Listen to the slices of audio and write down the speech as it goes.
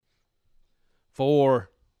4,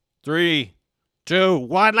 3, 2,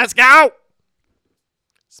 1, let's go!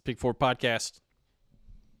 It's the Pick 4 Podcast.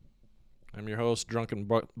 I'm your host, drunken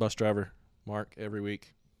bus driver, Mark, every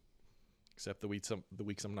week. Except the weeks I'm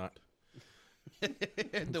not.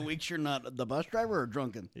 The weeks you're not the bus driver or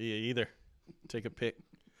drunken? Yeah, either. Take a pick.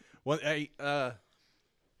 Well, hey,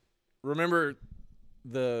 remember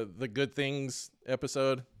the Good Things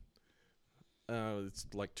episode? It's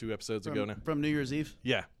like 2 episodes ago now. From New Year's Eve?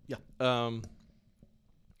 Yeah. Yeah.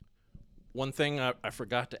 One thing I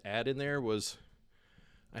forgot to add in there was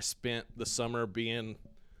I spent the summer being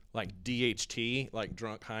like DHT, like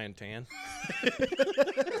drunk, high, and tan.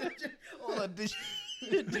 Hold on, did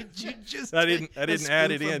you just I didn't add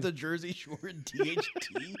it from in. the Jersey Shore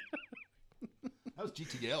DHT? That was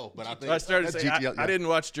GTL, but I think I started saying GTL, I didn't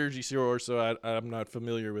watch Jersey Shore, so I'm not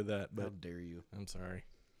familiar with that. How But dare you? I'm sorry.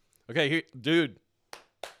 Okay, here, dude.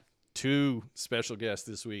 2 special guests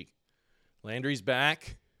this week. Landry's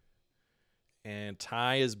back, and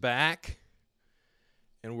Ty is back,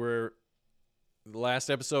 and the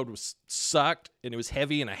last episode was sucked, and it was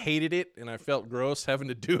heavy, and I hated it, and I felt gross having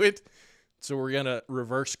to do it. So we're gonna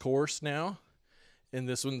reverse course now, and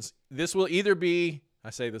this will either be,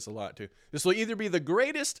 I say this a lot too, this will either be the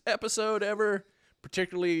greatest episode ever,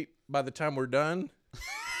 particularly by the time we're done,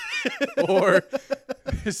 or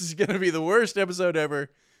this is gonna be the worst episode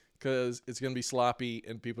ever because it's gonna be sloppy,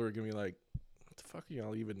 and people are gonna be like, "What the fuck are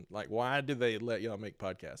y'all even like? Why did they let y'all make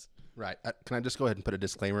podcasts?" Right. Can I just go ahead and put a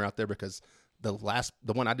disclaimer out there because the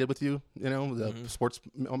one I did with you, the sports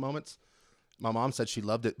moments, my mom said she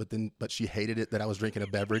loved it, but she hated it that I was drinking a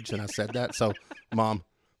beverage, and I said that. So, Mom,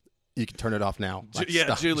 you can turn it off now. Yeah,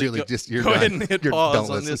 stop. Julie, you're go done. ahead and hit pause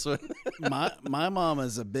on this one. My mom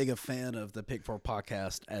is a big a fan of the Pick 4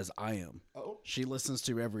 Podcast as I am. Oh. She listens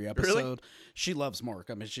to every episode. She loves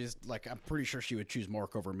Mark. I mean, she's like, I'm pretty sure she would choose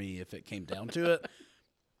Mark over me if it came down to it.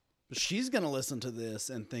 But she's going to listen to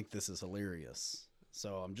this and think this is hilarious.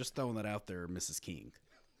 So I'm just throwing that out there, Mrs. King.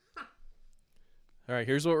 All right,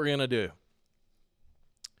 here's what we're gonna do.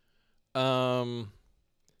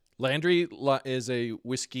 Landry is a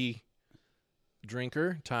whiskey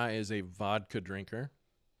drinker. Ty is a vodka drinker.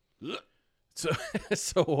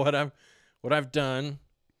 So what I've done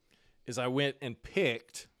is I went and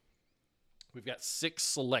picked. We've got 6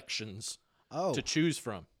 selections to choose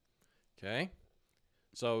from. Okay,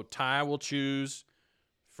 so Ty will choose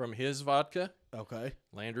from his vodka. Okay.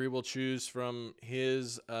 Landry will choose from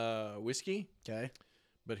his whiskey. Okay.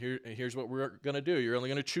 But here's what we're going to do. You're only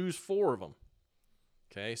going to choose 4 of them.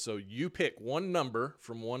 Okay, so you pick one number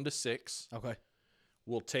from 1 to 6. Okay.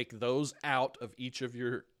 We'll take those out of each of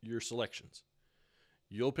your selections.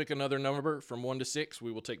 You'll pick another number from 1 to 6.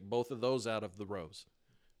 We will take both of those out of the rows.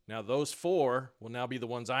 Now, those 4 will now be the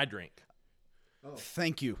ones I drink. Oh.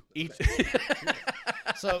 Thank you. Each.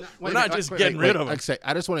 So we're not just getting rid of them.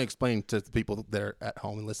 I just want to explain to the people that are at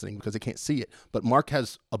home and listening because they can't see it. But Mark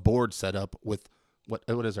has a board set up with what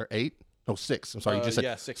is there 8? No, 6. I'm sorry, you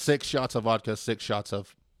just said 6 shots of vodka, 6 shots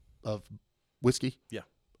of whiskey. Yeah,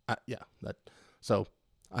 So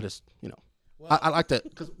I just I like to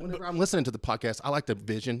because whenever I'm listening to the podcast, I like to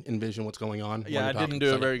envision what's going on. Yeah, I didn't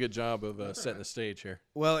do a very good job of setting the stage here.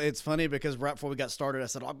 Well, it's funny because right before we got started, I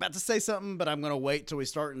said, I'm about to say something, but I'm going to wait till we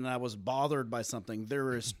start. And I was bothered by something.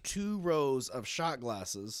 There is 2 rows of shot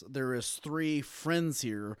glasses. There is 3 friends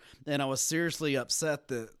here. And I was seriously upset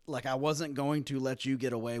that I wasn't going to let you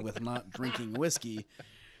get away with not drinking whiskey.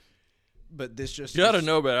 But this just you got to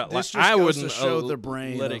know about it. This I goes wouldn't to show the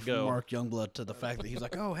brain let of it go. Mark Youngblood to the fact that he's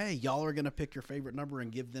like, oh, hey, y'all are going to pick your favorite number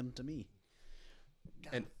and give them to me.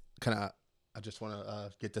 And I just want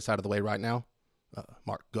to get this out of the way right now.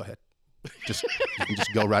 Mark, go ahead. You can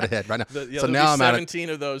just go right ahead right now. So now I'm 17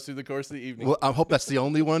 of those through the course of the evening. Well, I hope that's the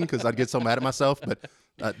only one because I'd get so mad at myself. But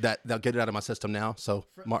they'll get it out of my system now. So,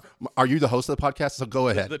 Mark, are you the host of the podcast? So go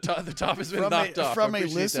ahead. The top has been knocked off. From a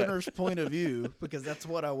listener's point of view, because that's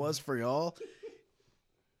what I was for y'all.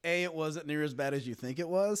 A, it wasn't near as bad as you think it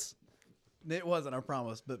was. It wasn't, I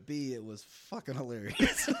promise. But B, it was fucking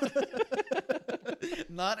hilarious.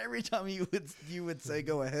 Not every time you would say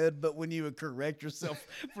go ahead, but when you would correct yourself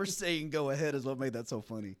for saying go ahead is what made that so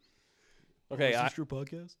funny. Okay, is this your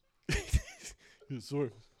podcast?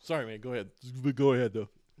 Sorry, man. Go ahead. Go ahead, though.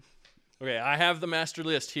 Okay, I have the master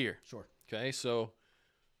list here. Sure. Okay, so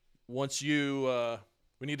once we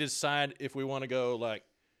need to decide if we want to go like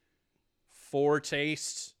 4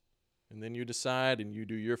 tastes, and then you decide, and you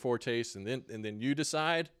do your 4 tastes, and then you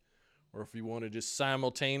decide, or if you want to just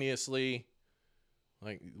simultaneously,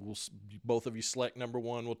 like both of you select number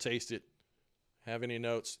 1, we'll taste it, have any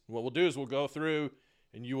notes. What we'll do is we'll go through,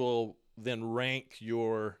 and you will then rank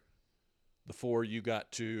your the 4 you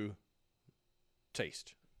got to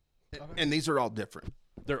taste. And these are all different.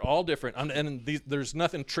 They're all different, and there's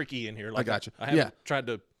nothing tricky in here. Like got you. I haven't Yeah. tried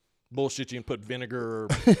to bullshit you and put vinegar or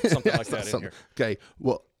something like that in here. Okay.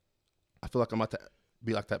 Well, I feel like I'm about to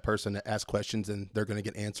be like that person that asks questions and they're going to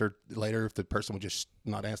get answered later if the person would just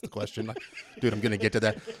not ask the question. Like, dude, I'm going to get to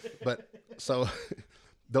that. But so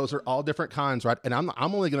those are all different kinds, right? And I'm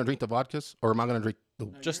only going to drink the vodkas, or am I going to drink the?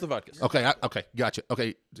 Just the vodkas. Okay. Okay. Gotcha.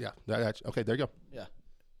 Okay. Yeah. I got you. Okay. There you go. Yeah.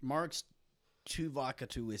 Mark's 2 vodka,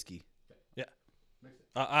 2 whiskey. Yeah.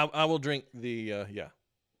 I will drink the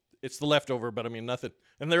It's the leftover, but I mean nothing.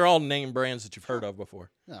 And they're all name brands that you've heard of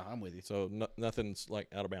before. No, I'm with you. So nothing's like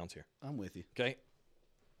out of bounds here. I'm with you. Okay.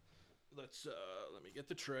 Let me get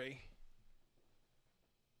the tray.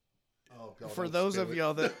 Oh, For those of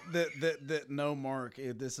y'all that know Mark,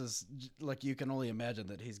 this is like, you can only imagine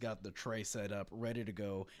that he's got the tray set up, ready to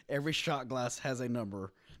go. Every shot glass has a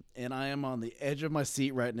number, and I am on the edge of my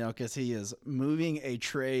seat right now because he is moving a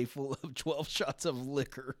tray full of 12 shots of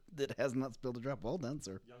liquor that has not spilled a drop. Well done,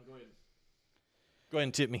 sir. Young, go ahead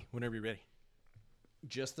and tip me whenever you're ready.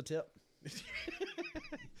 Just the tip.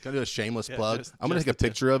 Can I do a shameless plug? just- I'm gonna just take a the tip.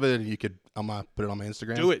 picture of it, and I'm gonna put it on my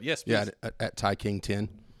Instagram. Do it, yes, Yeah, please. at Ty King 10.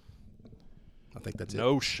 I think that's it.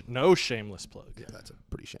 No shameless plug. Yeah, that's a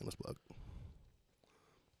pretty shameless plug.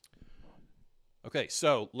 Okay,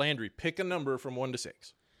 so Landry, pick a number from 1 to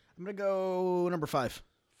 6. I'm going to go number 5.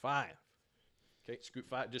 5. Okay, scoot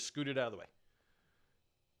 5. Just scoot it out of the way.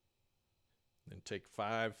 Then take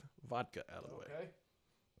 5 vodka out of the way.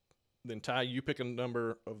 Then Ty, you pick a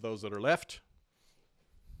number of those that are left.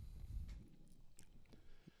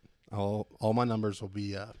 All my numbers will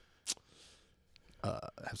be have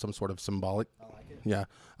some sort of symbolic. I like it. Yeah,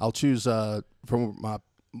 I'll choose from one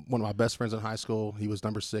of my best friends in high school. He was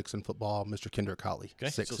number 6 in football, Mr. Kendrick Holly. Okay,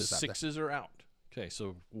 so Sixes out there. 6s are out. Okay,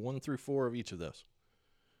 so 1 through 4 of each of those.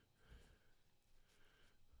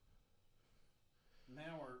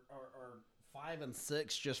 Now are 5 and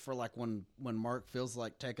 6 just for like when Mark feels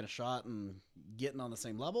like taking a shot and getting on the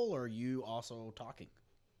same level, or are you also talking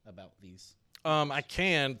about these? I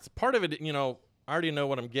can. Part of it, I already know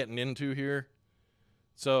what I'm getting into here.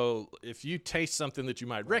 So if you taste something that you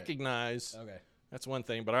might recognize, Okay. that's one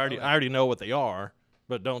thing. But I already know what they are.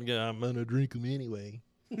 But don't get. I'm gonna drink them anyway.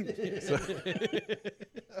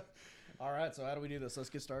 All right, so how do we do this? Let's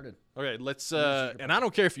get started. Okay, let's. And I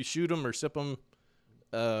don't care if you shoot them or sip them.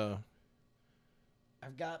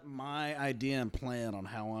 I've got my idea and plan on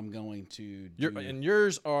how I'm going to do. And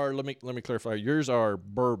yours are. Let me clarify. Yours are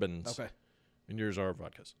bourbons. Okay, And yours are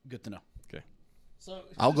vodkas. good to know. Okay. So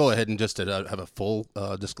I'll go ahead and just have a full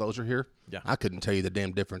disclosure here. Yeah. I couldn't tell you the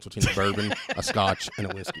damn difference between a bourbon, a scotch,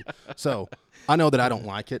 and a whiskey. So I know that I don't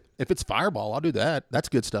like it. If it's Fireball, I'll do that. That's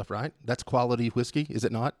good stuff, right? That's quality whiskey, is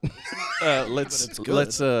it not? Let's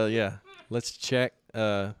check.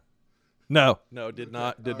 No, did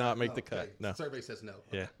not make the cut. No. Survey says no.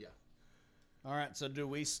 Yeah. all right, so do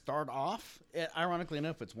we start off? Ironically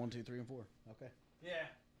enough, it's 1, 2, 3, and 4. Okay. Yeah.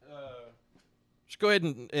 Just go ahead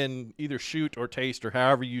and either shoot or taste or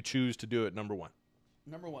however you choose to do it. Number 1.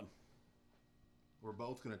 Number 1. We're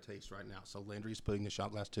both going to taste right now. So Landry's putting the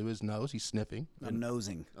shot glass to his nose. He's sniffing. I'm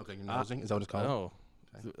nosing. Okay, you're nosing. Is that what it's called? Oh.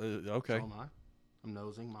 Okay. So am I. I'm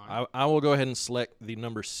nosing mine. I will go ahead and select the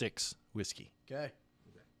number 6 whiskey. Okay.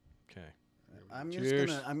 Okay. I'm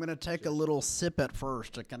gonna take a little sip at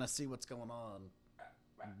first to kind of see what's going on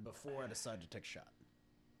before I decide to take a shot.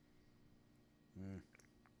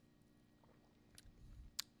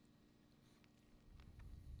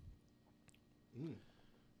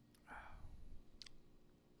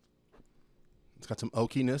 It's got some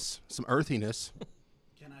oakiness, some earthiness.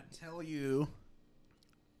 Can I tell you?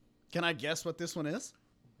 Can I guess what this one is?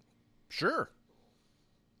 Sure.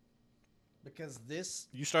 Because this,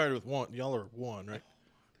 You started with 1. Y'all are 1, right?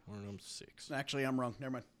 Or I'm 6. actually, I'm wrong.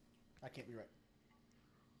 Never mind. I can't be right.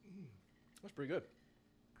 That's pretty good.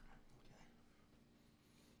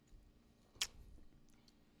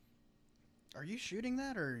 Are you shooting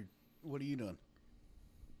that, or what are you doing?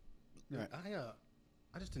 Right.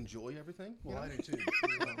 I just enjoy everything. you Well, know? I do too.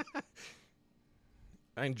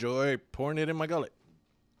 I enjoy pouring it in my gullet.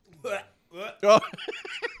 Oh.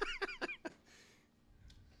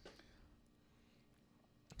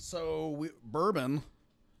 So bourbon,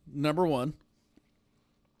 number 1.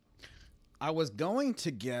 I was going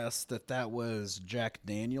to guess that was Jack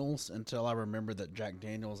Daniels until I remembered that Jack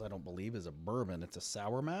Daniels, I don't believe, is a bourbon. It's a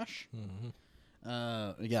sour mash.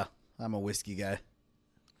 Yeah, I'm a whiskey guy.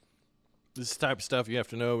 This is the type of stuff you have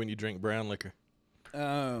to know when you drink brown liquor.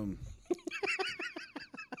 That's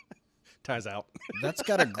Ties out.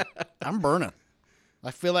 got I'm burning.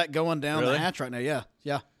 I feel that going down Really? the hatch right now. Yeah,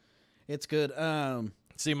 yeah, it's good.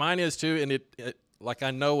 See, mine is too, and it like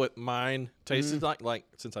I know what mine tastes like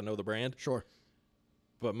since I know the brand. Sure.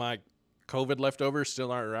 But my COVID leftovers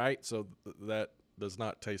still aren't right, so that does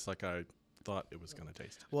not taste like I thought it was going to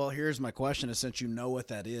taste. Well, here's my question: is since you know what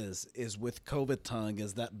that is with COVID tongue,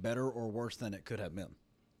 is that better or worse than it could have been?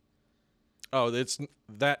 Oh,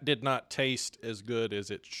 that did not taste as good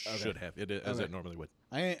as it should have. As it normally would.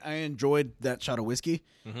 I enjoyed that shot of whiskey.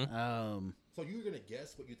 So you're gonna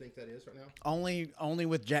guess what you think that is right now? Only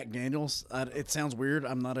with Jack Daniels. It sounds weird.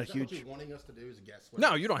 I'm not a What huge. you're wanting us to do is guess. What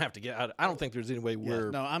No, you don't have to get. I don't think there's any way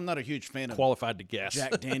we're No, I'm not a huge fan of qualified to guess.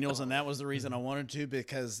 Jack Daniels, and that was the reason I wanted to,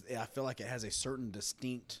 because I feel like it has a certain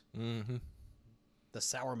distinct. The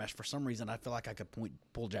sour mash. For some reason, I feel like I could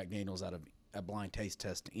pull Jack Daniels out of a blind taste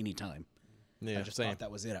test anytime. Yeah, I just same. thought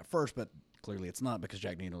that was it at first, but clearly it's not, because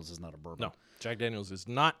Jack Daniels is not a bourbon. No, Jack Daniels is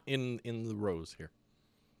not in the rose here.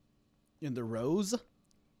 In the rose.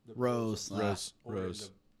 Rose.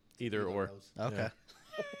 Rose. Either or. Okay.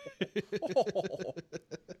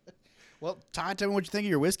 Well, Ty, tell me what you think of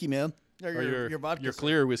your whiskey, man. Or Or your vodka. your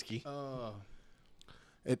clear whiskey.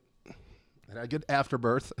 It had a good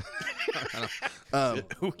afterbirth.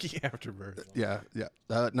 Hooky afterbirth. Yeah.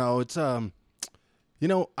 No, it's you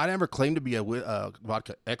know, I never claimed to be a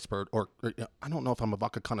vodka expert, or I don't know if I'm a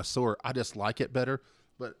vodka connoisseur. I just like it better.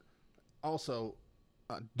 But also,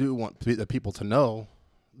 I do want the people to know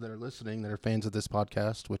that are listening, that are fans of this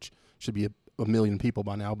podcast, which should be a million people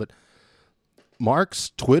by now. But Mark's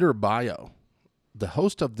Twitter bio, the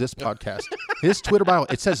host of this podcast, his Twitter bio,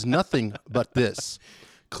 it says nothing but this: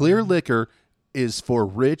 clear liquor is for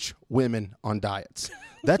rich women on diets.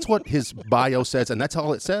 That's what his bio says, and that's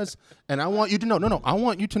all it says. And I want you to know. No, I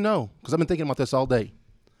want you to know, because I've been thinking about this all day.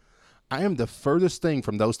 I am the furthest thing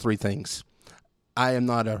from those three things. I am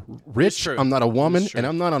not a rich, true. I'm not a woman, It's true. and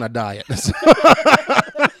I'm not on a diet. Does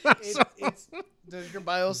your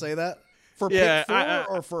bio say that? For Yeah, Pick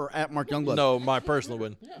 4 or for at Mark Youngblood? No, my personal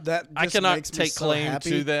one. That I just cannot makes me take so claim happy.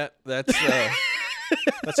 to that.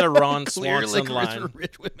 That's a Ron Clear Swanson liquor line. for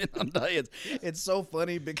rich women on diets. It's so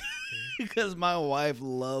funny because my wife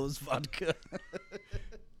loves vodka.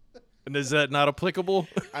 And is that not applicable?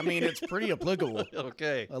 I mean, it's pretty applicable.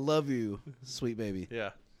 Okay. I love you, sweet baby. Yeah.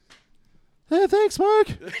 Hey, thanks, Mark.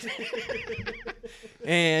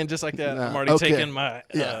 And just like that, I'm already Okay. taking my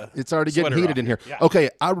It's already getting sweater heated off. in here. Yeah. Okay,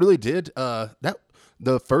 I really did.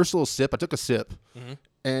 The first little sip, I took a sip,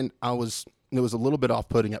 and it was a little bit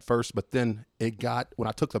off-putting at first, but then when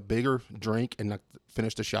I took the bigger drink and I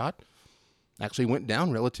finished the shot, actually went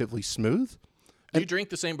down relatively smooth. Do you drink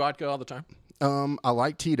the same vodka all the time? I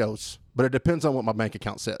like Tito's, but it depends on what my bank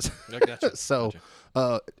account says. I gotcha. So,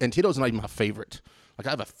 and Tito's not even my favorite. Like, I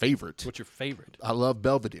have a favorite. What's your favorite? I love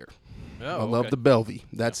Belvedere. Oh, I love okay. the Belvy.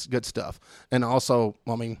 That's good stuff. And also,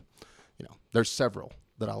 I mean, there's several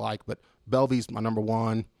that I like, but Belvy's my number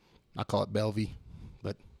one. I call it Belvy,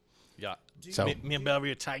 but Yeah. So- me and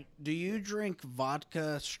Belvy are tight. Do you drink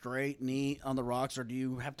vodka straight, neat, on the rocks, or do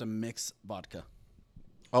you have to mix vodka?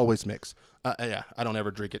 always mix. Yeah, I don't ever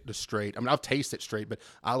drink it just straight. I mean, I'll taste it straight, but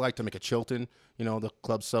I like to make a Chilton, the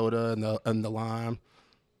club soda and the lime.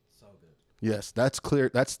 So good. Yes, that's clear.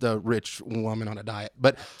 That's the rich woman on a diet.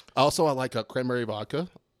 But also, I like a cranberry vodka.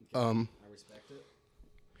 I respect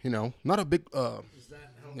it. Not a big. Does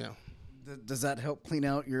that help? Yeah. Does that help clean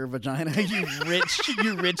out your vagina, you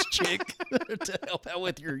rich chick, to help out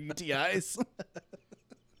with your UTIs?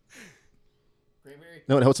 Cranberry.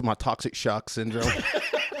 No, it helps with my toxic shock syndrome.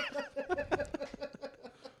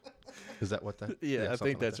 Is that what that? Yeah, I something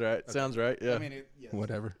think like that's that. right. Sounds right. Yeah. I mean, yes.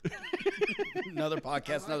 Whatever. Another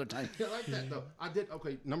podcast, another time. I like that though. I did.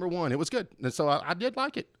 Okay, number one, it was good, and so I did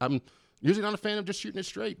like it. I'm usually not a fan of just shooting it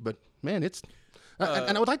straight, but man, it's.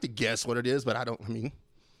 And I would like to guess what it is, but I don't. I mean,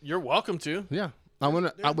 You're welcome to. yeah, I would.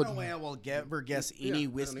 There's no way I will ever guess any I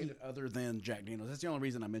don't whiskey either. other than Jack Daniels. That's the only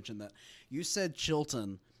reason I mentioned that. You said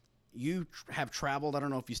Chilton. You have traveled. I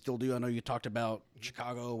don't know if you still do. I know you talked about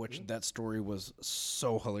Chicago, which that story was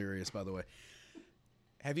so hilarious, by the way.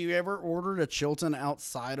 Have you ever ordered a Chilton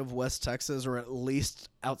outside of West Texas, or at least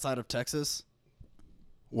outside of Texas?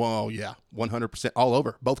 Whoa, yeah, 100% all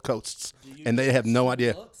over both coasts, and they have no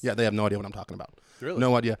idea. Yeah, they have no idea what I'm talking about. Really?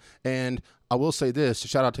 No idea. And I will say this: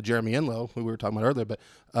 shout out to Jeremy Enlow, who we were talking about earlier,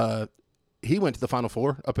 but he went to the Final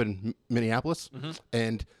Four up in Minneapolis,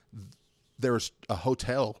 and there was a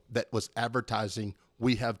hotel that was advertising,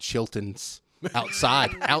 "We have Chiltons."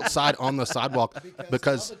 outside on the sidewalk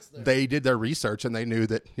because they did their research and they knew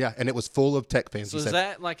that, and it was full of tech fans. So He is said,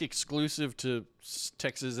 that like exclusive to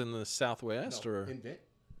Texas and the Southwest, or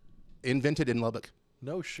invented in Lubbock.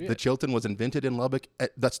 No shit. The Chilton was invented in Lubbock.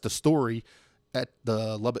 That's the story at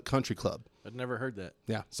the Lubbock Country Club. I'd never heard that.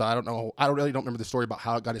 Yeah. So I don't know. I don't remember the story about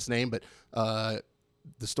how it got its name, but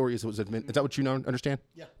the story is it was invented. Is that what you understand?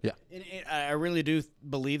 Yeah. Yeah. And I really do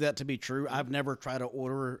believe that to be true. I've never tried to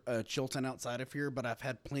order a Chilton outside of here, but I've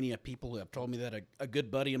had plenty of people who have told me that a good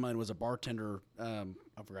buddy of mine was a bartender.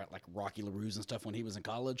 I forgot, like Rocky LaRue's and stuff when he was in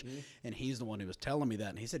college, and he's the one who was telling me that.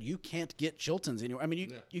 And he said, you can't get Chiltons anywhere. I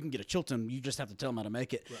mean, you can get a Chilton. You just have to tell them how to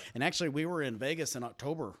make it. Right. And actually, we were in Vegas in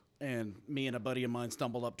October, and me and a buddy of mine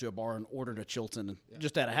stumbled up to a bar and ordered a Chilton,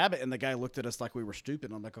 just out of habit. And the guy looked at us like we were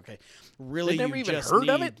stupid. I'm like, okay, really? They never you even just heard need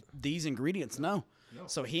of it? these ingredients? No.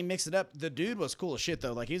 So he mixed it up. The dude was cool as shit,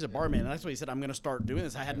 though. Like, he's a barman, and that's what he said. I'm going to start doing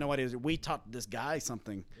this. I had no idea. We taught this guy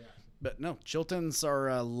something. Yeah. But no, Chiltons are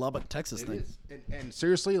a Lubbock, Texas thing. And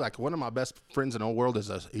seriously, like one of my best friends in the whole world is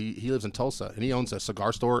he lives in Tulsa, and he owns a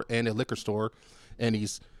cigar store and a liquor store, and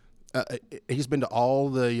he's been to all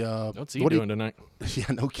the. What's he doing tonight? Yeah,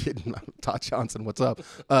 no kidding. Todd Johnson, what's up?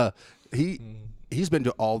 He's been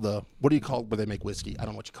to all the, what do you call where they make whiskey? I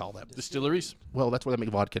don't know what you call that. Distilleries? Well, that's where they make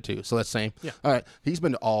vodka too. So that's same. Yeah. All right. He's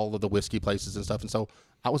been to all of the whiskey places and stuff. And so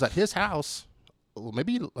I was at his house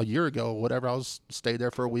maybe a year ago or whatever. I stayed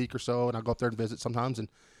there for a week or so, and I go up there and visit sometimes. And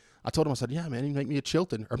I told him, I said, yeah, man, you make me a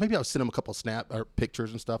Chilton. Or maybe I was sending him a couple of snap or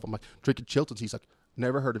pictures and stuff. I'm like, drinking Chiltons. He's like,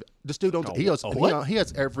 never heard of it. This dude owns he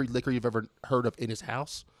has every liquor you've ever heard of in his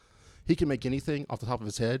house. He can make anything off the top of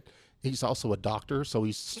his head. He's also a doctor, so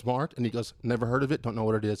he's smart. And he goes, never heard of it, don't know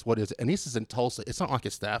what it is. What is it? And this is in Tulsa. It's not like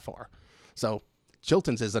it's that far. So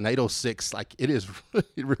Chilton's is an 806. Like, it is.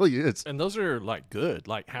 It really is. And those are, like, good.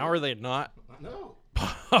 Like, how are they not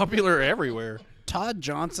popular everywhere? Todd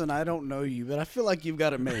Johnson, I don't know you, but I feel like you've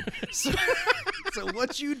got it made. So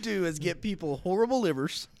what you do is get people horrible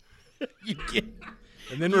livers.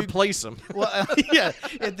 And then replace them. Well, yeah,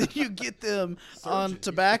 and then you get them on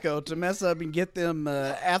tobacco to mess up and get them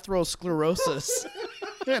atherosclerosis.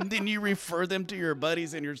 And then you refer them to your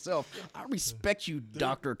buddies and yourself. I respect you,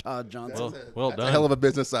 Dr. Todd Johnson. Well done. That's a hell of a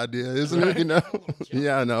business idea, isn't it? You know?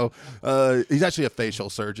 Yeah, I know. He's actually a facial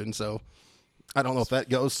surgeon, so I don't know if that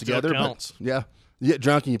goes together. Counts. But yeah. You get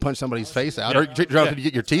drunk and you punch somebody's face out. Or you get drunk and you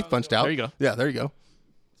get your teeth punched out. There you go. Yeah, there you go.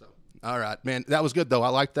 All right, man. That was good, though. I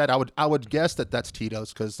like that. I would guess that's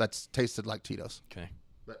Tito's because that's tasted like Tito's. Okay.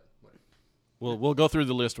 We'll go through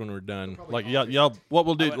the list when we're done. Like y'all, what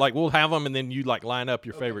we'll do, like we'll have them, and then you like line up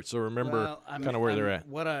your favorites. So remember kind of where they're at.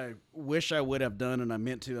 What I wish I would have done, and I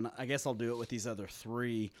meant to, and I guess I'll do it with these other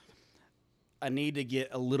three. I need to get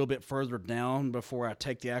a little bit further down before I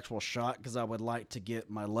take the actual shot because I would like to get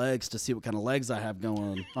my legs to see what kind of legs I have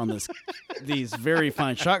going on these very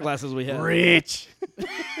fine shot glasses we have. Rich.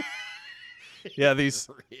 Yeah, these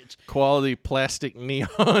quality plastic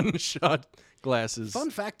neon shot glasses.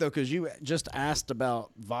 Fun fact, though, because you just asked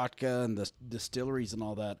about vodka and the distilleries and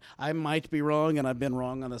all that. I might be wrong, and I've been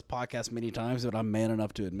wrong on this podcast many times, but I'm man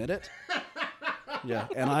enough to admit it. Yeah,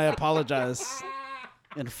 and I apologize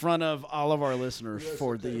in front of all of our listeners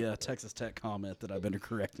for the Texas Tech comment that I've been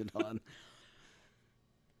corrected on.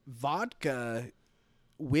 Vodka,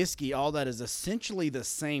 whiskey, all that is essentially the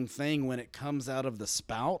same thing when it comes out of the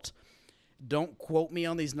spout. Don't quote me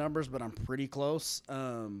on these numbers, but I'm pretty close.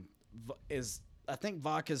 I think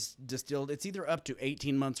vodka's distilled. It's either up to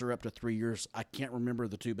 18 months or up to 3 years. I can't remember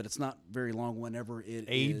the two, but it's not very long whenever it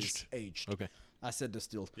is aged. Okay. I said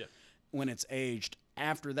distilled. Yeah. When it's aged,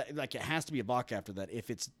 after that, like it has to be a vodka after that. If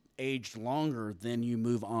it's aged longer, then you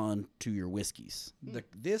move on to your whiskeys.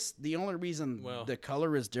 The only reason the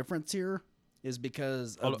color is different here is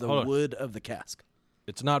because of the wood of the cask.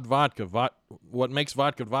 It's not vodka. What makes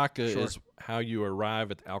vodka is how you arrive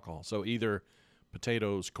at the alcohol. So either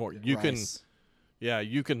potatoes, corn. You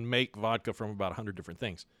can make vodka from about 100 different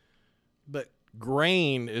things. But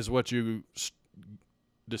grain is what you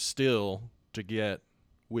distill to get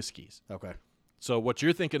whiskeys. Okay. So what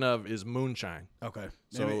you're thinking of is moonshine. Okay.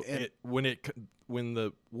 So when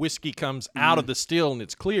the whiskey comes out of the still and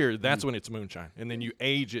it's clear, that's when it's moonshine. And then you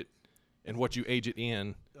age it, and what you age it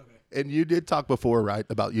in. Okay. And you did talk before, right,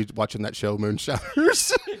 about you watching that show,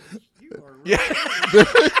 Moonshiners? You are right. Yeah.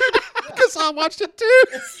 Because I watched it too.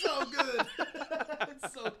 It's so good.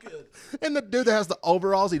 It's so good. And the dude that has the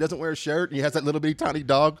overalls, he doesn't wear a shirt, and he has that little bitty tiny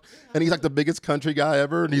dog, and he's like the biggest country guy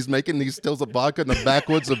ever, and he's making these stills of vodka in the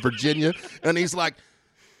backwoods of Virginia, and he's like,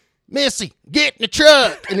 Missy, get in the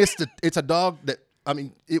truck. And it's a dog that, I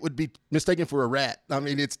mean, it would be mistaken for a rat. I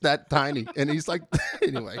mean, it's that tiny. And he's like,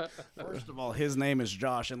 anyway. First of all, his name is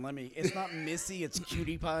Josh, and it's not Missy, it's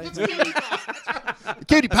Cutie Pie.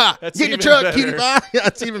 Cutie Pie. That's Get in the even truck, better. Cutie Pie. Yeah,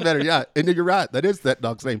 it's even better. Yeah. And you're right. That is that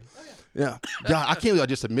dog's name. Yeah. God, I can't believe I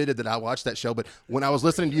just admitted that I watched that show. But when I was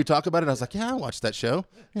listening to you talk about it, I was like, yeah, I watched that show.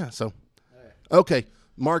 Yeah. So, okay.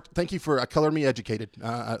 Mark, thank you for coloring me educated.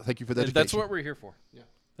 Thank you for the education. That's what we're here for. Yeah.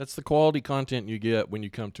 That's the quality content you get when you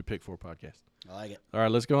come to Pick 4 Podcast. I like it. All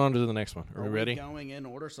right, let's go on to the next one. Are we ready? Going in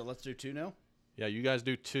order, so let's do 2 now. Yeah, you guys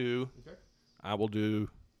do 2. Okay. I will do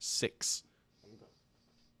 6.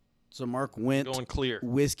 So Mark went Going clear.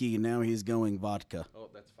 whiskey, now he's going vodka. Oh,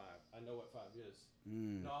 that's 5. I know what 5 is.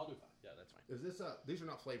 No, I'll do 5. Yeah, that's fine. Is this these are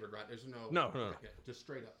not flavored, right? There's no. No. Okay, just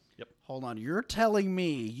straight up. Hold on, you're telling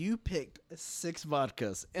me you picked 6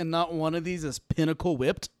 vodkas and not one of these is Pinnacle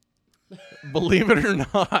Whipped? Believe it or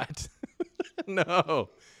not. No.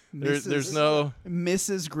 There's no.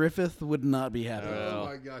 Mrs. Griffith would not be happy. Oh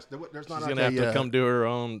my gosh, there's not. She's going to have to come do her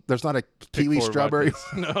own. There's not a Pick kiwi 4 strawberry.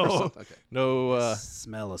 vodkas. No. Okay. No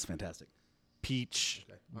Smell is fantastic. peach,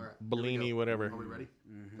 Okay. All right. Bellini, whatever. Are we ready?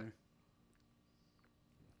 Mm-hmm. Okay.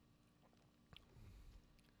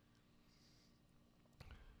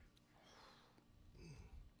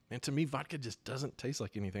 And to me, vodka just doesn't taste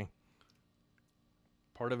like anything.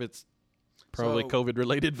 Part of it's probably So, COVID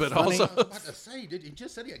related, but funny- also I was about to say, he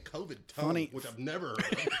just said he had COVID tongue, Funny- which I've never heard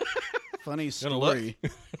of. Funny Gonna look. story.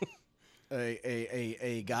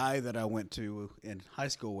 A guy that I went to in high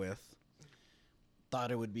school with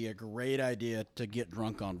thought it would be a great idea to get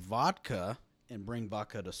drunk on vodka and bring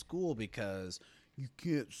vodka to school because you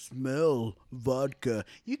can't smell vodka.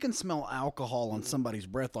 You can smell alcohol on somebody's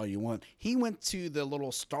breath all you want. He went to the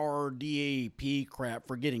little star DAP crap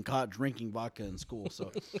for getting caught drinking vodka in school.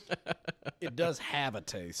 So it does have a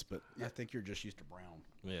taste, but I think you're just used to brown.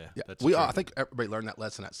 yeah, Yeah, that's we true. all, I think everybody learned that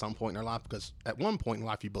lesson at some point in their life because at one point in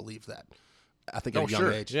life you believe that. I think at Oh, a young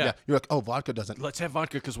sure, age. yeah. You're like, oh, vodka doesn't. Let's have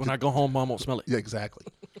vodka because when I go home, Mom won't smell it. Yeah, exactly.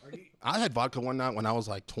 I had vodka one night when I was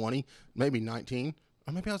like 20, maybe 19,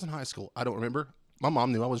 or maybe I was in high school. I don't remember. My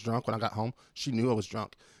mom knew I was drunk when I got home. She knew I was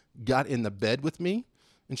drunk. Got in the bed with me,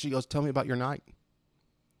 and she goes, "Tell me about your night."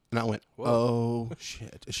 And I went, "Oh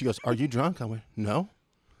shit!" And she goes, "Are you drunk?" I went, "No."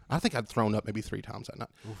 I think I'd thrown up maybe 3 times that night.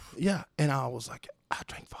 Yeah, and I was like, "I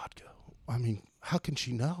drank vodka." I mean, how can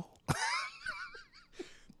she know?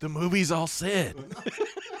 The movie's all said.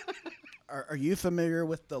 Are you familiar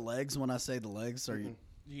with the legs when I say the legs? Are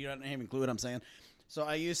you don't even clue what I'm saying? So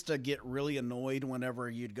I used to get really annoyed whenever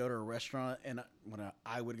you'd go to a restaurant, and when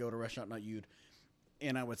I would go to a restaurant, not you'd,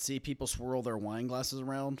 and I would see people swirl their wine glasses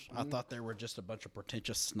around. I thought they were just a bunch of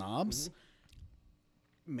pretentious snobs.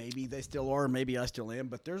 Maybe they still are, maybe I still am,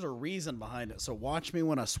 but there's a reason behind it. So watch me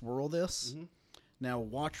when I swirl this. Now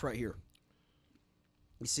watch right here.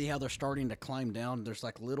 You see how they're starting to climb down? There's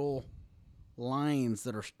like little lines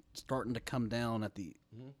that are starting to come down at the.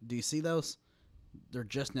 Do you see those? They're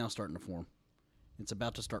just now starting to form. It's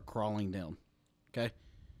about to start crawling down. Okay.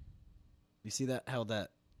 You see that? How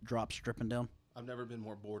that drops dripping down? I've never been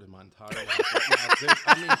more bored in my entire life.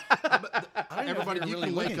 I mean, everybody, you really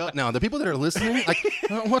can wake looking. up now. The people that are listening, like,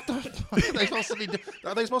 what the fuck are they supposed to be doing?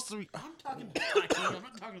 Are they supposed to be? I'm talking to I'm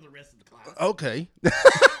not talking to the rest of the class. Okay.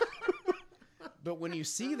 But when you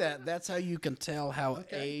see that, that's how you can tell how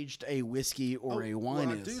aged a whiskey or a wine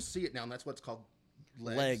well, I is. do see it now, and that's what's called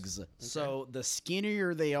Legs. So the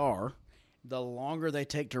skinnier they are, the longer they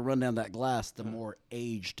take to run down that glass, the more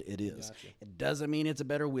aged it is. Gotcha. It doesn't mean it's a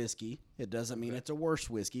better whiskey. It doesn't mean it's a worse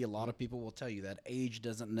whiskey. A lot of people will tell you that age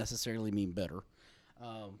doesn't necessarily mean better.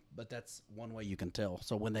 But that's one way you can tell.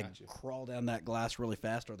 So when they crawl down that glass really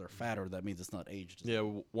fast or they're fatter, that means it's not aged. Yeah,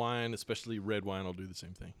 wine, especially red wine, will do the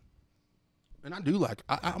same thing. And I do like.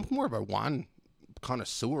 I'm more of a wine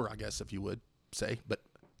connoisseur, I guess, if you would say. But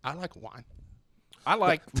I like wine. I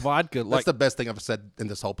like vodka. That's Like the best thing I've said in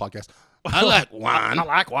this whole podcast. I like wine. I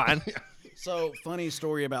like wine. So, funny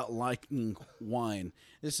story about liking wine.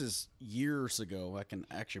 This is years ago. I can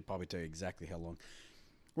actually probably tell you exactly how long.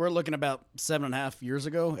 We're looking about 7.5 years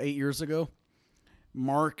ago, 8 years ago.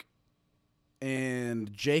 Mark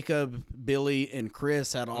and Jacob, Billy, and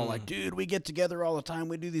Chris had all like, dude, we get together all the time.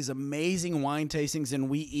 We do these amazing wine tastings and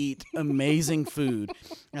we eat amazing food.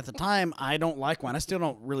 At the time, I don't like wine. I still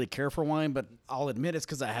don't really care for wine, but I'll admit it's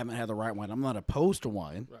because I haven't had the right one. I'm not opposed to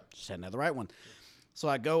wine, just hadn't had the right one. So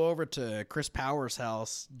I go over to Chris Power's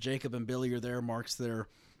house. Jacob and Billy are there. Mark's there.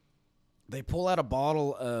 They pull out a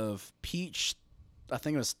bottle of peach, I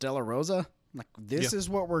think it was Stella Rosa. I'm like, this is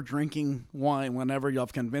what we're drinking wine whenever y'all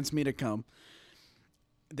have convinced me to come.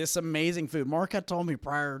 This amazing food. Mark had told me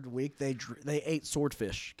prior to the week they ate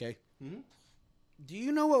swordfish, okay? Do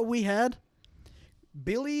you know what we had?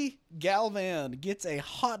 Billy Galvan gets a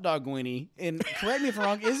hot dog weenie, and correct me if I'm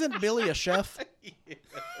wrong, isn't Billy a chef?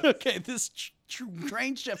 Okay, this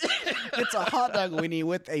trained chef gets a hot dog weenie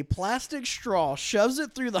with a plastic straw, shoves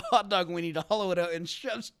it through the hot dog weenie to hollow it out, and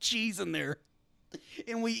shoves cheese in there.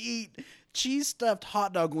 And we eat cheese-stuffed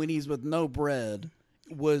hot dog weenies with no bread.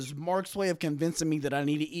 Was Mark's way of convincing me that I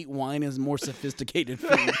need to eat wine as more sophisticated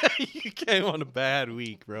food. You came on a bad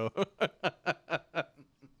week, bro.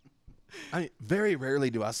 Very rarely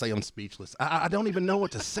do I say I'm speechless. I don't even know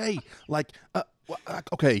what to say. Like,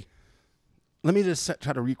 okay, let me just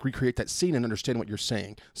try to recreate that scene and understand what you're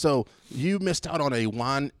saying. So you missed out on a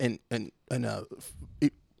wine and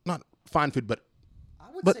not fine food, but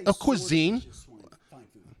a cuisine.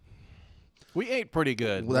 We ate pretty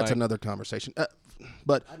good. Well, that's another conversation.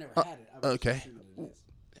 But I never had it. Okay.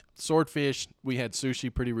 Swordfish, we had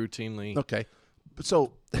sushi pretty routinely. Okay.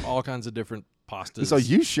 So All kinds of different pastas. So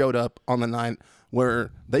you showed up on the night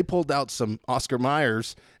where they pulled out some Oscar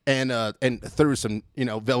Mayers and threw some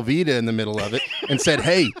Velveeta in the middle of it and said,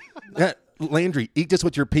 "Hey, Landry, eat this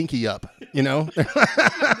with your pinky up."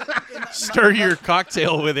 Stir your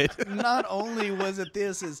cocktail with it. Not only was it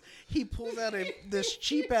this, is he pulled out this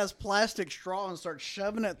cheap ass plastic straw and started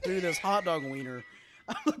shoving it through this hot dog wiener.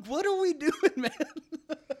 I'm like, what are we doing, man?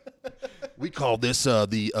 We call this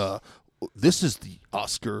this is the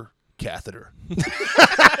Oscar catheter.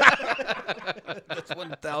 That's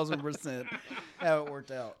 1,000% how it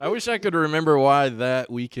worked out. I wish I could remember why that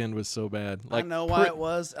weekend was so bad. I know why it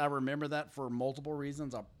was. I remember that for multiple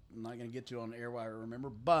reasons. I'm not going to get to on air why I remember,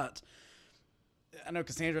 but I know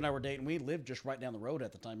Cassandra and I were dating. We lived just right down the road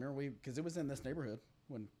at the time. Remember, because it was in this neighborhood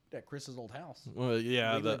at Chris's old house. Well,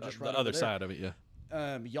 yeah, We the lived just right other over there. side of it, yeah.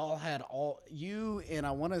 Y'all had you and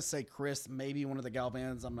I want to say Chris, maybe one of the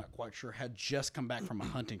Galvans, I'm not quite sure, had just come back from a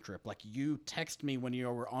hunting trip. Like you text me when you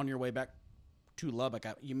were on your way back to Lubbock.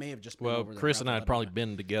 You may have just been Well, over there. Chris and I had probably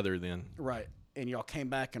been together then. Right. And y'all came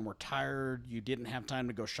back and were tired. You didn't have time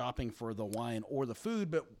to go shopping for the wine or the food,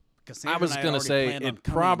 but Cassandra I was going going to to say it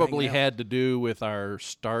probably hang out. had to do with our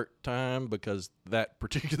start time because that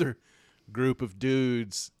particular group of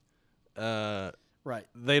dudes, Right.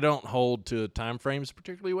 they don't hold to time frames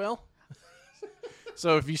particularly well.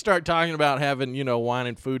 So if you start talking about having, wine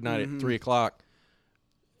and food night at 3 o'clock,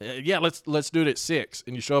 yeah, let's do it at 6,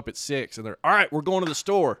 and you show up at 6, and they're all right. We're going to the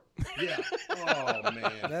store. Yeah. Oh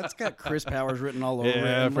man. That's got Chris Powers written all over it. Yeah, And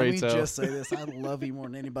let afraid me so. just say this. I love you more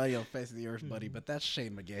than anybody on the face of the earth, buddy, but that's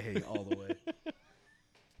Shane McGahey all the way.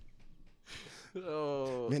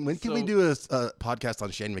 Oh, Man, when can we do a podcast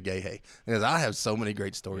on Shane McGahey? Because I have so many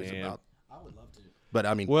great stories Man. about. I would love to. But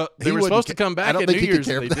I mean, Well, he they were wouldn't supposed to ca- come I back don't at think New he could Year's,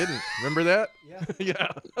 care and they for that. didn't. Remember that? Yeah.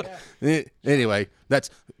 Yeah. Anyway, that's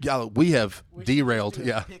we have We should derailed. do a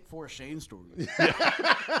Yeah. Pick for a Shane story.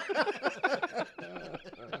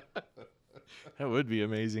 That would be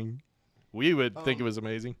amazing. We would think it was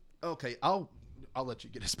amazing. Okay, I'll let you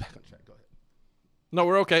get us back on track. Go ahead. No,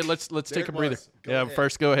 we're okay. Let's There take a it breather. was. Go Yeah, ahead.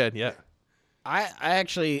 first go ahead. Yeah. I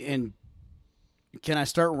actually, can I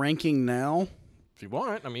start ranking now? If you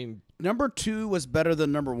want. I mean, Number 2 was better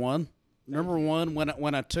than number 1. Number 1,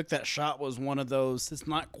 when I took that shot, was one of those. It's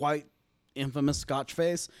not quite infamous Scotch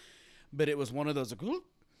face, but it was one of those.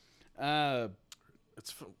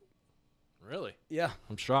 really, Yeah,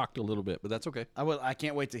 I'm shocked a little bit, but that's okay. I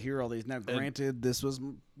can't wait to hear all these. Now, granted, this was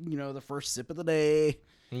the first sip of the day,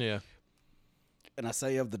 Yeah. and I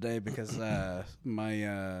say of the day because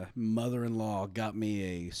my mother-in-law got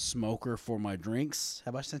me a smoker for my drinks.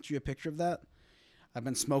 Have I sent you a picture of that? I've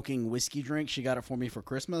been smoking whiskey drinks. She got it for me for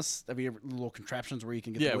Christmas. Have you ever little contraptions where you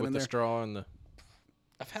can get Yeah, the wood with in the there? straw and the.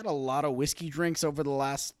 I've had a lot of whiskey drinks over the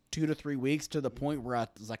last 2 to 3 weeks to the point where I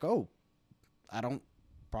was like, oh, I don't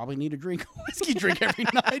probably need to drink a whiskey drink every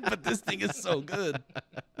night, but this thing is so good.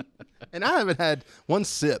 And I haven't had one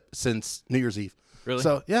sip since New Year's Eve. Really?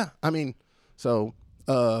 So yeah, I mean, I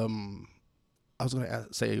was going to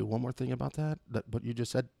say one more thing about that. That what you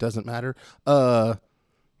just said doesn't matter.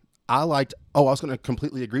 I was going to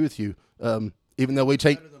completely agree with you. Even though we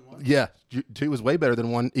take, yeah, 2 was way better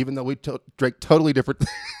than 1. Even though we drank totally different.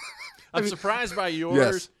 I'm surprised by yours.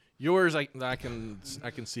 Yes. Yours, I can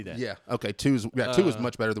see that. Yeah. Okay. 2 is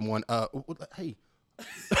much better than 1. Hey,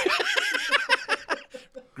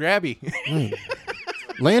 Grabby.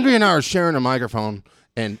 Landry and I are sharing a microphone,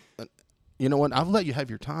 and you know what? I'll let you have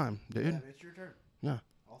your time, dude. It's your turn. Yeah.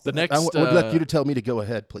 The next. I would like you to tell me to go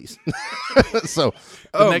ahead, please. So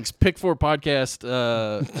The next Pick 4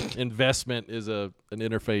 podcast investment is an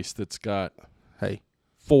interface that's got hey,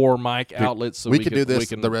 4 mic outlets, so we could do this we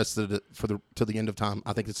can, the rest of till the end of time.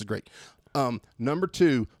 I think this is great. Number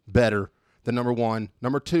 2, better. the number one.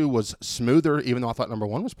 Number two was smoother, even though I thought number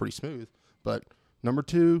one was pretty smooth. But number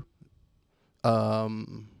two, I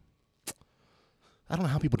don't know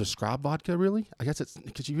how people describe vodka, really. I guess it's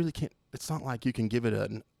because you really can't. It's not like you can give it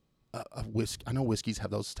a whiskey. I know whiskeys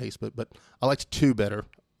have those tastes, but I liked two better.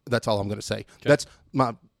 That's all I'm going to say. Okay.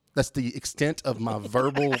 That's the extent of my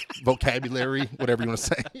verbal vocabulary, whatever you want to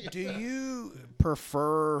say. Do you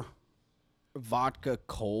prefer vodka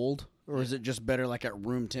cold, or is it just better like at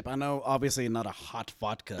room temp? I know, obviously, not a hot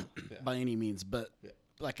vodka by any means, but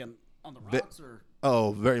like on the rocks or.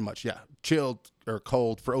 Oh, very much, yeah. Chilled or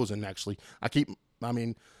cold, frozen. Actually,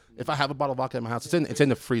 if I have a bottle of vodka in my house, it's in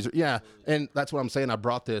the freezer. Yeah, and that's what I'm saying. I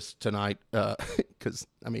brought this tonight because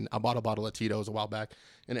I bought a bottle of Tito's a while back,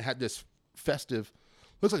 and it had this festive,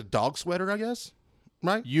 looks like a dog sweater, I guess,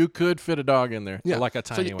 right? You could fit a dog in there, Yeah, like a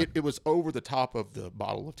tiny so one. it was over the top of the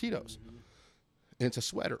bottle of Tito's, and it's a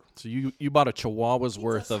sweater. So you bought a Chihuahua's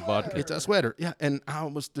worth of vodka. It's a sweater, yeah. And I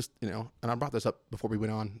was just, and I brought this up before we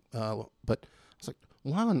went on, but it's like,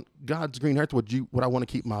 why on God's green earth would I want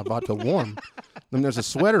to keep my vodka warm? There's a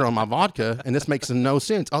sweater on my vodka, and this makes no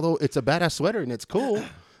sense. Although it's a badass sweater and it's cool,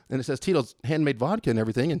 and it says Tito's handmade vodka and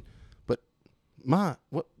everything, but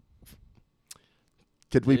what?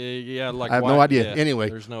 Could we? Yeah, like I have why- no idea. yeah, Anyway,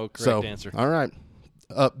 there's no correct so answer. all right,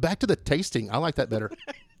 back to the tasting. I like that better.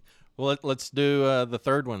 Well, let's do the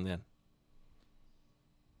third one then.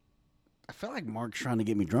 I feel like Mark's trying to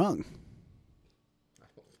get me drunk.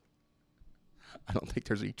 I don't think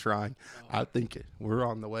there's any trying. I think we're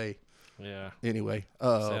on the way. Yeah. Anyway,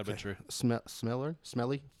 Sad but true.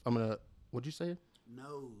 Smelly. I'm gonna. What'd you say?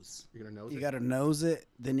 Nose. You're gonna nose You it. got to nose it,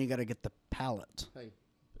 then you got to get the palate.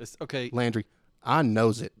 It's okay. Landry, I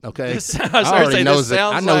knows it. Okay, This sounds- I already this knows it.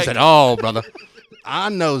 I sounds knows like- it all, brother. I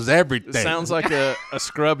knows everything. It sounds like a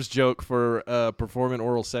Scrubs joke for performing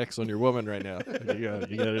oral sex on your woman right now.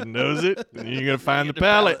 You gotta nose it, and you gotta find the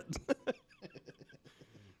palate.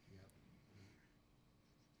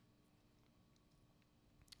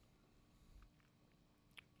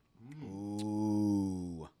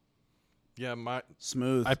 Ooh. Yeah,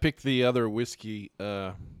 Smooth. I picked the other whiskey.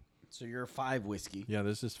 so you're a 5 whiskey. Yeah,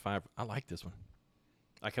 this is 5. I like this one.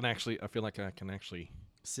 I feel like I can actually,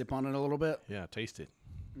 Sip on it a little bit. yeah, taste it.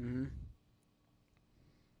 Mm-hmm.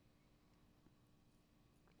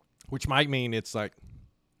 Which might mean it's like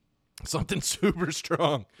something super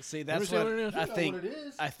strong. See, that's see what what it is. I think.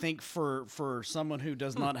 I think for someone who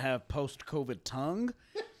does not have post-COVID tongue,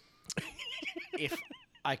 if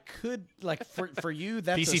I could, like, for you,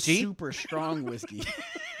 that's PCT? a super strong whiskey.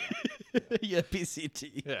 Yeah,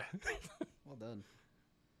 PCT. Yeah. Well done.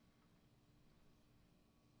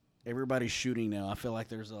 Everybody's shooting now. I feel like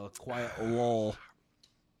there's a quiet lull.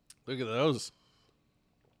 Look at those.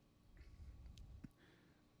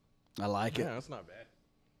 I like it. Yeah, that's not bad.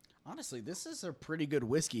 Honestly, this is a pretty good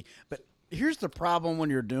whiskey. But here's the problem when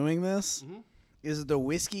you're doing this. Is the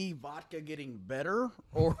whiskey vodka getting better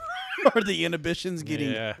or are the inhibitions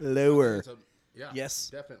getting Yeah. lower? Yeah. Yes.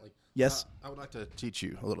 Definitely. Yes. I would like to teach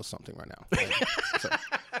you a little something right now. So,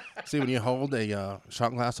 see, when you hold a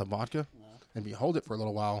shot glass of vodka, and you hold it for a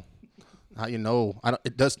little while, how you know?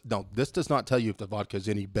 This does not tell you if the vodka is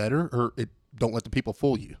any better, or it. Don't let the people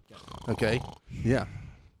fool you. Okay. Yeah.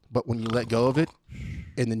 But when you let go of it,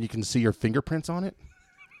 and then you can see your fingerprints on it,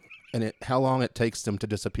 and how long it takes them to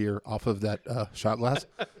disappear off of that shot glass.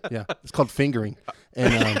 Yeah, it's called fingering.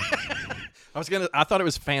 And I thought it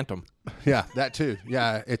was phantom. yeah, that too.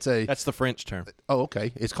 Yeah, it's a. That's the French term. Oh,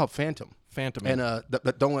 okay. It's called phantom. Phantom. And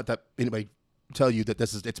but don't let that anybody tell you that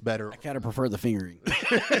it's better. I kind of prefer the fingering.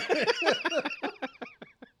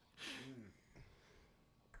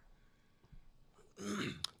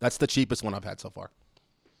 That's the cheapest one I've had so far.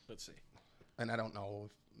 Let's see. And I don't know.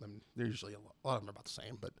 They're usually a lot of them are about the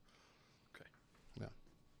same, but Okay. yeah.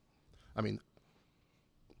 I mean,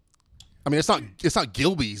 it's not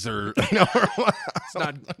Gilby's or It's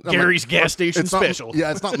not Gary's gas station it's not- special.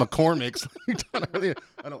 yeah, it's not McCormick's.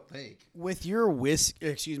 I don't think. With your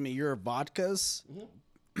your vodkas,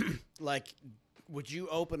 like, would you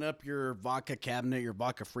open up your vodka cabinet, your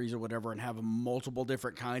vodka freezer, whatever, and have multiple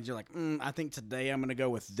different kinds? You're like, I think today I'm going to go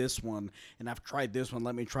with this one, and I've tried this one.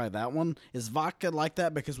 Let me try that one. Is vodka like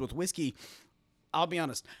that? Because with whiskey, I'll be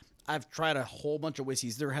honest, I've tried a whole bunch of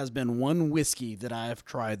whiskeys. There has been one whiskey that I've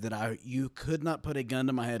tried that you could not put a gun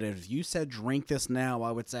to my head. If you said drink this now,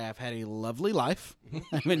 I would say I've had a lovely life.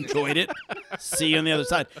 I've enjoyed it. See you on the other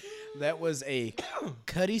side. That was a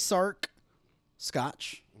Cuddy Sark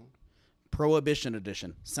Scotch Prohibition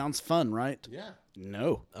Edition. Sounds fun, right? Yeah.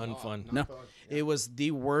 No. Unfun. No. It was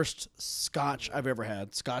the worst Scotch I've ever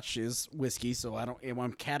had. Scotch is whiskey, so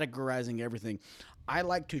I'm categorizing everything. I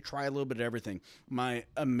like to try a little bit of everything. My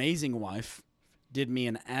amazing wife did me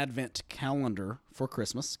an advent calendar for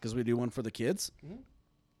Christmas because we do one for the kids.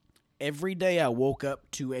 Every day I woke up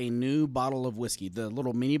to a new bottle of whiskey, the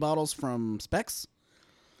little mini bottles from Specs.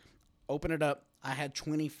 Open it up. I had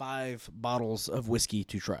 25 bottles of whiskey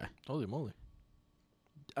to try. Holy moly.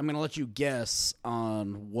 I'm going to let you guess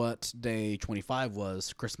on what day 25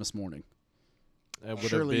 was Christmas morning. That would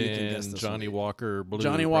Surely you have can guess been this Johnny one. Walker Blue.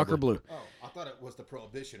 Johnny Walker probably. Blue. Oh, I thought it was the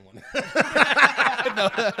Prohibition one.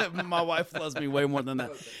 No, my wife loves me way more than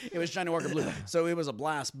that. It was Johnny Walker Blue. So it was a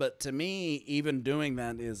blast. But to me, even doing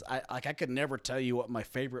that is, I could never tell you what my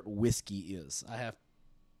favorite whiskey is. I have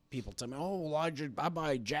people tell me, oh, well, I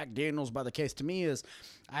buy Jack Daniels by the case. To me is,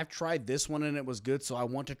 I've tried this one and it was good, so I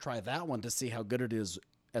want to try that one to see how good it is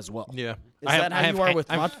as well. Yeah. Is that how you are with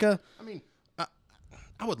vodka? I mean,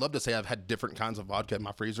 I would love to say I've had different kinds of vodka in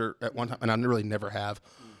my freezer at one time, and I really never have.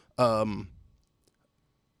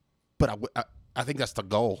 But I think that's the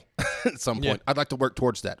goal at some point. Yeah. I'd like to work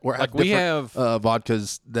towards that. Where I Like have we different, have-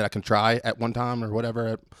 vodkas that I can try at one time or whatever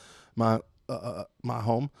at my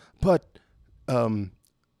home. But and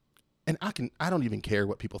I don't even care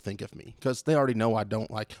what people think of me because they already know I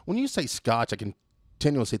don't like. When you say Scotch, I can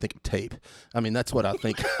continuously think of tape. I mean, that's what I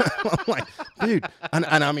think. I'm like, dude, and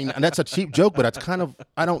I mean, and that's a cheap joke, but it's kind of,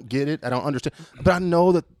 I don't get it. I don't understand. But I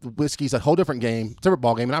know that the whiskey's a whole different game, different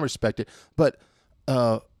ball game, and I respect it. But,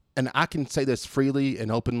 and I can say this freely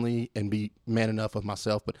and openly and be man enough of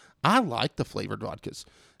myself, but I like the flavored vodkas.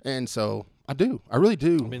 And so I do. I really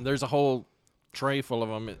do. I mean, there's a whole tray full of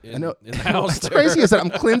them in, I know. in the house. What's there. crazy is that I'm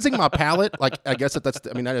cleansing my palate. Like, I guess that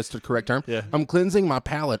is the correct term. Yeah. I'm cleansing my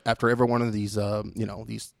palate after every one of these,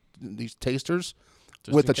 these tasters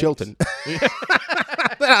Just with in a case. Chilton.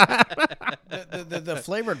 The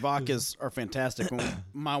flavored vodkas are fantastic. When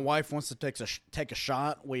my wife wants to take a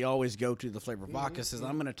shot, we always go to the flavored vodka. Says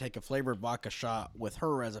I'm going to take a flavored vodka shot with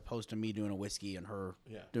her as opposed to me doing a whiskey and her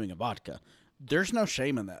doing a vodka. There's no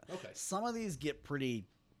shame in that. Okay. Some of these get pretty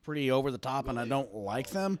over the top, and I don't like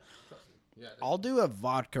them. I'll do a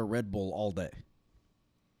vodka Red Bull all day.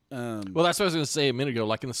 Well, that's what I was going to say a minute ago.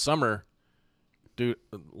 Like in the summer, dude,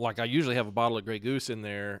 like I usually have a bottle of Grey Goose in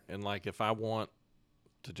there, and like if I want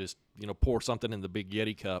to just pour something in the big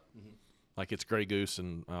Yeti cup, like it's Grey Goose,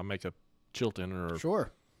 and I'll make a Chilton or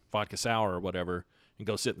Sure. vodka sour or whatever, and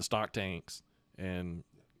go sit in the stock tanks and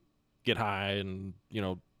get high, and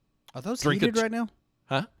Are those Drink a heated right now?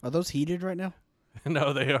 huh? Are those heated right now?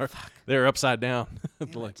 No, they are. They're upside down,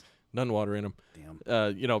 like none water in them. Damn.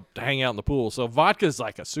 To hang out in the pool. So vodka is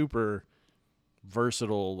like a super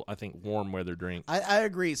versatile, I think, warm weather drink. I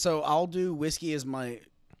agree. So I'll do whiskey as my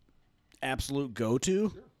absolute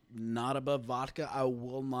go-to, not above vodka. I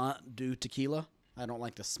will not do tequila. I don't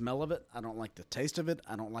like the smell of it. I don't like the taste of it.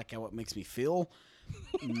 I don't like how it makes me feel.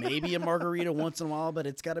 Maybe a margarita once in a while, but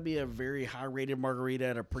it's got to be a very high-rated margarita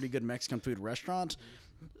at a pretty good Mexican food restaurant.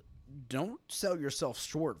 Don't sell yourself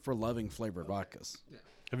short for loving flavored vodkas.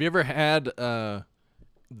 Have you ever had the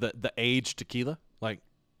aged tequila, like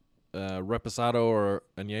Reposado or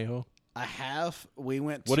Añejo? I have. We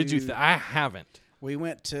went. What did you to- think? I haven't. We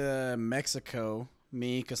went to Mexico,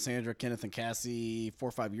 me, Cassandra, Kenneth, and Cassie 4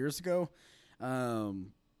 or 5 years ago.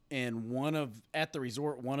 And at the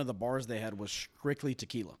resort, one of the bars they had was strictly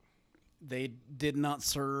tequila. They did not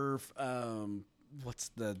serve what's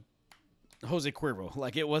the Jose Cuervo.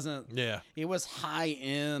 Like it wasn't. Yeah. It was high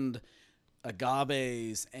end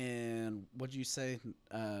agaves and what'd you say?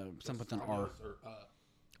 Something with an R.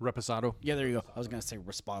 Reposado. Yeah, there you go. I was gonna say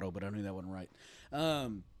Respado, but I knew that wasn't right.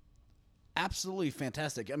 Absolutely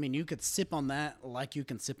fantastic. I mean, you could sip on that like you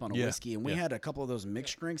can sip on a Yeah, whiskey, and we yeah. had a couple of those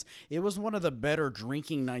mixed drinks. It was one of the better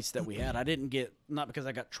drinking nights that we had. I didn't get, not because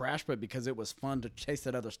I got trashed, but because it was fun to taste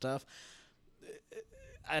that other stuff.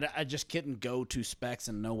 I just couldn't go to Specs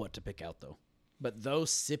and know what to pick out though. But those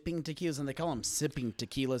sipping tequilas, and they call them sipping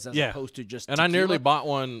tequilas as Yeah. opposed to just And tequila. I nearly bought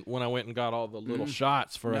one when I went and got all the little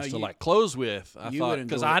shots for No, us to you- like close with. I you thought would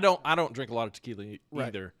because enjoy it. I don't drink a lot of tequila Right.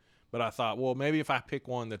 either, but I thought, well, maybe if I pick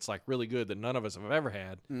one that's like really good that none of us have ever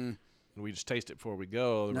had, and we just taste it before we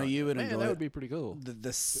go. No, like, you would man, enjoy that it. would be pretty cool.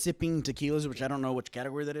 The sipping tequilas, which I don't know which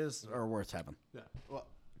category that is, are worth having.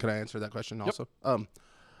 Could I answer that question also?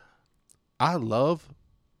 I love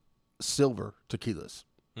silver tequilas,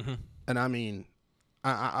 and I mean,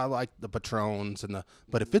 I like the Patrons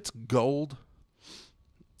but if it's gold,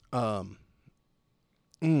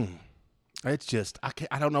 it's just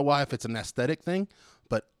I don't know why, if it's an aesthetic thing,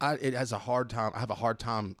 but it has a hard time. I have a hard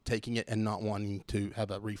time taking it and not wanting to have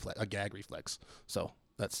a gag reflex. So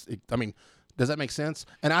that's it. I mean, Does that make sense?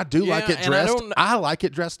 And I do Yeah, like it and I dressed. don't- I like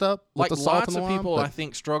it dressed up with Like the salt lots and the of lime, people, but- I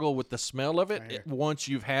think, struggle with the smell of it once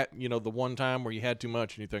you've had, the one time where you had too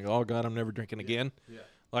much and you think, oh, God, I'm never drinking again. Yeah.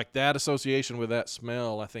 Like that association with that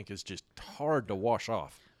smell, I think, is just hard to wash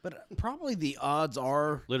off. But probably the odds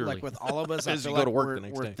are, Literally. like with all of us, I As feel you go like to work the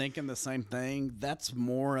next we're day. thinking the same thing. That's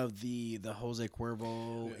more of the Jose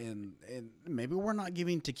Cuervo, and maybe we're not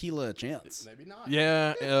giving tequila a chance. Maybe not.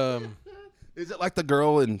 Yeah. Is it like the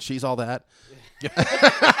girl and she's all that?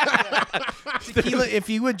 Tequila, if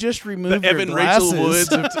you would just remove the your Evan glasses, Rachel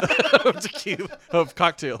Woods of tequila, of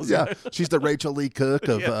cocktails. Yeah, she's the Rachel Lee Cook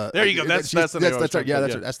of. There you go. That's the name I was that's right. trying to Yeah, think, that's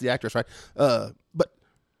yeah. right. That's the actress, right?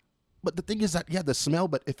 But the thing is that the smell.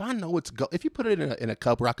 But if I know it's if you put it in a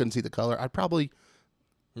cup where I couldn't see the color, I'd probably.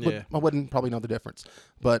 Yeah. I wouldn't probably know the difference.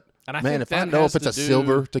 But And I man, think if I that know has if it's to a do-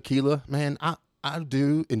 silver tequila, man, I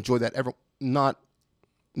do enjoy that. Not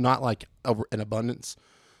like over in abundance,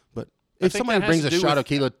 but if think somebody that has brings to a do shot of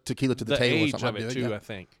with tequila to the The table or age something, of I'd it, do too, yeah. I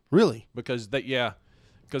think. Really? Because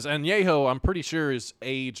Añejo, I'm pretty sure, is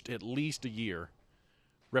aged at least a year.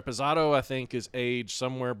 Reposado, I think, is aged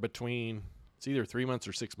somewhere between, it's either 3 months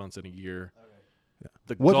or 6 months in a year.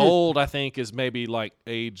 The What did- gold, I think, is maybe like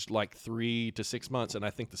aged like 3 to 6 months, and I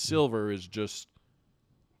think the silver is just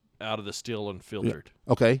out of the still and filtered.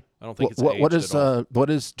 Okay. I don't think it's what aged is at all. what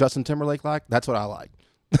is Justin Timberlake like? That's what I like.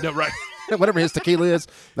 No, right. Whatever his tequila is,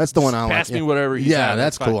 that's the one I like. Pass me Yeah. whatever he's Yeah, having,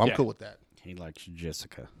 that's it's fine. cool. I'm Yeah. cool with that. he likes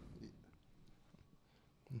Jessica.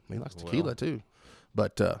 He likes tequila too,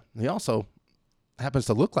 but he also happens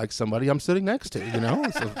to look like somebody I'm sitting next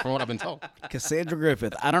to. So from what I've been told. Cassandra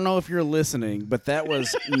Griffith. I don't know if you're listening, but that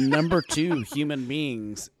was number 2 human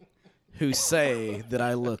beings who say that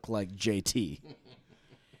I look like JT.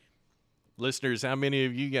 Listeners, how many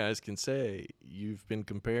of you guys can say you've been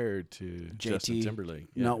compared to Justin JT, Timberlake?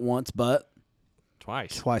 Yeah. not once, but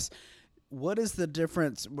Twice. twice. What is the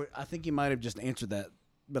difference? I think you might have just answered that,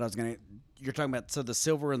 but you're talking about the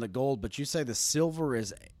silver and the gold, but you say the silver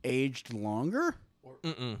is aged longer?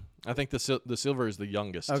 Mm-mm. I think the silver is the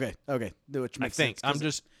youngest. Okay, which I makes think. sense. I'm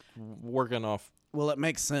just working off Well, it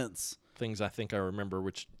makes sense. things I think I remember,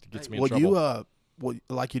 which gets me in Will trouble. you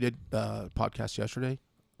like you did podcast yesterday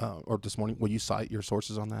or this morning? Will you cite your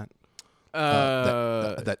sources on that?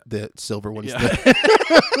 That the silver one's yeah.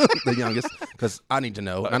 the youngest, because I need to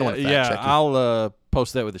know. I don't want to fact check you. I'll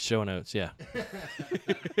post that with the show notes. Yeah.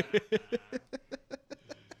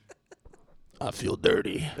 I feel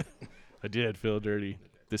dirty. I did feel dirty.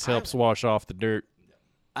 This helps wash off the dirt.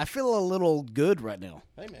 I feel a little good right now.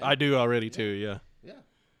 Hey man. I do already too. Yeah. Yeah.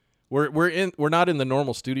 We're not in the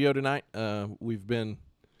normal studio tonight. We've been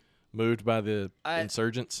moved by the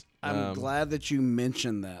insurgents. I'm glad that you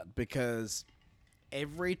mentioned that, because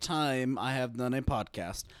every time I have done a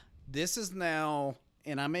podcast, this is now,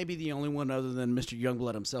 and I may be the only one other than Mr.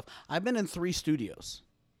 Youngblood himself, I've been in 3 studios.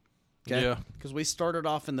 Okay? Yeah. Because we started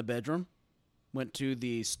off in the bedroom, went to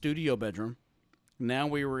the studio bedroom, now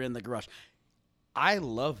we were in the garage. I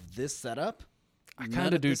love this setup. I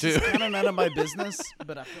kind of do This too. is kind of none of my business,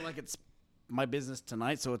 but I feel like it's my business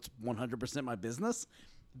tonight, so it's 100% my business.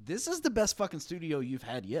 This is the best fucking studio you've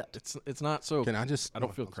had yet. It's not so. Can I just? I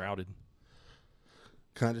don't feel crowded.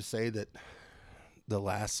 Can I just say that the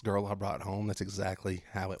last girl I brought home, that's exactly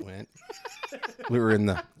how it went. We were in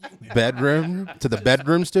the bedroom to the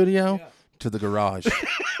bedroom studio to the garage.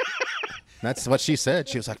 That's what she said.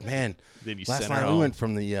 She was like, "Man, Then you last sent her night we home. went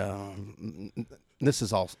from the." This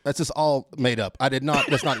is all. That's just all made up. I did not.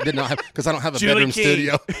 That's not. Did not have, because I don't have a Julie bedroom King.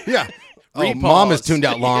 studio. Yeah. Oh, Repause. mom is tuned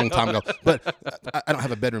out long time ago. But I don't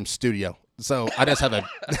have a bedroom studio, so I just have a.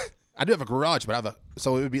 I do have a garage, but I have a.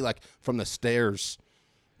 So it would be like from the stairs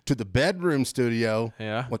to the bedroom studio.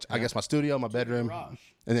 Yeah. Which I guess my studio, my bedroom,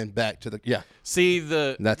 and then back to the See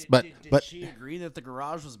the That's Did but she agree that the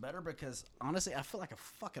garage was better? Because honestly, I feel like a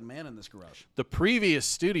fucking man in this garage. the previous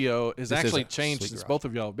studio has This is actually a changed sweet since garage. both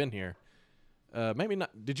of y'all have been here. Maybe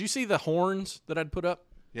not. Did you see the horns that I'd put up?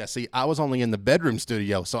 yeah. See, I was only in the bedroom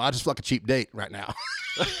studio, so I just feel like a cheap date right now.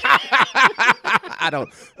 I don't,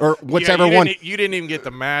 or whichever you one. You didn't even get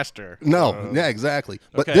the master. No, yeah, exactly.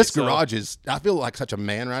 But okay, this so- garage is. I feel like such a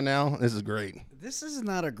man right now. This is great. This is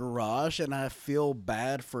not a garage, and I feel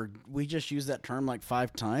bad for. We just used that term like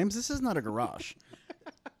 5 times. This is not a garage.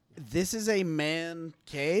 This is a man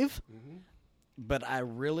cave. But I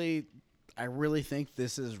really think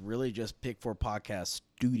this is really just Pick 4 Podcast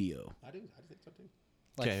Studio. I think so too.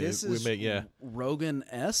 Like Okay, this we is may- yeah.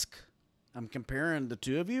 Rogan-esque. I'm comparing the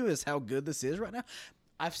two of you is how good this is right now.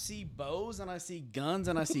 I see bows and I see guns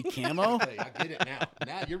and I see camo. Hey, I get it now.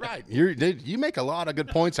 Now you're right. You make a lot of good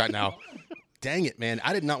points right now. Dang it, man!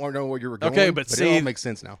 I did not want to know where you were going. Okay, but it see- all makes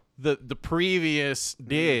sense now. The previous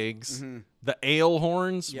digs, the ale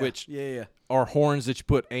horns, Yeah. which yeah. are horns that you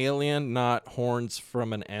put ale in, not horns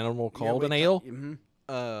from an animal called an ale.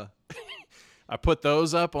 I put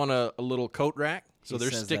those up on a little coat rack, so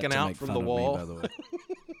they're sticking out from the wall. by the way.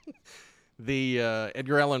 The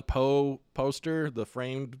Edgar Allan Poe poster, the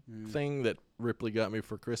framed thing that Ripley got me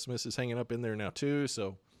for Christmas, is hanging up in there now too.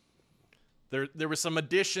 So there was some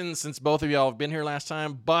additions since both of y'all have been here last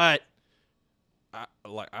time, but I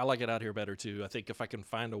like it out here better too. I think if I can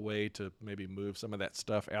find a way to maybe move some of that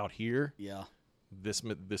stuff out here, Yeah. this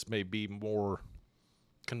may be more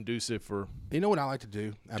conducive for You know what I like to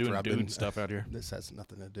do after doing I've dude been stuff out here. This has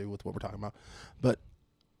nothing to do with what we're talking about, but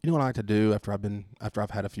you know what I like to do after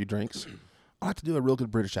I've had a few drinks. I like to do a real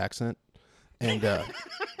good British accent, and I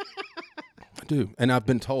do. And I've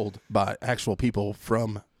been told by actual people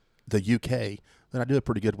from the UK that I do a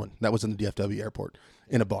pretty good one. That was in the DFW airport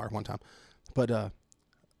in a bar one time, but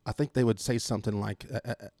I think they would say something like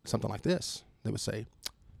this. They would say,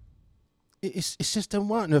 "It's just a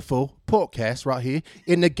wonderful podcast right here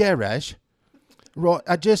in the garage." Right,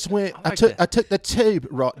 I just went. I took the tube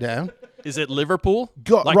right down. Is it Liverpool?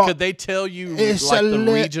 Got like, right- could they tell you It's like a the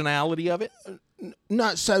li- regionality of it?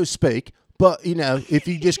 Not so speak, but you know, if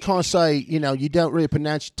you just can't say, you know, you don't really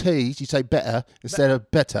pronounce T's, you say better instead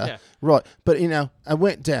of better, Yeah. right? But you know, I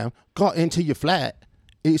went down, got into your flat.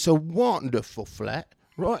 It's a wonderful flat,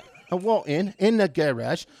 right? I walked in the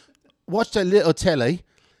garage, watched a little telly,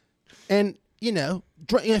 and you know,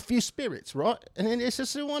 drank a few spirits, right? And then it's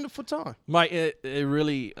just a wonderful time. Mike, it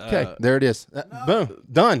really Okay, there it is. Boom,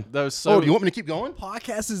 done. that was so. Do you want me to keep going?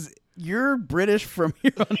 Podcast is you're British from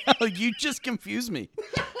here on out. You just confused me.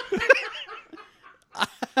 I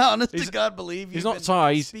honest to God believe he's you've not been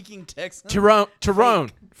Thai, he's speaking Texan.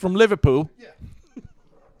 Tyrone from Liverpool.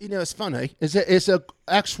 You know, it's funny. It's a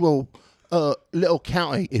actual little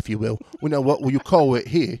county, if you will. We know what you call it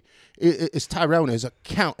here. It's Tyrone is a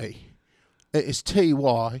county. It's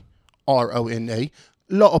Tyrone. A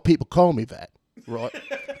lot of people call me that, right?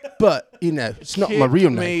 But you know, it's not my Kick real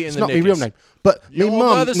me name. in It's the not my real knickers. name. But You're my on the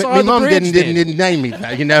mum, other side my of the mum bridge, didn't name me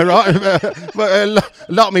that, you know, right? But a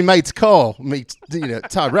lot of me mates call me, you know,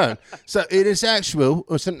 Tyrone. So it is actual.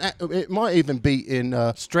 It might even be in.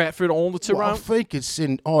 Stratford on the Well, I Tyrone. think it's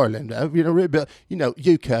in Ireland, though, you know, but you know,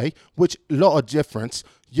 UK, which a lot of difference.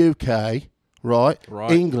 UK, right?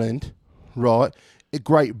 Right. England, right?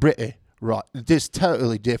 Great Britain, right? Just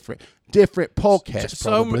totally different. Different podcast,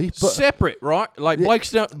 probably. But separate, right? Like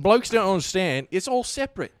blokes don't understand. It's all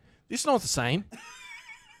separate. It's not the same.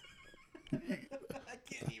 I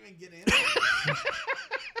can't even get in.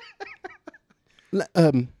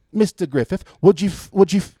 Mr. Griffith, would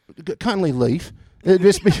you kindly leave? It'd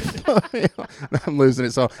just be I'm losing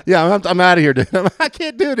it. So yeah, I'm out of here, dude. I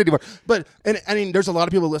can't do it anymore. But and I mean, there's a lot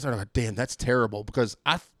of people listening. Like, damn, that's terrible. Because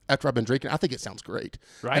after I've been drinking, I think it sounds great.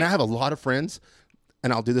 Right. And I have a lot of friends,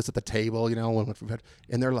 and I'll do this at the table, you know,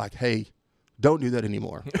 and they're like, "Hey, don't do that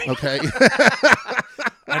anymore." Okay.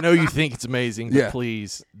 I know you think it's amazing, but Yeah.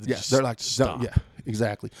 please, Yeah, just they're like, stop. "Don't-" yeah,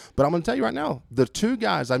 exactly. But I'm going to tell you right now, the two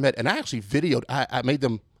guys I met, and I actually videoed. I made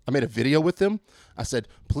a video with them. I said,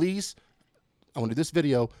 please, I want to do this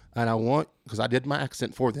video, and I want, because I did my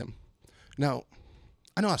accent for them. Now,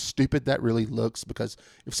 I know how stupid that really looks, because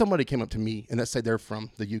if somebody came up to me and let's say they're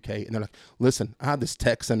from the UK and they're like, listen, I have this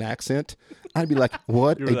Texan accent, I'd be like,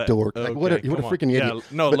 what You're a like, dork. Like, what a okay, come on. freaking idiot. Yeah,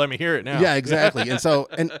 no, But- let me hear it now. yeah, exactly. And so,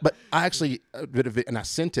 but I actually did a video, and I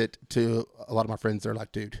sent it to a lot of my friends. They're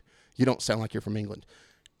like, dude, you don't sound like you're from England.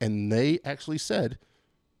 And they actually said,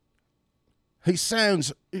 he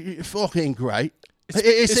sounds fucking great.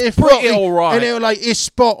 It's pretty all right. And they were like, it's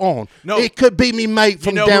spot on. No. It could be me mate You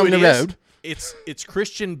from know down who the it is? road. It's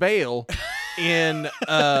Christian Bale in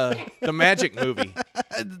the Magic movie,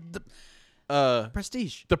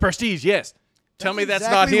 Prestige. The Prestige. Yes. Tell me that's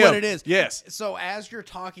exactly not him. what it is. Yes. So as you're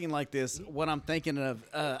talking like this, what I'm thinking of,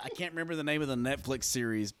 I can't remember the name of the Netflix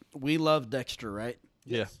series. We Love Dexter, right?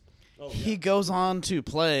 Yeah. He goes on to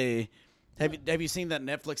play. Have you seen that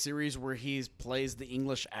Netflix series where he plays the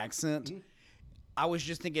English accent? Mm-hmm. I was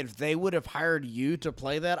just thinking if they would have hired you to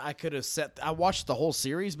play that, I could have set. I watched the whole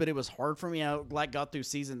series, but it was hard for me. I got through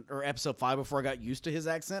episode 5 before I got used to his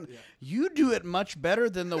accent. Yeah. You do it much better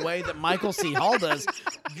than the way that Michael C. Hall does.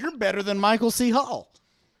 You're better than Michael C. Hall.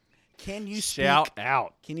 Can you Shout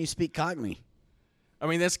out. Can you speak Cockney? I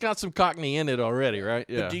mean, that's got some Cockney in it already, right?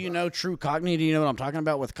 Yeah. But do you know true Cockney? Do you know what I'm talking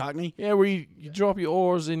about with Cockney? Yeah, where you drop your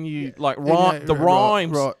oars and you like rhyme, the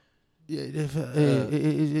rhymes. Right.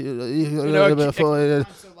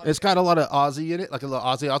 it's got a lot of Aussie in it, like a little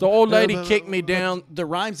Aussie. The old lady kicked me down. The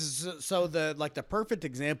rhymes is so the perfect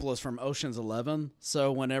example is from Ocean's 11.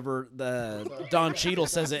 So whenever the Don Cheadle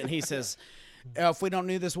says it and he says, if we don't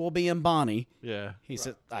do this, we'll be in Bonnie. Yeah. He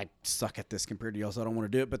said, I suck at this compared to y'all, so I don't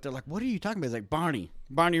want to do it. But they're like, what are you talking about? He's like, Barney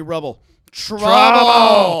Rubble.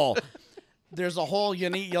 Trouble. There's a whole,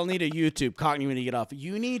 you'll need a YouTube Cockney when you get off.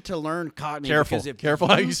 You need to learn Cockney. Careful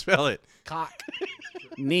how you spell it.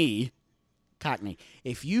 Cockney.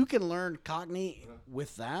 If you can learn Cockney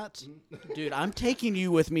with that, dude, I'm taking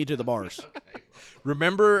you with me to the bars.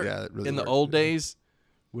 Remember really in the old days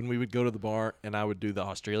when we would go to the bar and I would do the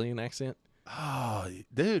Australian accent? Oh,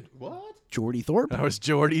 dude, what? Geordie Thorpe. I was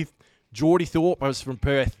Geordie Thorpe. I was from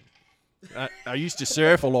Perth. I used to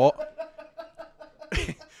surf a lot.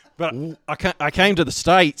 But I came to the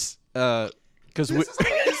States because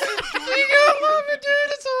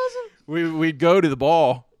we'd go to the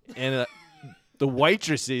bar and the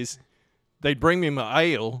waitresses, they'd bring me my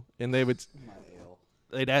ale and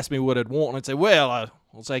they'd ask me what I'd want and I'd say, well,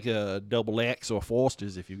 I'll take a double X or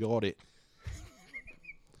Foster's if you got it.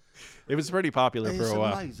 It was pretty popular for a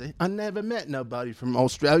while. Amazing. I never met nobody from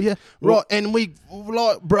Australia, right? And we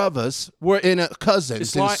like brothers. We're in a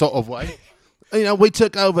cousins in a sort of way. You know, we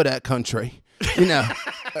took over that country. You know,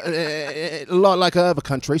 a lot like other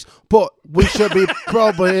countries, but we should be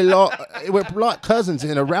probably we're like cousins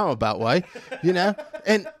in a roundabout way. You know,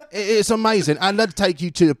 and it's amazing. I'd love to take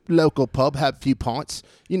you to a local pub, have a few pints.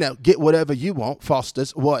 You know, get whatever you want,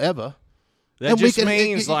 Foster's, whatever. That just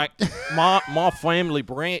means like my family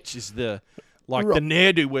branch is the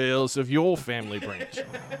ne'er-do-wells of your family branch,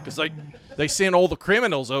 because they sent all the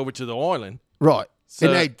criminals over to the island, right?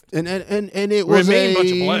 So and it was a mean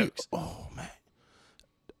bunch of blokes. Oh man,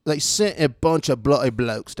 they sent a bunch of bloody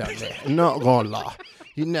blokes down there. I'm not gonna lie,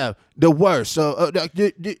 you know the worst. So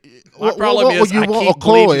my problem is I keep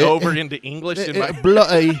bleeding over into English in my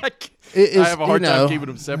bloody. I have a hard time keeping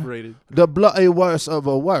them separated. The bloody worst of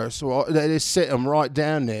the worst. Right? They just set them right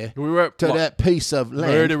down there to that piece of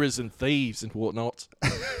land. Murderers and thieves and whatnot.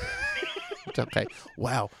 It's okay.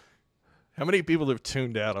 Wow. How many people have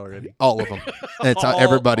tuned out already? All of them. It's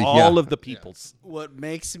everybody. All of the peoples. What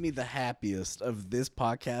makes me the happiest of this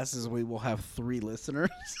podcast is we will have 3 listeners.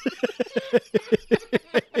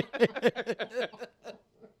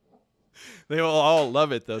 They will all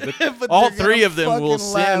love it, though. All 3 of them will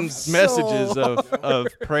send messages of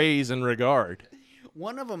praise and regard.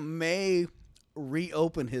 One of them may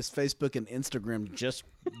reopen his Facebook and Instagram just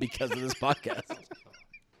because of this podcast.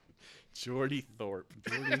 Geordie Thorpe.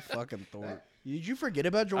 Geordie fucking Thorpe. Did you forget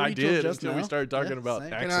about Geordie? I did just until now? we started talking about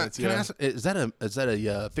accents. Can I ask, is that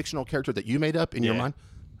a fictional character that you made up in your mind?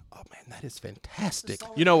 Oh man, that is fantastic.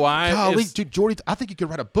 You know why? Golly, dude, Geordie, I think you could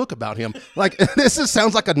write a book about him. Like this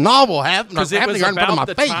sounds like a novel happening because it was right in front of my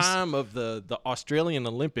about the face. time of the Australian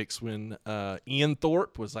Olympics when Ian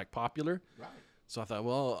Thorpe was like popular. Right. So I thought,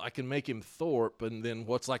 well, I can make him Thorpe, and then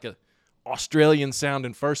what's like a Australian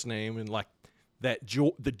sounding first name, and like that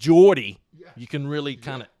the Geordie, you can really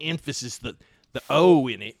kind of emphasis the O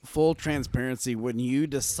in it. Full transparency, when you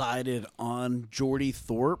decided on Geordie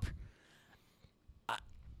Thorpe,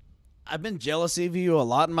 I've been jealous of you a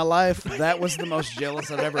lot in my life. That was the most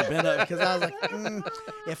jealous I've ever been of, because I was like,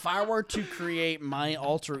 if I were to create my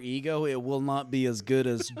alter ego, it will not be as good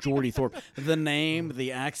as Geordie Thorpe. The name,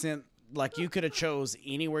 the accent, like you could have chose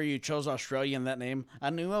anywhere. You chose Australia in that name. I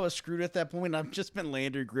knew I was screwed at that point. I've just been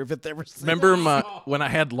Landry Griffith ever since. Remember when I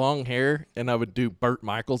had long hair and I would do Burt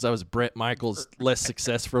Michaels? I was Brett Michaels' less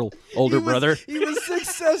successful older brother. He was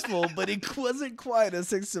successful, but he wasn't quite as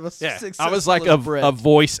successful. Yeah, I was like a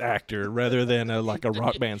voice actor rather than like a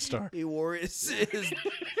rock band star. He wore his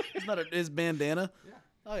bandana. Yeah.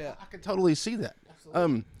 Oh yeah, I can totally see that.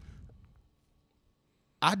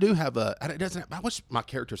 I do have I wish my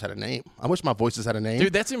characters had a name. I wish my voices had a name.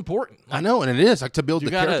 Dude, that's important. Like, I know, and it is like to build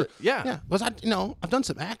the character. Yeah. Because I've done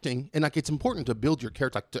some acting, and like it's important to build your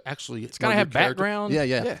character, like to actually. It's gotta have background.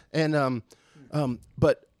 Yeah. And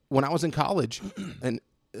but when I was in college, and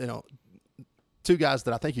 2 guys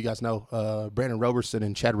that I think you guys know, Brandon Roberson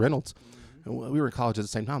and Chad Reynolds, we were in college at the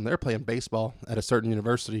same time. They were playing baseball at a certain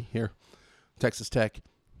university here, Texas Tech.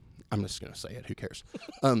 I'm just going to say it. Who cares?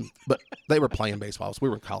 But they were playing baseball. So we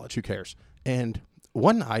were in college. Who cares? And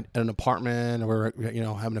one night at an apartment, we were,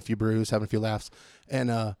 having a few brews, having a few laughs. And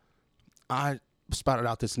I spouted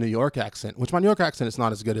out this New York accent, which my New York accent is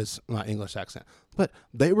not as good as my English accent. But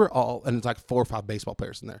they were all, and it's like 4 or 5 baseball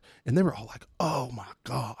players in there. And they were all like, oh, my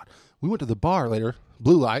God. We went to the bar later,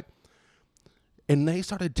 Blue Light. and they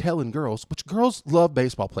started telling girls, which girls love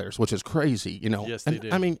baseball players, which is crazy, you know. Yes, and, they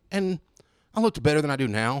do. I mean, and I looked better than I do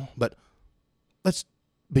now, but let's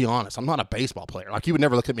be honest. I'm not a baseball player. Like, you would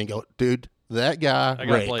never look at me and go, dude, that guy That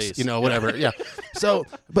guy rakes, plays. you know, whatever. Yeah. So,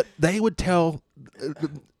 but they would tell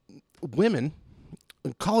women,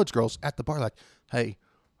 college girls at the bar, like, hey,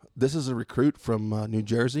 this is a recruit from New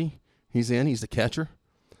Jersey. He's the catcher.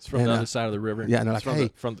 It's from the other side of the river. Yeah, and they're It's like, from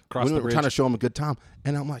hey, from across the we're bridge. trying to show him a good time.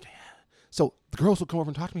 And I'm like, yeah. So the girls would come over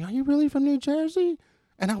and talk to me. Are you really from New Jersey?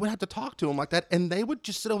 And I would have to talk to them like that, and they would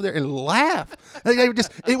just sit over there and laugh. Like, they would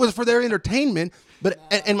just, it was for their entertainment. But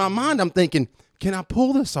in my mind, I'm thinking, can I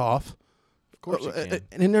pull this off? Of course you can.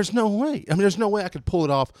 And there's no way. I mean, there's no way I could pull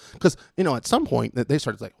it off because, you know, at some point they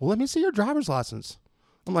started like, well, let me see your driver's license.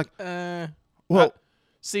 I'm like, well,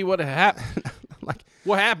 see what happened. like,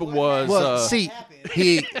 What happened was, well, see,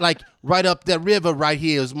 he like right up the river right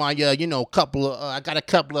here is my, couple of, I got a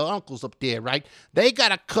couple of uncles up there, right? They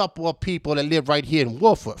got a couple of people that live right here in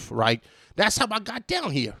Wolford, right? That's how I got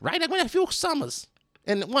down here, right? I went a few summers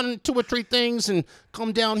and 2 or 3 things and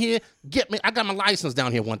come down here, get me. I got my license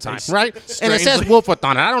down here one time, right? And it says strangely- Wolford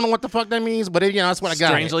on it. I don't know what the fuck that means, but that's what I got.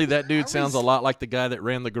 strangely, that dude sounds a lot like the guy that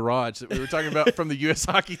ran the garage that we were talking about from the U.S.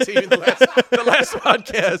 hockey team in the last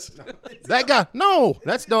podcast. That guy, no,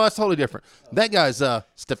 that's totally different. That guy's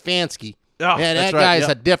Stefanski. Oh, yeah, that's that right,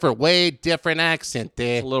 guy's yep. a way different accent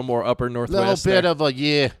there. A little more upper Little northwest. bit there. of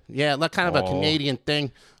a like kind of a Canadian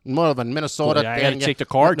thing, more of a Minnesota I thing. gotta take the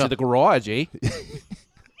car No, to the garage, eh?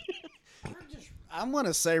 I'm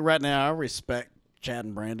gonna say right now, I respect Chad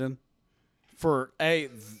and Brandon for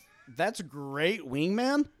that's great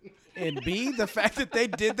wingman, and B, the fact that they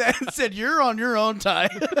did that and said you're on your own time.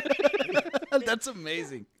 That's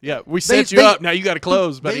amazing. Yeah, we set you they- up. Now you got to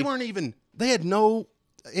close, buddy. They weren't even. They had no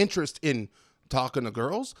interest in talking to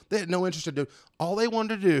girls. They had no interest in doing. All they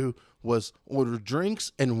wanted to do was order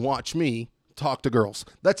drinks and watch me talk to girls.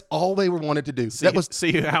 That's all they wanted to do. That was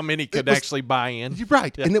see how many could was- actually buy in. You're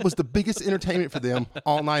right, and it was the biggest entertainment for them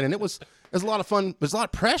all night, and it was a lot of fun. There's a lot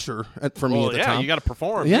of pressure for me Well, at the yeah, time. you got to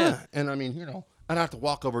perform. yeah, and I mean, I'd have to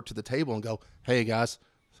walk over to the table and go, "Hey guys,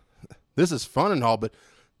 this is fun and all, but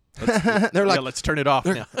they're like, yeah, let's turn it off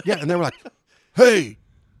now. yeah," and they were like, "Hey,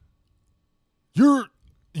 you're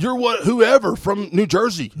what? Whoever from New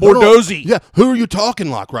Jersey, Bordozzi. Yeah, who are you talking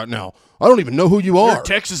like right now? I don't even know who you are." Your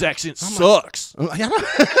Texas accent sucks. I'm like, "Yeah."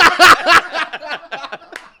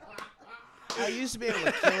 I used to be able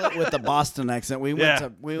to kill it with the Boston accent. We went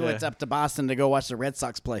Yeah. up to Boston to go watch the Red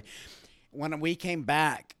Sox play. When we came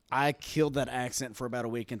back, I killed that accent for about a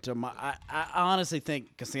week until I honestly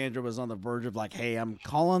think Cassandra was on the verge of like, hey, I'm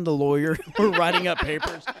calling the lawyer. We're writing up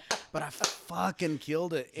papers. But I fucking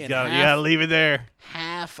killed it. And You gotta leave it there.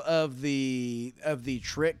 half of the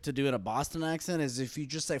trick to doing a Boston accent is if you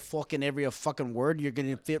just say fucking every fucking word, you're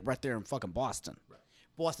gonna fit right there in fucking Boston.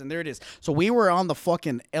 Boston, there it is. So we were on the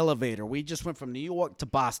fucking elevator. We just went from New York to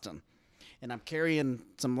Boston, and I'm carrying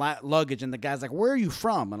some luggage, and the guy's like, "Where are you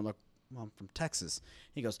from?" And I'm like, "Well, I'm from Texas."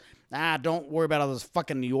 He goes, don't worry about all those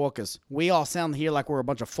fucking New Yorkers. We all sound here like we're a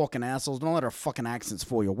bunch of fucking assholes. Don't let our fucking accents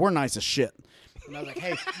fool you. We're nice as shit. And I was like,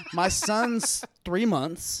 hey, my son's 3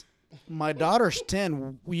 months. My daughter's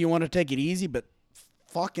 10. You want to take it easy, but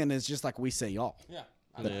fucking is just like we say y'all. Yeah.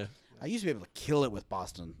 Yeah. I used to be able to kill it with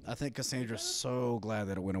Boston. I think Cassandra's so glad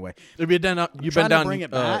that it went away. Have you been trying to down bring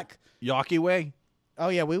it back. Yawkey way? Oh,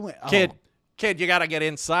 yeah, we went. Kid, you gotta get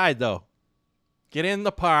inside though. Get in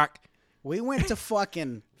the park. We went to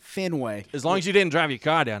fucking Fenway. As long as you didn't drive your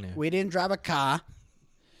car down there. We didn't drive a car.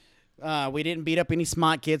 We didn't beat up any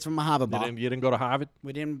smart kids from a Harvard bar. You didn't go to Harvard?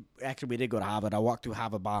 We didn't. Actually, we did go to Harvard. I walked through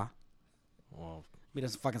Harvard bar. Well, We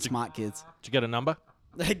did some fucking smart kids. did you get a number?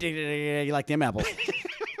 You like them apples?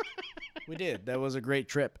 We did. That was a great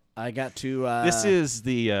trip. I got to. This is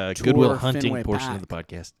the tour Goodwill Hunting Fenway portion of the Park.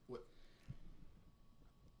 podcast.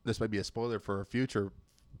 This may be a spoiler for a future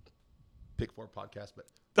Pick 4 podcast, but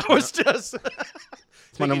That was just.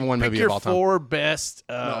 it's my number one Pick movie your of all time. 4 best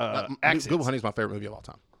Good Will Hunting is my favorite movie of all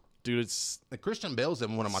time. Dude, it's Like Christian Bale's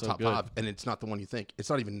in one of my So top good. 5, and it's not the one you think. It's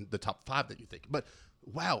not even the top 5 that you think. But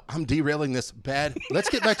wow, I'm derailing this bad. Let's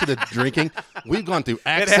get back to the drinking. We've gone through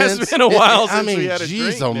accents. been a while I since mean, we had a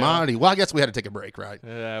geez drink now. almighty. Well, I guess we had to take a break, right?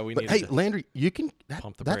 we But need hey, to Landry, you can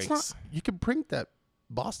pump the that's brakes. not you can bring that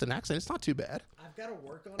Boston accent. It's not too bad. I've got to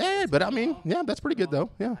work on But I mean, yeah, that's pretty good though.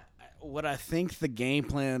 Yeah. What I think the game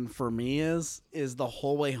plan for me is the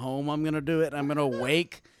whole way home I'm going to do it. I'm going to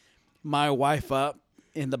wake my wife up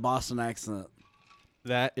in the Boston accent.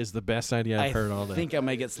 That is the best idea I've heard all day. I think I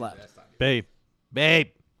may get slapped. Babe.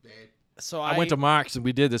 So I went to Mark's and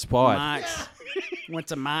we did this pod. Max. Went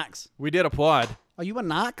to Max. We did a pod. Are you a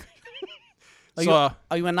knock?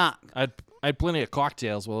 you a knock? I had plenty of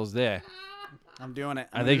cocktails while I was there. I'm doing it.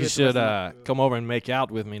 I think you should come over and make out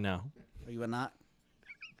with me now. Are you a knock?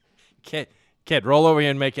 Kid, roll over here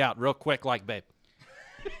and make out real quick, like babe.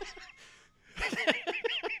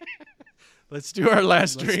 Let's do our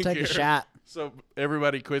last Let's drink take here. a shot. So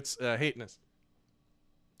everybody quits hating us.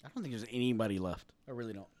 I don't think there's anybody left. I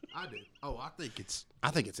really don't. I do. Oh, I think it's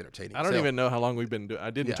entertaining. I don't So, even know how long we've been doing. I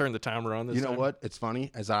didn't Yeah. turn the timer on this You know time. what? It's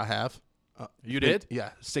funny as I have. You did?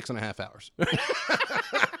 Yeah, 6.5 hours.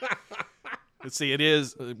 Let's see. It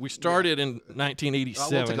is. We started in I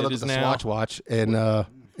 1987. will take a look It at is the now. watch, and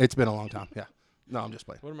it's been a long time. Yeah. No, I'm just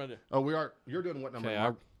playing. What am I doing? Oh, we are. You're doing what number? Okay,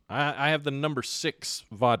 Mark? I have the number 6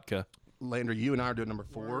 vodka. Landry, you and I are doing number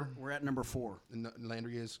 4. We're at number 4. And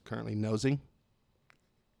Landry is currently nosing.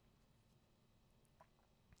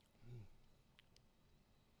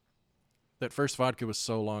 That first vodka was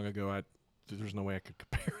so long ago. There's no way I could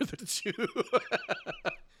compare the two.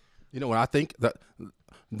 You know what I think? That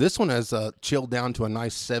this one has chilled down to a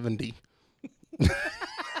nice 70. I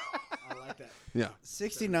like that. Yeah.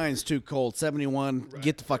 69 is too cold. 71,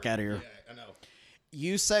 get the fuck out of here. I know.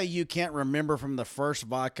 You say you can't remember from the first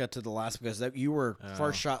vodka to the last because that you were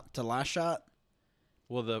first shot to last shot.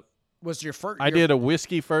 Well, Was your first? I did a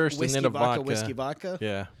whiskey first whiskey and then a vodka. Whiskey vodka.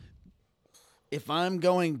 Yeah. If I'm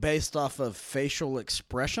going based off of facial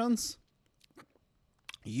expressions,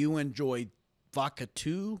 you enjoyed vodka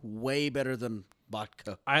 2 way better than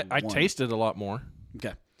vodka. I 1. tasted a lot more.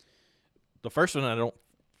 Okay. The first one I don't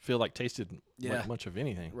feel like tasted Yeah. much of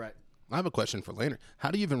anything. Right. I have a question for Landry.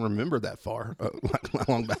 How do you even remember that far? Like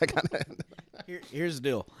long back? Here's the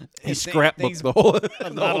deal. He scrapbooked the whole.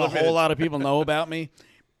 Not a whole lot of people know about me.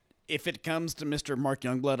 If it comes to Mr. Mark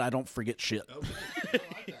Youngblood, I don't forget shit.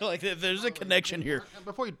 Like there's a connection here.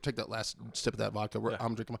 Before you take that last sip of that vodka,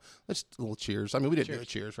 I'm drinking. Let's a little cheers. I mean, we didn't do a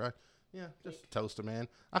cheers, right? Yeah, just toast it, man.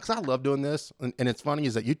 Because I love doing this, and it's funny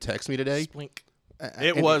is that you text me today. Splink.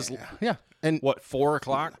 and- was yeah, and What, 4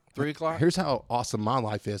 o'clock, 3 o'clock? here's how awesome my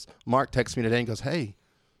life is. Mark texts me today and goes, "Hey,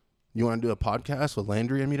 you want to do a podcast with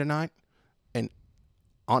Landry and me tonight?" And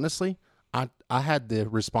honestly, I had the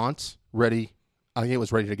response ready. I think it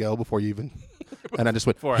was ready to go before you even. And I just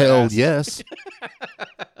went, Before I "Hell asked." yes,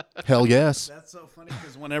 hell yes." That's so funny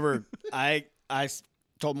because whenever I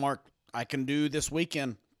told Mark I can do this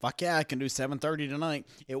weekend, fuck yeah, I can do 7:30 tonight.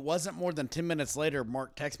 It wasn't more than 10 minutes later,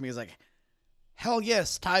 Mark texted me. He's like, hell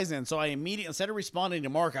yes, ties in. So I immediately, instead of responding to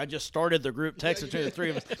Mark, I just started the group text between the three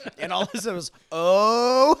of us. And all this was,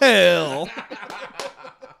 oh, hell.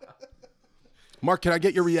 Mark, can I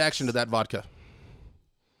get your reaction to that vodka?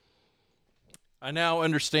 I now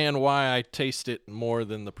understand why I taste it more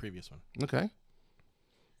than the previous one. Okay.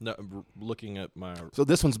 No, looking at my, So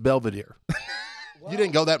this one's Belvedere. You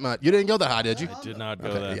didn't go that much. You didn't go that high, did you? I did not go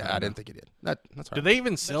Okay, that. yeah, high. I didn't think you did. That's all right. Do they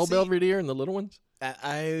even sell see- Belvedere in the little ones?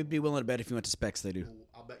 I'd be willing to bet if you went to Specs, they do.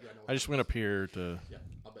 I'll bet you I know. I just went up here to. Yeah,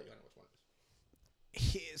 I'll bet you I know which one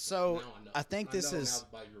it is. So Now I know. I think this know is,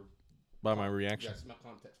 now by your By my reaction. my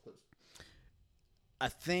context clues. I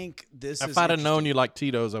think this is. If I'd have known interesting. you like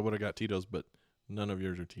Tito's, I would have got Tito's, but none of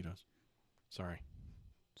yours are Tito's. Sorry.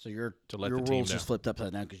 So your To let your the team rules down. just flipped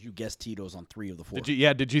upside down because you guessed Tito's on 3 of the 4. Did you?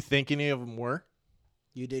 Yeah. Did you think any of them were?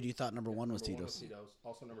 You did. You thought number 1 was Tito's.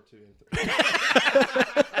 Also number 2 and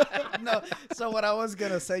 3. No. So what I was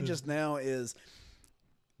gonna say just now is,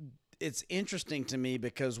 it's interesting to me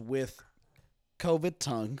because with COVID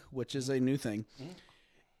tongue, which is a new thing,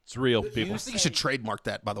 It's real, people. I think you should trademark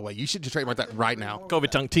that, by the way. You should trademark that right now. COVID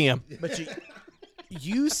tongue TM. but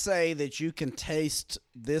you say that you can taste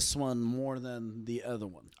this one more than the other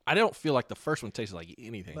one. I don't feel like the first one tasted like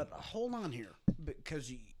anything. But hold on here,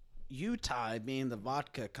 because you Ty, being the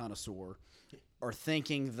vodka connoisseur, are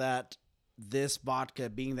thinking that this vodka,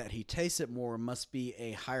 being that he tastes it more, must be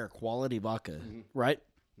a higher quality vodka, right?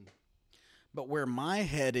 But where my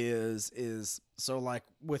head is so like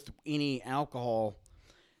with any alcohol,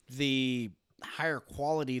 the higher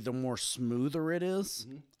quality, the more smoother it is.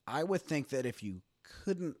 I would think that if you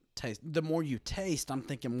couldn't taste, the more you taste, I'm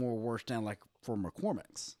thinking more worse down like for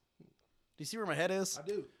McCormick's. Do you see where my head is?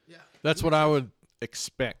 do. Yeah. That's what I would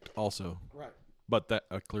expect, also. Right. But that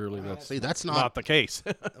clearly that's See, that's not not. the case.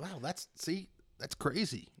 Wow, that's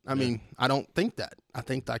crazy. I mean, I don't think that. I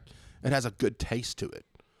think like it has a good taste to it.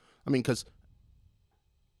 I mean, because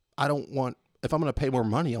I don't want. If I'm going to pay more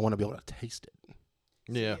money, I want to be able to taste it.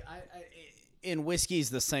 Yeah. In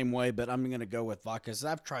whiskey's the same way, but I'm going to go with vodka. 'Cause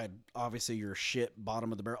I've tried, obviously, your shit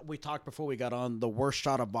bottom of the barrel. We talked before we got on the worst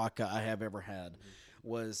shot of vodka I have ever had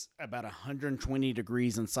was about 120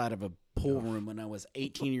 degrees inside of a pool room when I was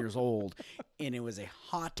 18 years old, and it was a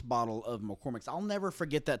hot bottle of McCormick's. I'll never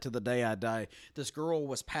forget that to the day I die. This girl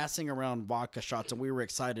was passing around vodka shots, and we were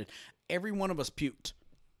excited. Every one of us puked.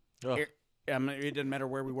 Oh. I mean, it didn't matter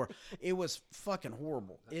where we were. It was fucking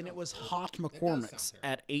horrible, and it was hot McCormick's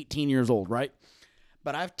at 18 years old, right?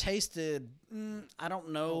 But I've tasted, I don't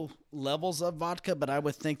know levels of vodka, but I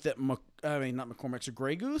would think that, not McCormick's, or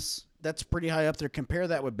Grey Goose, that's pretty high up there. Compare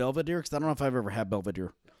that with Belvedere, because I don't know if I've ever had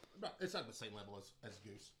Belvedere. It's not the same level as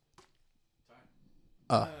Goose.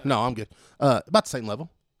 No, I'm good. About the same level.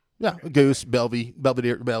 Yeah, Goose,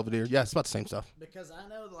 Belvedere. Yeah, it's about the same stuff. Because I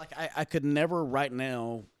know, like, I could never right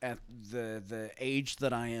now, at the age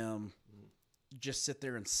that I am, just sit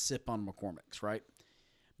there and sip on McCormick's, right?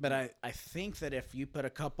 But I think that if you put a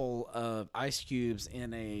couple of ice cubes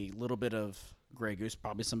in a little bit of Grey Goose,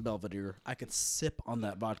 probably some Belvedere, I could sip on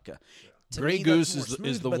that vodka. To Grey me, Goose that's more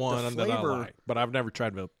is smooth, the but one that I flavor- like, but I've never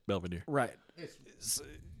tried Belvedere. Right.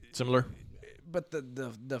 Similar? But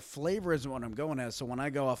the flavor isn't what I'm going at. So when I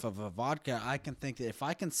go off of a vodka, I can think that if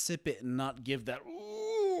I can sip it and not give that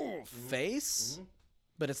face,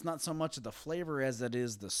 but it's not so much of the flavor as it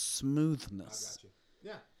is the smoothness.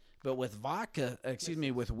 Yeah. But with vodka,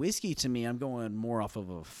 with whiskey, to me, I'm going more off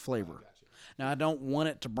of a flavor. Now, I don't want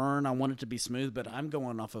it to burn. I want it to be smooth, but I'm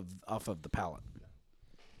going off of the palate.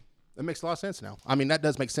 That makes a lot of sense now. I mean, that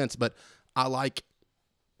does make sense, but I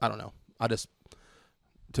don't know. I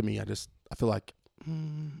feel like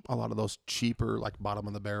a lot of those cheaper, like bottom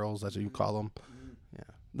of the barrels, as you call them. Yeah.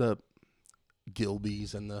 The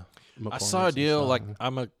Gilbys and the McCormick's I saw a deal, and like, stuff.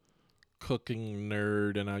 I'm a cooking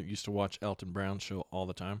nerd, and I used to watch Elton Brown's show all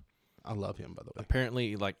the time. I love him, by the way.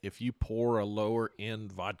 Apparently, like, if you pour a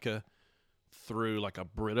lower-end vodka through, like, a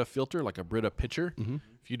Brita filter, like a Brita pitcher,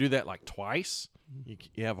 if you do that, like, twice,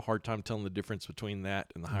 you have a hard time telling the difference between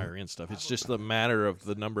that and the higher-end stuff. It's just a matter of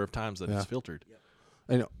the number of times that it's filtered.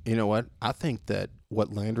 You know what? I think that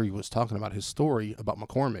what Landry was talking about, his story about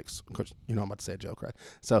McCormick's, of course, I'm about to say a joke, right?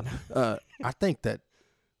 So I think that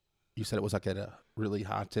you said it was like at a really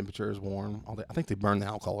high temperature, is warm. I think they burned the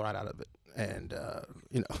alcohol right out of it. And,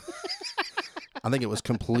 I think it was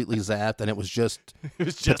completely zapped, and it was just It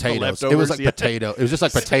was just the potatoes. It was like leftovers, potato. It was just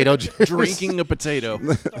like potato juice. drinking a potato.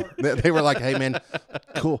 They were like, "Hey, man,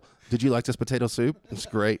 cool. Did you like this potato soup? It's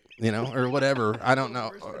great, or whatever. I don't know."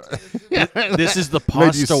 This is the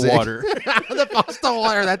Made you pasta sick. water. The pasta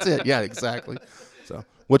water. That's it. Yeah, exactly. So,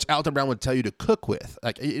 which Alton Brown would tell you to cook with.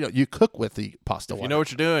 Like, you cook with the pasta water. You know what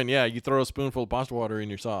you're doing? Yeah, you throw a spoonful of pasta water in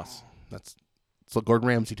your sauce. That's what Gordon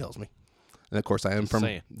Ramsay tells me. And of course, I am from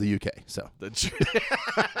saying. the UK. So,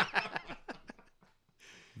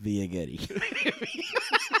 Via Getty.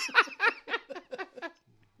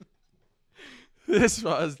 This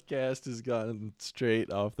podcast has gone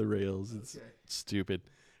straight off the rails. It's stupid.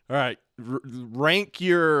 All right, rank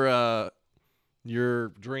your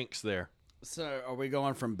drinks there. So are we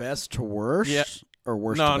going from best to worst? Yeah. Or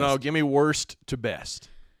worst to best? No, give me worst to best.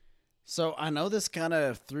 So I know this kind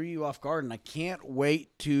of threw you off guard, and I can't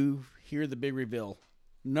wait to hear the big reveal.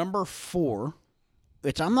 Number 4,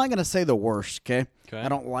 which I'm not going to say the worst, okay? Okay. I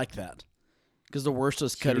don't like that. Because the worst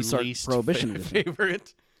is It's your Cuddy Sark least Prohibition Edition.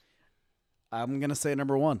 favorite I'm going to say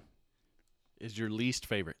number 1. is your least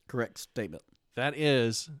favorite. Correct statement. That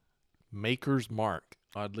is Maker's Mark,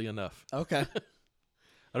 oddly enough. Okay.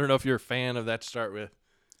 I don't know if you're a fan of that to start with.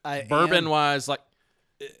 I Bourbon am- wise, like,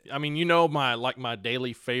 I mean, my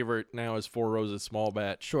daily favorite now is Four Roses Small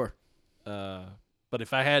Batch. Sure. But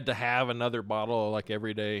if I had to have another bottle of, like,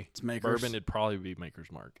 everyday It's Maker's. bourbon, it'd probably be Maker's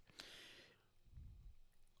Mark.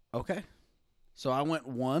 Okay. So I went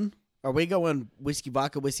 1. Are we going whiskey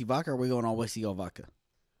vodka, or are we going all whiskey, all vodka?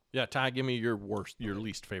 Yeah, Ty, give me your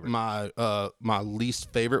least favorite. my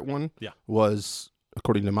least favorite one Yeah. was,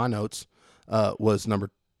 according to my notes, was number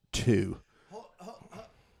 2.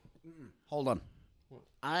 Hold on.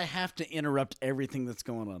 I have to interrupt everything that's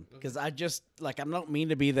going on because I don't mean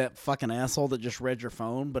to be that fucking asshole that just read your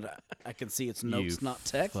phone, but I can see it's notes, You not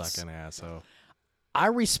text. Fucking asshole. I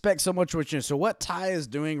respect so much what you. So what Ty is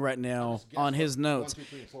doing right now on his notes,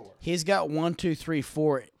 he's got 1, 2, 3,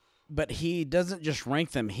 4, but he doesn't just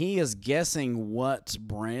rank them. He is guessing what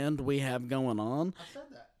brand we have going on. I said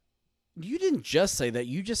that. You didn't just say that.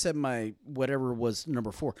 You just said my whatever was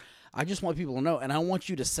number 4. I just want people to know, and I want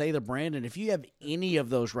you to say the brand. And if you have any of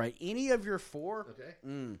those right, any of your 4,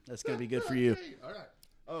 that's gonna be good for you. All right.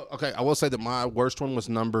 Oh, okay. I will say that my worst one was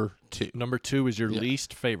number 2. Number 2 is your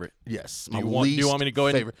least favorite. Yes. Do you want me to go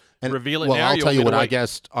ahead and reveal it well, now, or I'll you tell want you me what to I wait?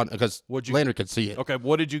 guessed on because Landry could see it. Okay,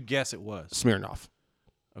 what did you guess it was? Smirnoff.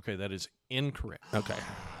 Okay, that is incorrect. Okay.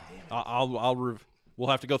 We'll We'll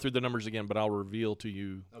have to go through the numbers again, but I'll reveal to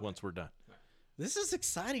you once we're done. This is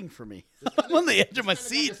exciting for me. I'm on the edge of my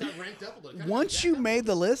seat. Once you made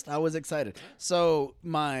the list, I was excited. So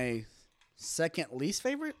my second least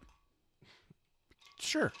favorite,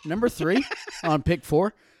 Sure. number 3 on pick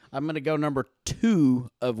 4. I'm going to go number 2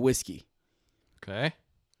 of whiskey. Okay.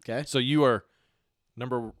 Okay. So you are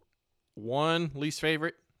number 1 least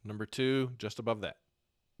favorite, number 2 just above that.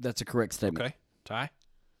 That's a correct statement. Okay. Ty?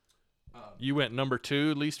 You went number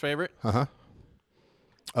 2 least favorite?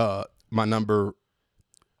 My number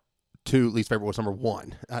 2 least favorite was number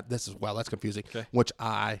 1. That's confusing. Okay. Which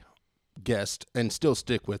I guessed and still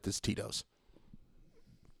stick with is Tito's.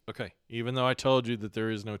 Okay. Even though I told you that there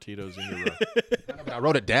is no Tito's in your row. I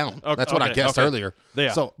wrote it down. Okay, That's what I okay, guessed okay. earlier.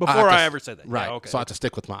 Yeah. So Before have to I s- ever said that. Yeah, Right. okay. So I have to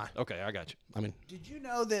stick with mine. Okay, I got you. I mean, Did you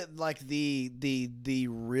know that like the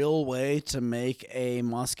real way to make a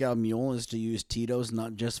Moscow Mule is to use Tito's,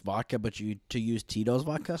 not just vodka, but to use Tito's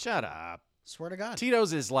vodka? Shut up. Swear to God.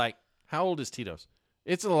 Tito's is like, how old is Tito's?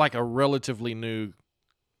 It's like a relatively new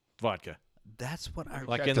vodka. That's what I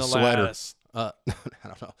Like Check in the the sweater. last, I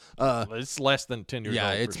don't know. it's less than 10 years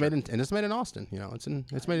Yeah, old. it's made in Austin. You know, it's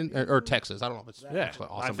made in or Texas. I don't know if it's Yeah, actually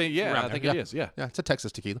awesome. I think, yeah, Around I think there. it is. Yeah. Yeah, it's a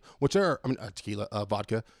Texas tequila, which are tequila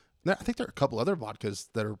vodka. I think there are a couple other vodkas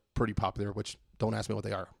that are pretty popular, which don't ask me what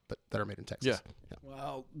they are, but that are made in Texas. Yeah.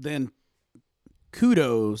 Well, then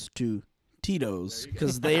kudos to Tito's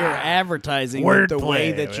because they are advertising that the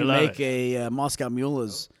way Wordplay. that We you love make a Moscow Mule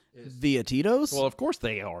is via Tito's. Well, of course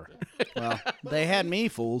they are. Well, they had me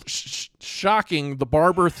fooled. Shocking. The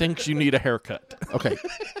barber thinks you need a haircut. Okay.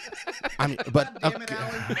 I mean, but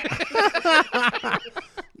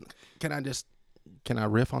can I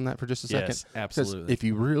riff on that for just a second? Yes, 'Cause absolutely. if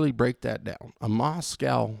you really break that down, a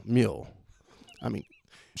Moscow Mule, I mean,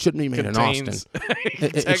 shouldn't be made in Contains Austin.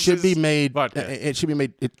 It should be Texas made. vodka. It should be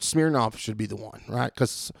made. Smirnoff should be the one, right?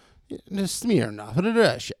 Because Smirnoff,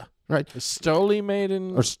 Russia, right? Stoli made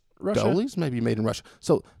in Or Russia. Stoli's maybe made in Russia.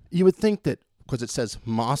 So you would think that because it says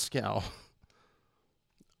Moscow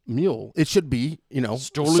Mule, it should be, a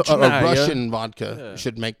Stolichnaya. Russian vodka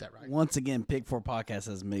should make that right. Once again, Pick 4 Podcast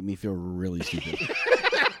has made me feel really stupid.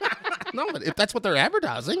 No, but if that's what they're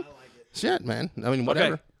advertising, shit, man. I mean,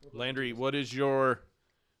 whatever. Okay. Landry, what is your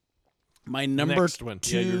My number Next one.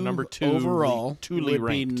 Yeah, 2 your number 2 overall two-ly would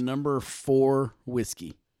be ranked. number 4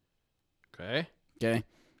 whiskey. Okay. Okay.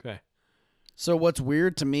 Okay. So what's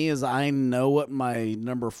weird to me is I know what my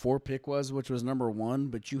number 4 pick was, which was number 1,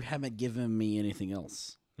 but you haven't given me anything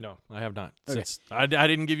else. No, I have not. Okay. Since I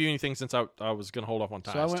didn't give you anything since I was going to hold off on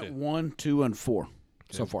ties So I went too. 1, 2, and 4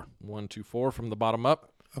 so far. 1, 2, 4 from the bottom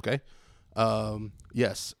up. Okay.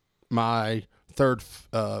 Yes, my third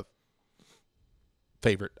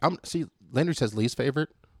favorite. Landry says least favorite.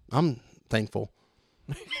 I'm thankful.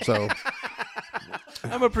 So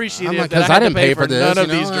I'm appreciative I'm like, that because I, I had to didn't pay for this. none of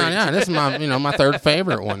you know? these drinks. Yeah, this is my my third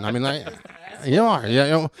favorite one. I mean, like, you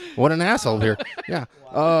are. What an asshole here. Yeah.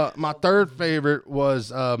 My third favorite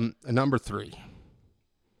was number 3.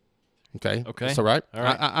 Okay. Okay. So right. All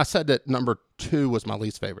right. I said that number 2 was my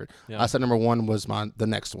least favorite. Yeah. I said number 1 was the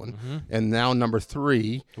next one, and now number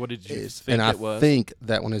 3 What did you is, think and I it was? think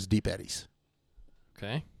that one is Deep Eddies.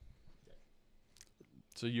 Okay.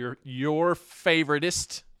 So your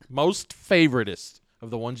most favoritist of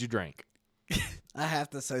the ones you drank. I have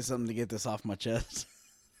to say something to get this off my chest.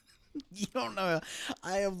 You don't know.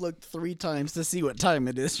 I have looked 3 times to see what time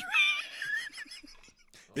it is.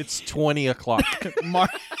 It's 20 o'clock.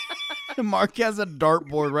 Mark has a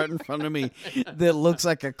dartboard right in front of me that looks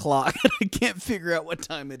like a clock. I can't figure out what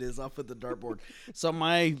time it is off of the dartboard. So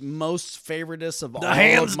my most favoritist of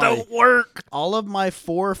work. all of my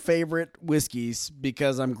 4 favorite whiskeys,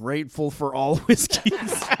 because I'm grateful for all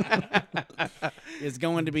whiskeys, is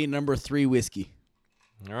going to be number 3 whiskey.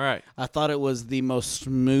 All right. I thought it was the most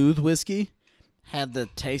smooth whiskey. Had the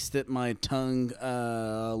taste that my tongue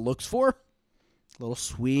looks for. A little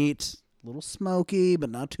sweet, a little smoky,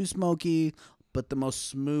 but not too smoky. But the most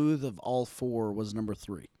smooth of all 4 was number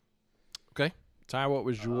 3. Okay. Ty, what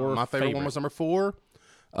was your My favorite one was number 4.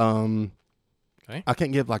 Okay. I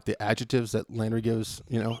can't give like the adjectives that Landry gives.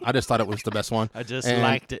 I just thought it was the best one. I just And,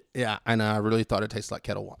 liked it. Yeah, and I really thought it tasted like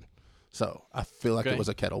Kettle One. So I feel like Okay. it was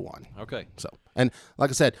a Kettle One. Okay. So, and like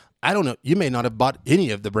I said, I don't know. You may not have bought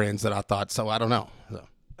any of the brands that I thought, so I don't know. So.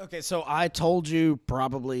 Okay, so I told you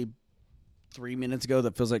probably 3 minutes ago,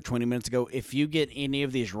 that feels like 20 minutes ago, if you get any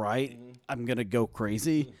of these right, I'm going to go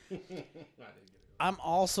crazy. I'm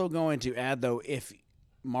also going to add, though, if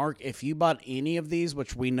you bought any of these,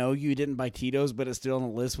 which we know you didn't buy Tito's, but it's still on the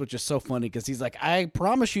list, which is so funny because he's like, I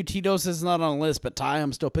promise you Tito's is not on the list, but Ty,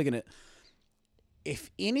 I'm still picking it.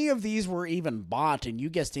 if any of these were even bought and you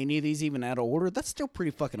guessed any of these even out of order, that's still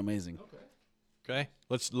pretty fucking amazing. Okay,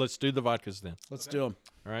 let's do the vodkas then. Let's do them.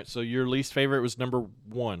 All right, so your least favorite was number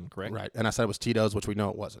 1, correct? Right. And I said it was Tito's, which we know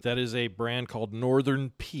it wasn't. That is a brand called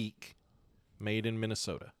Northern Peak, made in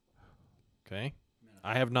Minnesota. Okay,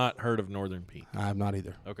 I have not heard of Northern Peak. I have not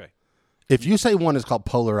either. Okay, If you say one is called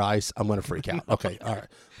Polar Ice, I'm going to freak out. Okay, all right.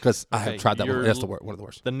 Because I Okay, have tried that one. you're That's one of the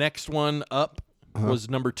worst. the next one up was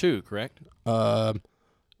number 2, correct? Um,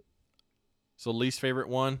 So least favorite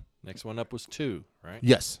one. Next one up was 2, right?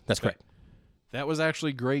 yes, that's Okay. correct. That was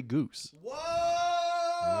actually Grey Goose. Whoa!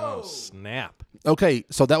 Oh, snap. Okay,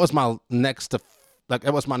 so that was my next to, like,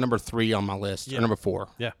 that was my number 3 on my list, Yeah. or number 4.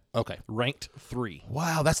 Yeah. Okay. Ranked 3.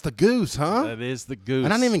 Wow, that's the goose, huh? That is the goose.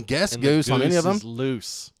 And I didn't even guess And the goose on any of them. is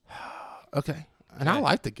loose. Okay. And I Okay.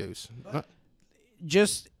 like the goose.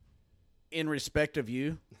 Just in respect of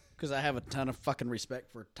you, because I have a ton of fucking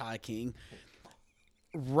respect for Ty King.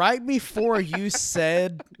 Right before you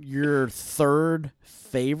said your third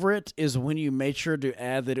favorite is when you made sure to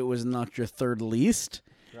add that it was not your third least.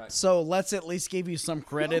 Right. So let's at least give you some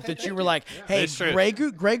credit that you were like, hey, That's true. Grey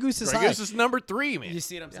Goose is Grey high. Goose is number 3, man. You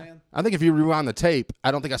see what I'm saying? I think if you rewind the tape,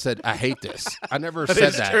 I don't think I said, I hate this. I never said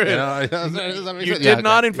is that. true. You know? Does that make You sense? did Yeah,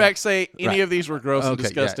 not, okay, in yeah. fact, say any Right. of these were gross and Okay, yeah,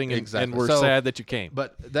 disgusting, and exactly. we're So- sad that you came.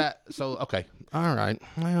 But that, so, okay. All right.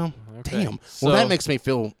 Well, Okay. damn. So- Well, that makes me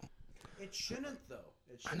feel, It shouldn't, though.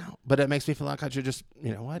 It I know, but it makes me feel like I should just,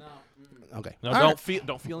 you know what? Okay. No, All don't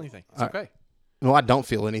right. feel anything. It's All right. okay. No, I don't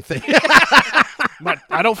feel anything.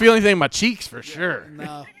 I don't feel anything in my cheeks for sure.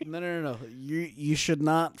 No. You should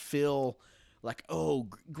not feel like, oh,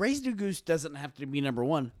 Grey Goose doesn't have to be number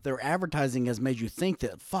 1. Their advertising has made you think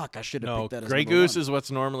that, fuck, I should have No, picked that as Grey number Goose 1. is what's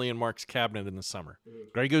normally in Mark's cabinet in the summer.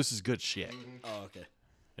 Grey Goose is good shit. Oh, okay.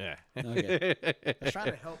 Yeah. Okay. Try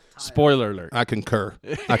to help Ty. Spoiler alert. I concur.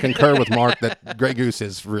 I concur with Mark that Grey Goose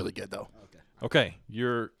is really good, though. Okay,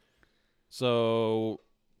 so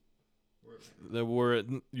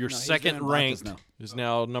your he's second doing vodkas ranked now. is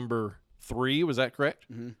now number 3. Was that correct?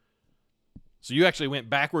 Mhm. So you actually went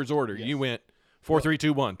backwards order. You went 4, 3,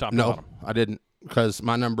 2, 1, top to No, bottom. I didn't, because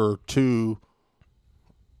my number 2,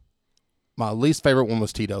 my least favorite one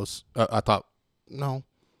was Tito's. I thought, no.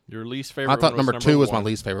 Your least favorite. I thought one number 2 was my 1.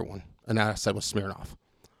 least favorite one, and I said was Smirnoff.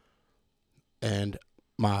 And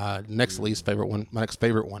my next least favorite one, my next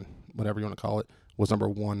favorite one, whatever you want to call it, was number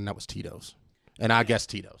 1, and that was Tito's. And I guessed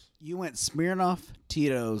Tito's. You went Smirnoff,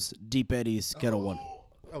 Tito's, Deep Eddies, Kettle One.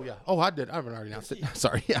 Oh yeah. Oh, I did. I haven't already announced it.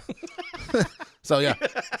 Sorry. Yeah. So yeah.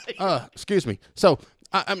 Excuse me. So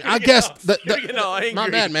I guessed the getting all angry. my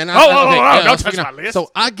bad, man. Don't touch okay, my list. So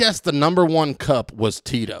I guessed the number 1 cup was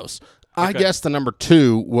Tito's. I Okay. guessed the number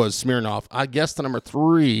 2 was Smirnoff. I guessed the number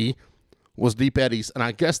 3 was Deep Eddies, and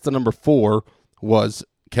I guessed the number 4 was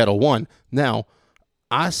Kettle One. Now,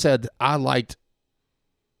 I said I liked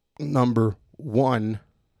number 1.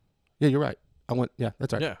 Yeah, you're right. I went. Yeah,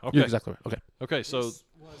 that's right. Yeah, okay. You're exactly right. Okay. Okay, so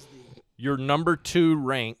your number 2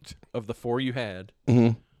 ranked of the 4 you had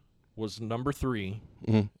Mm-hmm. was number 3,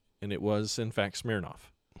 Mhm. and it was in fact Smirnoff.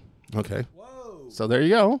 Okay. Whoa. So there you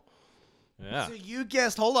go. Yeah, So you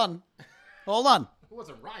guessed, hold on. It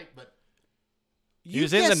wasn't right, but he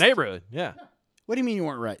was in the neighborhood. Yeah, What do you mean you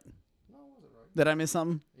weren't right? Did I miss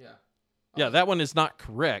something? yeah, that one is not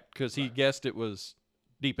correct because he guessed it was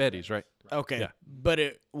Deep Eddies, right? Okay. Yeah. But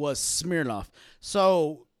it was Smirnoff.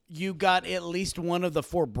 So you got at least one of the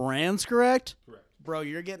 4 brands correct? Correct. Bro,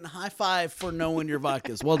 you're getting a high five for knowing your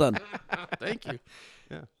vodkas. Well done. thank you.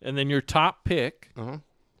 And then your top pick, Uh-huh.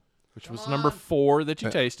 which was number 4 that you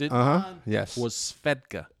tasted, Uh-huh. Yes. was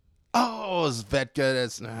Svedka. Oh, Svedka.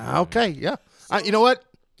 That's okay. Yeah. You know what?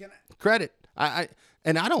 Credit. I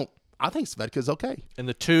think Svedka's okay. And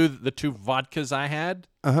the two vodkas I had,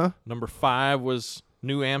 Uh-huh. number 5 was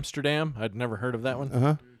New Amsterdam. I'd never heard of that one.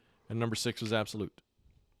 Uh-huh. And number 6 was Absolute.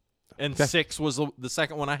 And Okay. 6 was the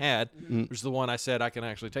second one I had, which is the one I said I can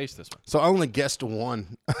actually taste this one. So I only guessed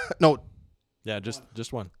 1. No, Yeah, just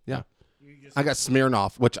one. yeah. I got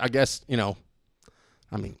Smirnoff, which I guess,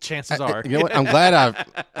 I mean, Chances are. you know what? I'm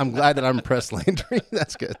glad that I'm impressed, Landry.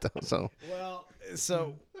 That's good though. So Well,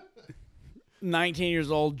 so 19 years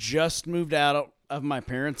old, just moved out of my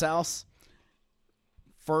parents' house.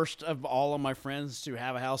 First of all of my friends to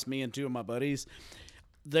have a house, me and 2 of my buddies.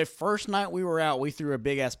 The first night we were out, we threw a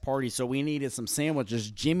big-ass party, so we needed some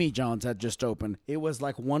sandwiches. Jimmy John's had just opened. It was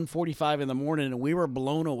like 1:45 in the morning, and we were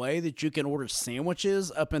blown away that you can order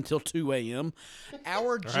sandwiches up until 2 a.m.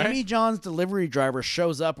 Our Jimmy John's delivery driver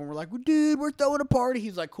shows up, and we're like, dude, we're throwing a party.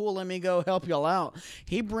 He's like, cool, let me go help y'all out.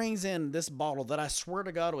 He brings in this bottle that I swear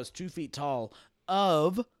to God was 2 feet tall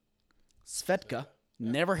of Svedka,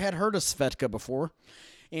 Never had heard of Svedka before.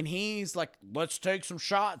 And he's like, let's take some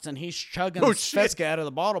shots. And he's chugging Oh, Svedka out of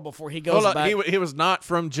the bottle before he goes Hold on, back. he was not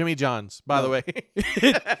from Jimmy John's, by the way.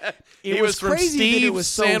 It he was was from crazy that it Steve's was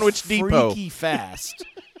so Sandwich Depot. freaky fast.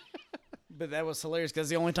 But that was hilarious because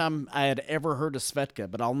the only time I had ever heard of Svedka,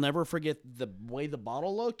 but I'll never forget the way the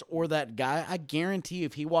bottle looked or that guy. I guarantee you,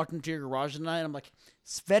 if he walked into your garage tonight, I'm like,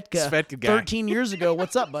 Svedka guy. 13 years ago,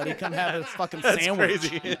 what's up, buddy? Come have a fucking That's sandwich.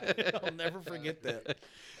 crazy. I'll never forget that.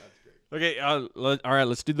 Okay, all right,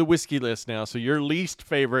 let's do the whiskey list now. So your least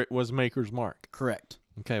favorite was Maker's Mark. Correct.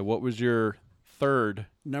 Okay, what was your third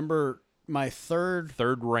My third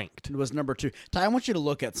ranked? was number 2. Ty, I want you to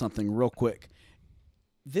look at something real quick.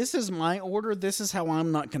 This is my order. This is how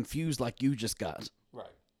I'm not confused like you just got. Right.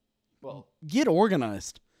 Well, get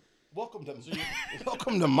organized. Welcome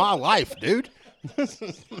to my life, dude.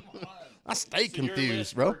 I stay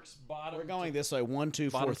confused, bro. We're going this way. 1, 2,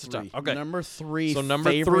 4, Bottom to 3. top. Okay. Number 3. So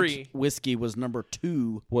number favorite 3 whiskey was number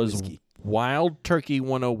 2 was whiskey. Wild Turkey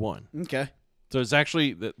 101. Okay. So it's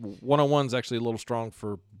actually, 101 is actually a little strong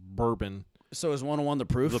for bourbon. So is 101 the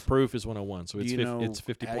proof? The proof is 101, so Do it's you know it's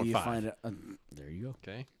how you 50.5. find it? There you go.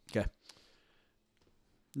 Okay. Okay.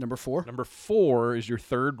 Number 4. Number 4 is your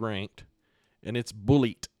third ranked, and it's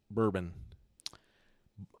Bullitt bourbon.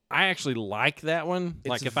 I actually like that one.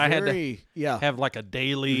 Like if I had to have like a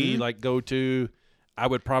daily like go to, I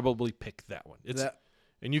would probably pick that one. It's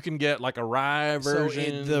and you can get like a rye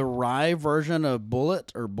version. So the rye version of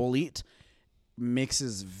Bullitt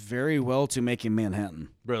mixes very well to making Manhattan.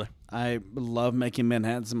 Really? I love making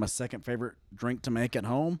Manhattan. It's my second favorite drink to make at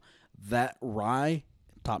home. That rye,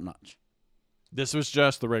 top notch. This was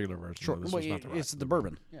just the regular version. Sure. This Well, was not the rye. it's the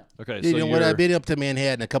bourbon. Yeah. Okay, You so know what? I've been up to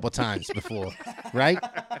Manhattan a couple times before, right?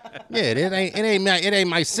 Yeah, it ain't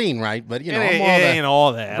my scene, right? But you know, it I'm all ain't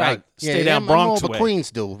all that. right. I stay down I'm Bronx more of a way.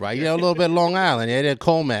 Queens dude, right? You know, a little bit of Long Island, yeah,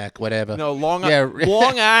 Colmac, whatever. No, Long Yeah.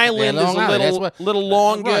 Long Island Yeah, Long is a Island, that's little what-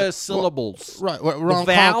 longer right. syllables. Right, wrong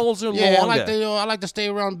vowels are yeah, longer. I like to stay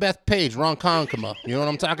around Beth Page, Ron Conkema. You know what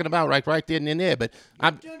I'm talking about? Right there and there. But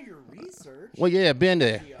I'm Done your research. well, yeah, been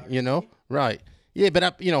there. You know, right? Yeah,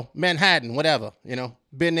 but Manhattan, whatever. You know,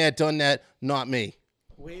 been there, done that. Not me.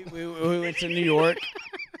 We went to New York,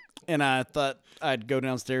 and I thought I'd go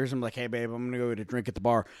downstairs. I'm like, hey, babe, I'm going to go get a drink at the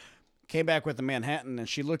bar. Came back with the Manhattan, and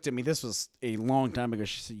she looked at me. This was a long time ago.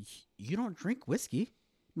 She said, you don't drink whiskey?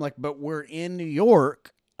 I'm like, but we're in New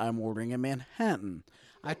York. I'm ordering a Manhattan.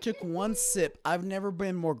 I took one sip. I've never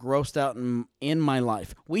been more grossed out in my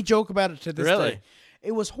life. We joke about it to this Really? day.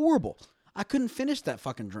 It was horrible. I couldn't finish that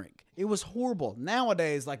fucking drink. It was horrible.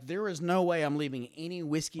 Nowadays, like, there is no way I'm leaving any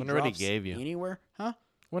whiskey Wonder what he drops gave you. anywhere. Huh?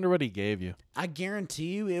 Wonder what he gave you. I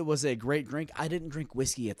guarantee you it was a great drink. I didn't drink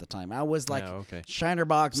whiskey at the time. I was like okay. Shiner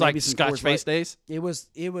Bock, It's maybe like some Scotch Coors Face Light. Days. It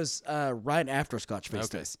was right after Scotch Face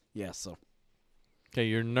Okay. Days. Yeah, so Okay,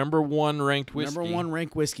 your number 1 ranked whiskey. number 1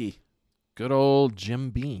 rank whiskey. Good old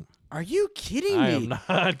Jim Beam. Are you kidding I me? am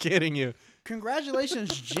not kidding you.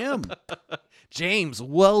 Congratulations, Jim. James,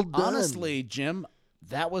 well done. Honestly, Jim,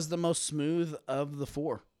 that was the most smooth of the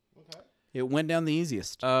 4. Okay. It went down the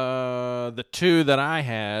easiest. The 2 that I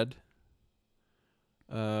had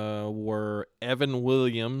were Evan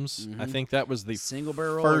Williams. I think that was the Single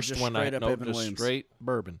barrel or first just one straight up Evan just Williams? straight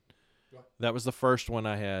bourbon. That was the first one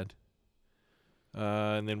I had.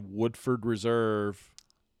 And then Woodford Reserve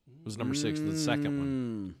was number 6, the second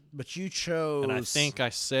one. But you chose. And I think I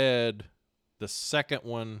said the second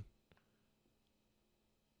one.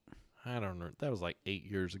 I don't know. That was like 8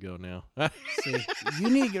 years ago now. See, you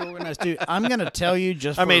need to get organized too. I'm going to tell you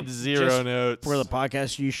just I for, made 0 just notes. for the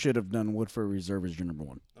podcast, you should have done Woodford Reserve as your number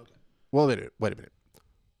 1. Well, wait a minute.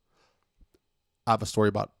 I have a story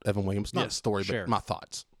about Evan Williams. Not a story, share. but my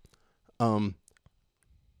thoughts.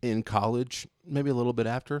 In college, maybe a little bit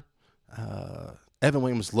after, Evan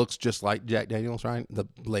Williams looks just like Jack Daniels, right? The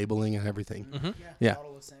labeling and everything. Yeah.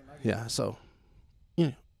 Yeah. So,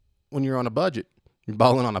 when you're on a budget, you're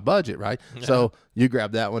balling on a budget, right? Yeah. So you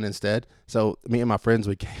grab that one instead. So me and my friends,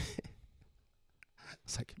 we came.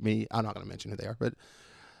 It's like me. I'm not going to mention who they are, but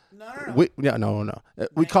no.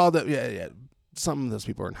 We called it. Yeah. Some of those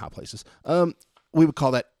people are in high places. We would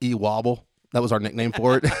call that E-Wobble. That was our nickname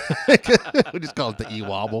for it. We just called it the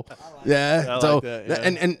E-Wobble. Yeah. I So like that,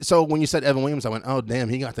 yeah. and so when you said Evan Williams, I went, oh damn,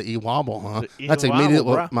 he got the E-Wobble, huh? The That's E-Wobble,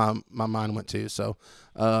 immediately bruh. what my mind went to. So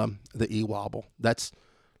the E-Wobble. That's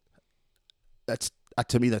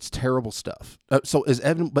to me, that's terrible stuff. So is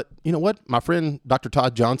Evan? But you know what? My friend Dr.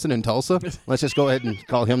 Todd Johnson in Tulsa. Let's just go ahead and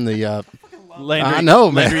call him the Landry, I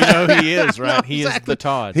know, man. Landry, you know who he is, right? He Exactly. is the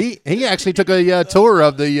Todd. He actually took a tour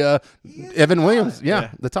of the Evan Williams.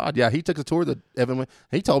 Yeah, the Todd. Yeah, he took a tour of the Evan Williams.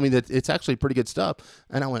 He told me that it's actually pretty good stuff.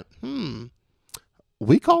 And I went,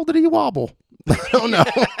 we called it E-Wobble. I don't know.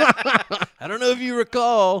 I don't know if you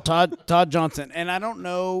recall. Todd Johnson. And I don't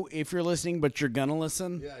know if you're listening, but you're going to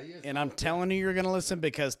listen. Yeah, he is. And I'm telling you you're going to listen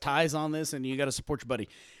because Ty's on this and you got to support your buddy.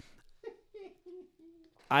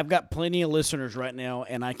 I've got plenty of listeners right now,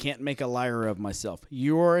 and I can't make a liar of myself.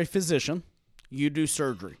 You are a physician. You do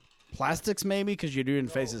surgery. Plastics maybe because you do in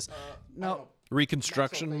faces. No.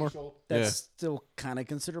 Reconstruction more? That's still kind of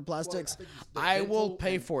considered plastics. I will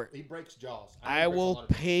pay for it. He breaks jaws. I will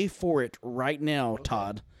pay for it right now,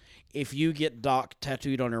 Todd, if you get Doc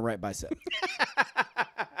tattooed on your right bicep.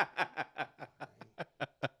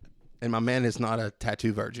 And my man is not a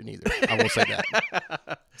tattoo virgin either. I will say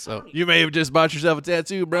that. So You may have just bought yourself a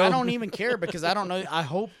tattoo, bro. I don't even care because I don't know. I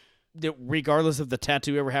hope that regardless if the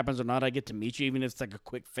tattoo ever happens or not, I get to meet you, even if it's like a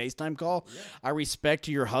quick FaceTime call. Yeah. I respect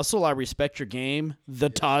your hustle. I respect your game. The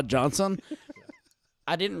Todd Johnson.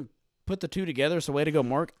 I didn't put the two together, so way to go,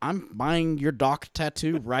 Mark. I'm buying your Doc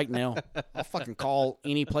tattoo right now. I'll fucking call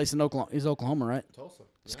any place in Oklahoma. It's Oklahoma, right? Tulsa.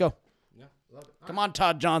 Let's go. Yeah, love it. Come on,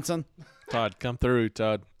 Todd Johnson. Todd, come through,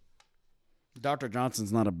 Todd. Dr.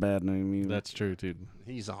 Johnson's not a bad name either. That's true, dude.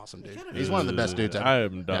 He's awesome, dude. He's one of the best dudes. I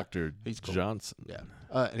am Dr. He's cool. Johnson. Yeah,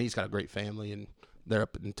 and he's got a great family, and they're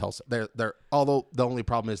up in Tulsa. They're although the only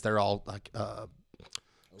problem is they're all like,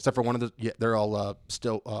 except for one of the, they're all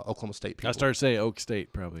still Oklahoma State people. I started to say Oak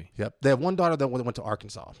State, probably. Yep, they have one daughter that went to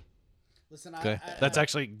Arkansas. Listen, Okay, that's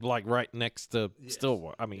actually like right next to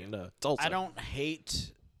Stillwater. I mean, Tulsa. I don't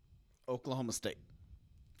hate Oklahoma State.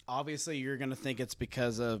 Obviously, you're going to think it's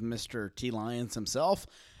because of Mr. T. Lyons himself.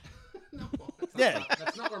 No,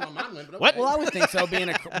 that's not where my mind went. But What? Well, I would think so. Being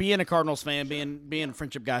a Cardinals fan, being a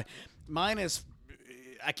friendship guy. Mine is,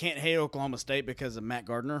 I can't hate Oklahoma State because of Matt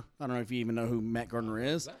Gardner. I don't know if you even know who Matt Gardner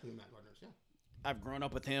is. Exactly who Matt Gardner is, yeah. I've grown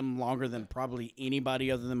up with him longer than probably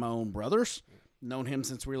anybody other than my own brothers. Known him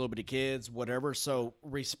since we were little bitty kids, whatever. So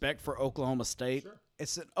respect for Oklahoma State. Sure.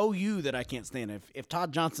 It's an OU that I can't stand. If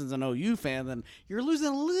Todd Johnson's an OU fan, then you're losing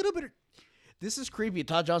a little bit of... This is creepy.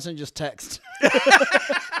 Todd Johnson just texted.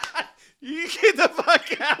 You get the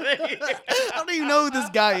fuck out of here. I don't even know who this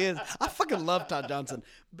guy is. I fucking love Todd Johnson.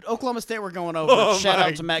 But Oklahoma State, we're going over. Oh, Shout my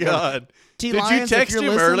out to Matt God. T. Did Lyons, you text him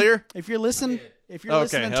earlier? If you're listening,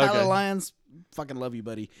 Okay. Tyler Lyons, fucking love you,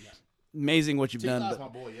 buddy. Yeah. Amazing what you've done. But,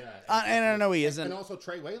 But my boy, yeah. and I know he isn't. And also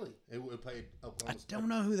Trey Whaley, who played Oklahoma State. I don't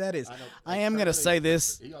know who that is. I know. I am going to say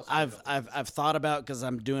this. I've I've thought about, because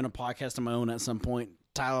I'm doing a podcast of my own at some point.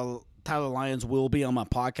 Tyler Lyons will be on my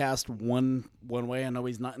podcast one way. I know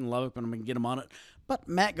he's not in Lubbock, but I'm going to get him on it. But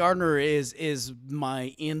Matt Gardner is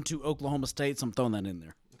my into Oklahoma State, so I'm throwing that in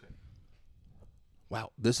there. Okay.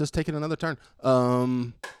 Wow, this is taking another turn.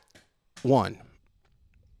 One.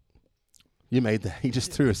 You made that. He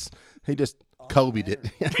just threw us. He just Kobe'd it.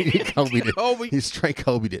 He Kobe'd it. Kobe. He straight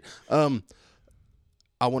Kobe'd it.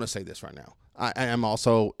 I want to say this right now. I am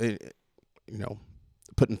also,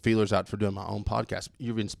 putting feelers out for doing my own podcast.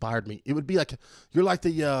 You've inspired me. It would be like you're like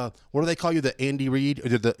the what do they call you? The Andy Reid or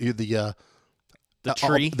you're the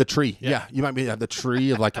tree. The tree. Yeah. You might be the tree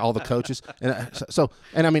of like all the coaches. And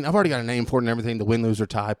I mean, I've already got a name for it and everything. The Win, Lose or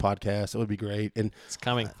Tie podcast. It would be great. And It's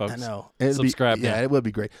coming, folks. I know. Subscribe. Yeah, it would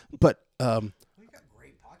be great. But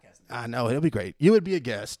I know it'll be great. You would be a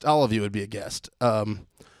guest. All of you would be a guest. All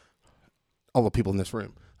the people in this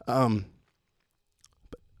room. But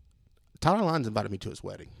Tyler Lyons invited me to his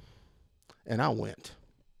wedding, and I went.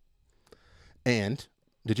 And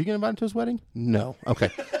did you get invited to his wedding? No. Okay.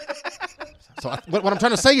 So what I'm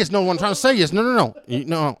trying to say is no. What I'm trying to say is no.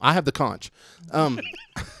 No, I have the conch,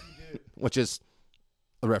 which is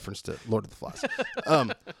a reference to Lord of the Flies.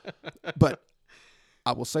 But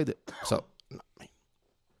I will say that. So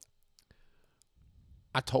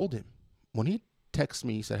I told him when he texted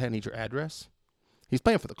me, he said, "Hey, I need your address." He's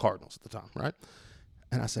playing for the Cardinals at the time, right?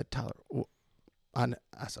 And I said, "Tyler," I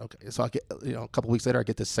said, "Okay." So I get, a couple weeks later, I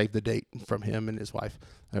get this save the date from him and his wife,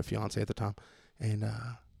 their fiance at the time, and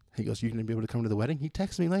he goes, "You're going to be able to come to the wedding?" He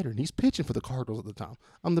texts me later, and he's pitching for the Cardinals at the time.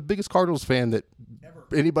 I'm the biggest Cardinals fan that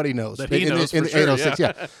anybody knows. That he knows for sure, 806,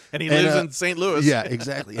 yeah. And he lives in St. Louis. Yeah,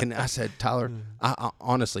 exactly. And I said, "Tyler, I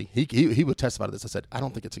honestly," he would testify to this. I said, "I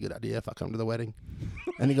don't think it's a good idea if I come to the wedding."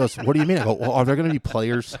 And he goes, "What do you mean?" I go, "Well, are there going to be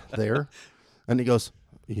players there?" And he goes,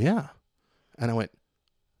 "Yeah." And I went,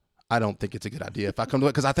 "I don't think it's a good idea if I come to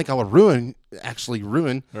it because I think I would ruin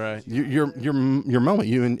Right. your moment,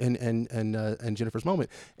 you and Jennifer's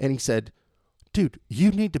moment." And he said, "Dude,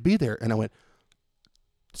 you need to be there." And I went,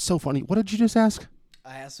 "So funny. What did you just ask?"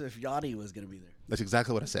 I asked if Yachty was going to be there. That's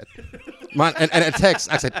exactly what I said. And a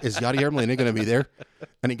text, I said, "Is Yachty Ermelina going to be there?"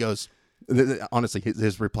 And he goes, honestly,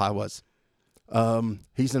 his reply was,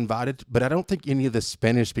 "He's invited, but I don't think any of the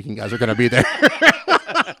Spanish-speaking guys are going to be there."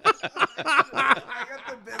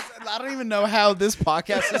 I don't even know how this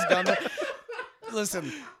podcast has gone.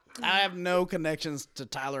 Listen, I have no connections to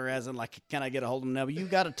Tyler as in, like, can I get a hold of him now? But you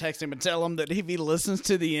got to text him and tell him that if he listens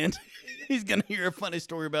to the end, he's going to hear a funny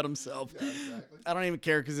story about himself. Yeah, exactly. I don't even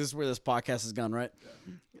care because this is where this podcast has gone, right?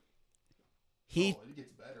 Yeah.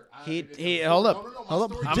 Hold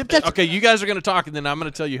up. Okay, you guys are going to talk, and then I'm going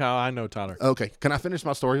to tell you how I know Tyler. Okay, can I finish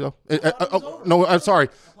my story though? No, I'm sorry.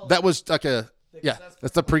 That was like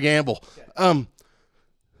that's the preamble.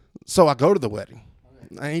 So I go to the wedding,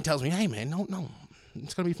 and he tells me, "Hey, man, no,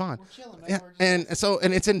 it's gonna be fine." We're chilling, man. Yeah,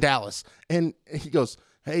 and it's in Dallas, and he goes,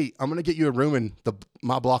 "Hey, I'm gonna get you a room in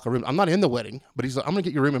my block of rooms. I'm not in the wedding, but he's like, I'm gonna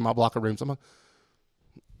get you a room in my block of rooms." I'm like,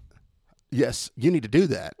 "Yes, you need to do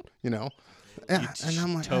that," you know. And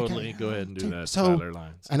I'm like, totally okay. Go ahead and do that. So, Tyler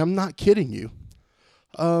Lyons. And I'm not kidding you.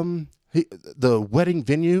 The wedding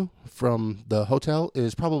venue from the hotel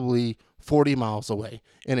is probably 40 miles away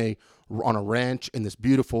on a ranch in this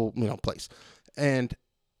beautiful, place. And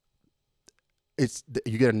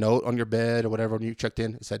you get a note on your bed or whatever when you checked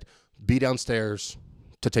in. It said, "Be downstairs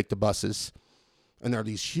to take the buses." And there are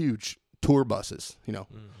these huge tour buses,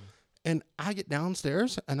 Mm-hmm. And I get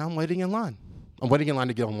downstairs and I'm waiting in line. I'm waiting in line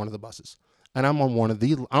to get on one of the buses. And I'm on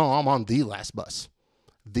I'm on the last bus,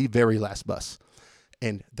 the very last bus.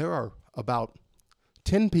 And there are about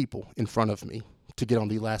 10 people in front of me to get on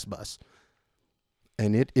the last bus.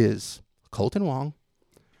 And it is Colton Wong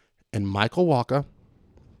and Michael Walker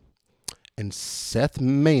and Seth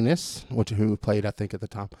Maness, who played, I think, at the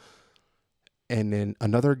time. And then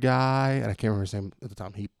another guy, and I can't remember his name at the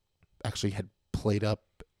time. He actually had played up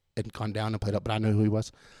and gone down and played up, but I know who he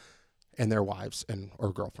was. And their wives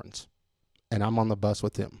or girlfriends. And I'm on the bus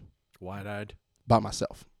with them. Wide-eyed? By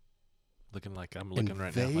myself. Looking like I'm looking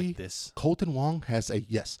right now like this. Colton Wong has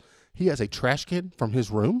he has a trash can from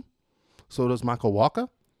his room. So does Michael Walker.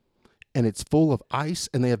 And it's full of ice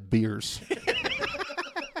and they have beers.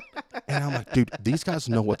 And I'm like, dude, these guys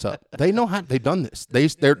know what's up. They know how they've done this.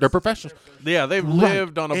 They're professionals. Yeah, they've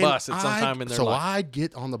lived on a bus at some time in their life. So I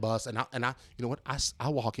get on the bus and I you know what? I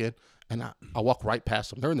walk in and I walk right past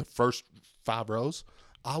them. They're in the first 5 rows.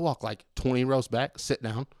 I walk like 20 rows back, sit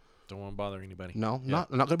down. Don't want to bother anybody. No, I'm not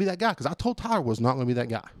going to be that guy because I told Tyler I was not going to be that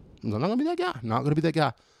guy. I'm not going to be that guy. Not going to be that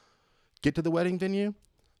guy. Get to the wedding venue.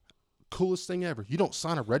 Coolest thing ever. You don't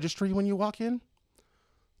sign a registry when you walk in.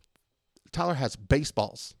 Tyler has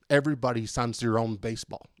baseballs. Everybody signs your own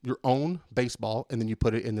baseball, and then you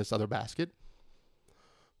put it in this other basket.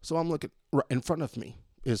 So I'm looking right in front of me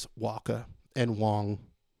is Walker and Wong,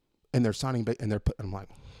 and they're signing, and they're putting. I'm like,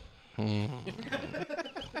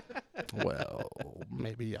 well,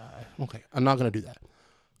 maybe okay. I'm not gonna do that.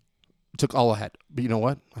 Took all I had, but you know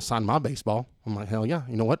what? I signed my baseball. I'm like, hell yeah.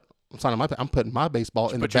 You know what? I'm putting my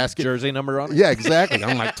baseball in the basket. Jersey number on it. Yeah, exactly.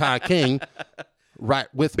 I'm like Ty King. Right,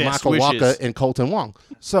 with Best Michael wishes. Walker and Colton Wong.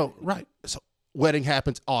 So wedding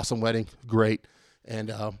happens, awesome wedding, great,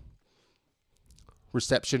 and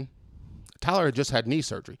reception. Tyler had just had knee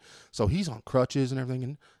surgery, so he's on crutches and everything.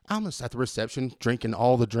 And I'm just at the reception drinking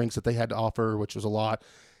all the drinks that they had to offer, which was a lot.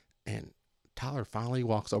 And Tyler finally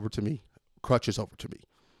walks over to me, crutches over to me,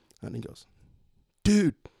 and he goes,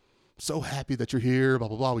 "Dude, so happy that you're here." Blah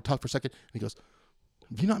blah blah. We talked for a second, and he goes,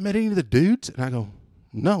 "Have you not met any of the dudes?" And I go,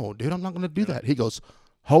 "No, dude, I'm not going to do that." He goes,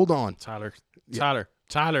 "Hold on." Tyler.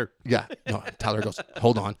 Yeah. No, Tyler goes,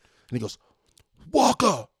 "Hold on." And he goes,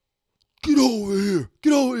 "Walker, get over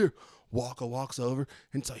here. Walker walks over.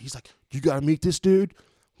 And so he's like, "You got to meet this dude.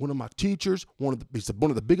 One of my teachers, he's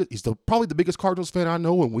probably the biggest Cardinals fan I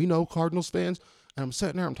know, and we know Cardinals fans." And I'm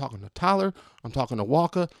sitting there, I'm talking to Tyler, I'm talking to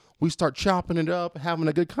Walker. We start chopping it up, having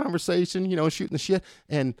a good conversation, shooting the shit.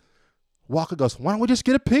 And Walker goes, "Why don't we just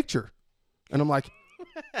get a picture?" And I'm like,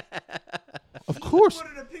 "Of course." He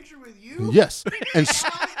wanted a picture with you? Yes. And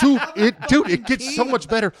it gets so much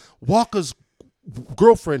better. Walker's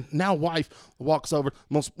girlfriend, now wife, walks over,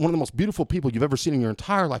 one of the most beautiful people you've ever seen in your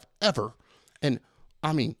entire life, ever. And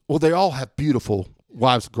I mean, well, they all have beautiful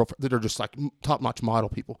wives, girlfriends that are just like top-notch model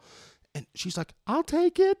people. And she's like, "I'll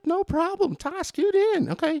take it, no problem. Ty, scoot in,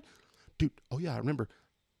 okay?" Dude, oh yeah, I remember.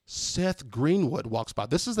 Seth Greenwood walks by.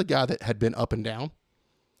 This is the guy that had been up and down.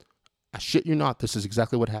 I shit you not, this is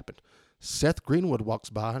exactly what happened. Seth Greenwood walks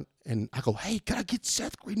by, and I go, "Hey, can I get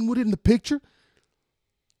Seth Greenwood in the picture?"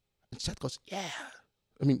 And Seth goes, "Yeah."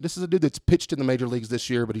 I mean, this is a dude that's pitched in the major leagues this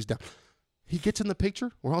year, but he's down. He gets in the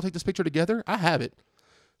picture. We'll all take this picture together. I have it.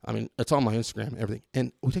 I mean, it's on my Instagram and everything.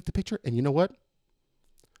 And we take the picture, and you know what?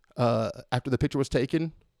 After the picture was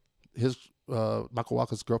taken, Michael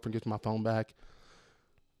Walker's girlfriend gives my phone back,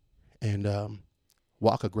 and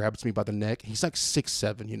Walker grabs me by the neck. He's like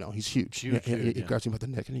 6'7", you know, he's huge. Huge, He grabs me by the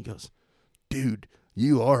neck, and he goes, "Dude,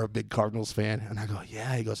 you are a big Cardinals fan." And I go,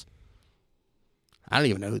 "Yeah." He goes, "I don't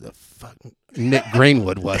even know who the fuck Nick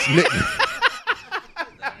Greenwood was."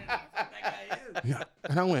 Yeah.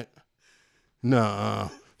 And I went, "No."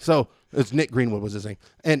 So it's Nick Greenwood was his name.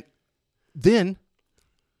 And then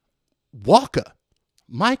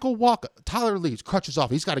Michael Walker, Tyler leaves, crutches off.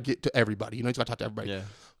 He's got to get to everybody. You know, he's got to talk to everybody. Yeah.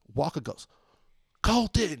 Walker goes,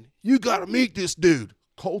 "Colton, you got to meet this dude."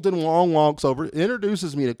 Colton Wong walks over,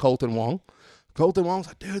 introduces me to Colton Wong. Colton Wong's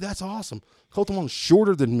like, "Dude, that's awesome." Colton Wong's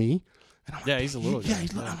shorter than me. And I'm like, He's a little Yeah,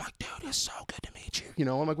 guy. I'm like, "Dude, it's so good to meet you." You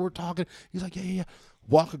know, I'm like, we're talking. He's like, yeah.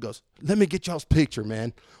 Walker goes, "Let me get y'all's picture,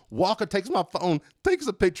 man." Walker takes my phone, takes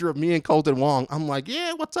a picture of me and Colton Wong. I'm like,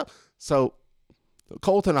 "Yeah, what's up?" So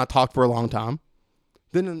Colton and I talked for a long time.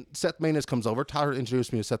 Then Seth Maness comes over. Tyler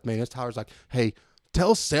introduced me to Seth Maness. Tyler's like, "Hey,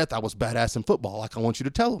 tell Seth I was badass in football. Like, I want you to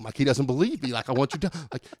tell him." Like, he doesn't believe me. Like, I want you to.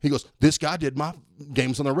 Like, he goes, "This guy did my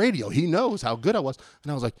games on the radio. He knows how good I was."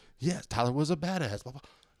 And I was like, "Yes, Tyler was a badass." Blah, blah.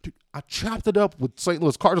 Dude, I chopped it up with St.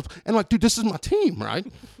 Louis Cardinals. And like, dude, this is my team, right?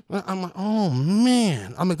 I'm like, "Oh,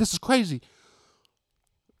 man." I'm like, "This is crazy."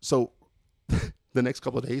 So the next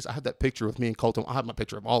couple of days, I had that picture with me and Colton. I have my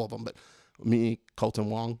picture of all of them, but me, Colton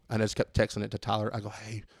Wong, and I just kept texting it to Tyler. I go,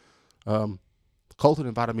 "Hey, Colton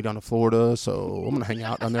invited me down to Florida, so I'm going to hang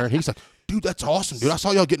out down there." And he's like, "Dude, that's awesome, dude. I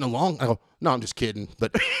saw y'all getting along." I go, "No, I'm just kidding."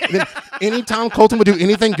 But then anytime Colton would do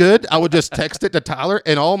anything good, I would just text it to Tyler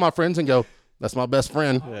and all my friends and go, "That's my best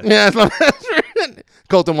friend." Yeah, that's my best friend.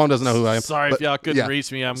 Colton Wong doesn't know who I am. Sorry but, if y'all couldn't yeah.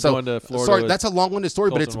 reach me. I'm So, going to Florida. Sorry, with that's a long-winded story,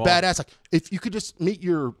 but it's Colton Wong. badass. Like, if you could just meet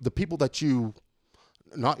the people that you,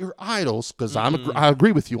 not your idols, because I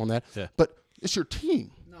agree with you on that, Yeah. but it's your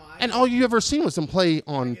team. And all you ever seen was them play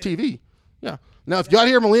on TV. Yeah. Now, if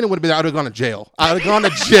Yadier Molina would have been there, I would have gone to jail. I would have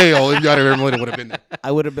gone to jail if Yadier Molina would have been there.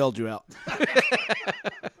 I would have bailed you out.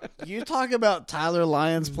 You talk about Tyler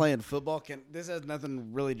Lyons playing football. This has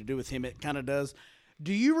nothing really to do with him. It kind of does.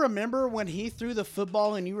 Do you remember when he threw the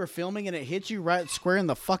football and you were filming and it hit you right square in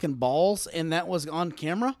the fucking balls and that was on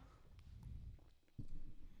camera?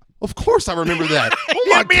 Of course I remember that.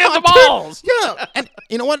 Oh Hit me in the dude. balls. Yeah. And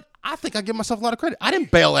you know what? I think I give myself a lot of credit. I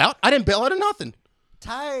didn't bail out. I didn't bail out of nothing.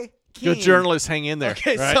 Ty King. Good journalists hang in there.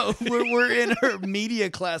 Okay, right? so we're in her media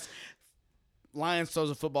class. Lions throws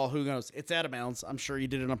a football. Who knows? It's out of bounds. I'm sure you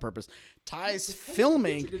did it on purpose. Ty's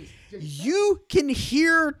filming. You can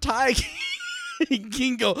hear Ty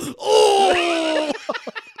King go, "Oh!"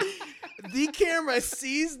 The camera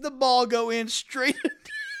sees the ball go in straight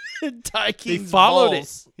into Ty he King's followed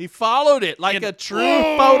balls. it. He followed it like a true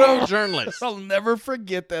photojournalist. I'll never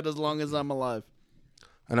forget that as long as I'm alive.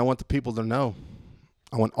 And I want the people to know.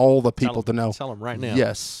 I want all the people to know. Tell them right now.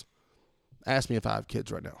 Yes. Ask me if I have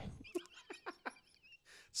kids right now.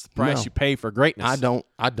 It's the price No. you pay for greatness. I don't.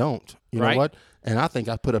 You Right? know what? And I think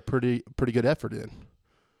I put a pretty good effort in.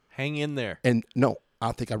 Hang in there. And no,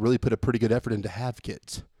 I think I really put a pretty good effort in to have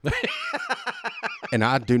kids. And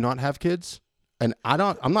I do not have kids. And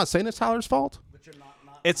I'm not saying it's Tyler's fault.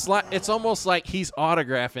 It's almost like he's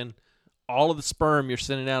autographing all of the sperm you're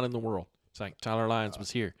sending out in the world. It's like Tyler Lyons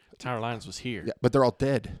was here. Tyler Lyons was here. Yeah, but they're all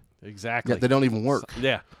dead. Exactly. Yeah, they don't even work.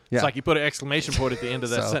 Yeah. Yeah. It's like you put an exclamation point at the end of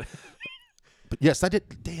that So- sentence. But yes, I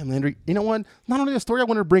did. Damn, Landry. You know what? Not only a story I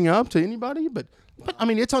wanted to bring up to anybody, but I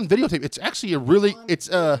mean, it's on videotape. It's actually it's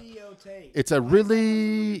a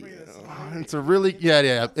really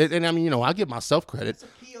yeah. And I mean, you know, I give myself credit. It's a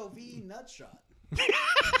POV nut shot.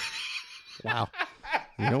 Wow.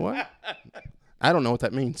 You know what? I don't know what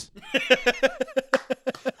that means.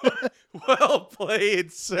 Well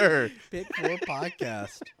played, sir. Pick 4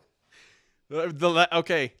 podcast.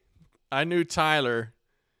 Okay. I knew Tyler.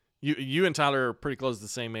 You and Tyler are pretty close to the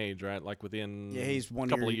same age, right? Like within Yeah, he's a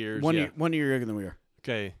couple of years. One yeah. year, 1 year younger than we are.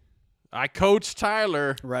 Okay. I coached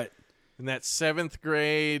Tyler Right. in that 7th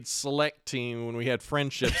grade select team when we had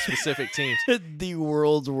friendship specific teams. The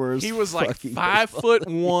world's worst. He was like fucking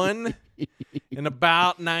 5'1" and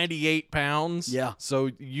about 98 pounds. Yeah.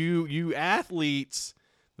 So you athletes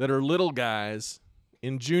that are little guys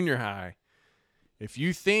in junior high, if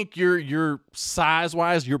you think you're size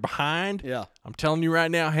wise you're behind, Yeah. I'm telling you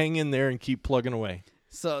right now, hang in there and keep plugging away.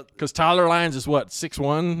 So Because Tyler Lyons is what,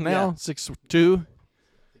 6'1" now, Yeah. 6'2",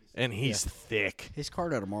 and he's thick. he's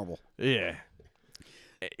carved out of marble. Yeah.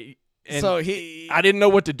 And So he. I didn't know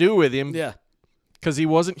what to do with him Yeah. because he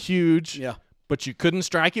wasn't huge. Yeah. But you couldn't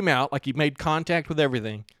strike him out. Like, he made contact with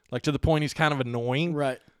everything. Like, to the point he's kind of annoying.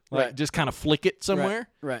 Right. like Right. just kind of flick it somewhere.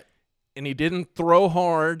 Right. And he didn't throw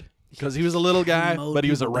hard because he was a little guy, mowed but he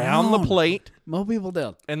was people around the down. plate. Mow people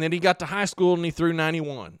down. And then he got to high school and he threw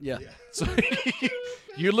 91. Yeah. So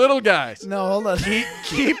you little guys, No, hold on.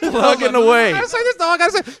 keep plugging away. I gotta say this, though. I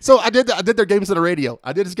gotta say. So I did their games on the radio.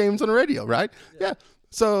 I did his games on the radio, right? Yeah.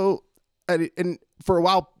 So and for a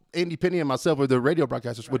while, Andy Penny and myself, or the radio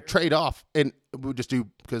broadcasters, would trade off, and we would just do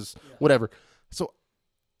because whatever. So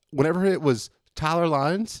whenever it was Tyler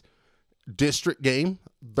Lyons district game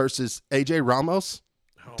versus AJ Ramos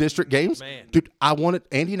district games, man. dude,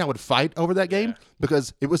 Andy and I would fight over that game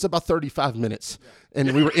because it was about 35 minutes,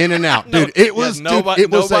 and we were in and out, dude. It was nobody,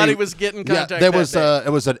 dude, it was nobody was getting contact. there that was day. it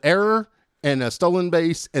was an error and a stolen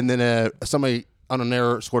base, and then somebody on an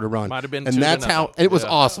error scored a run. Might have been and 2-0. that's how it was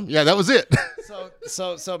awesome. Yeah, that was it.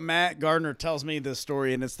 So Matt Gardner tells me this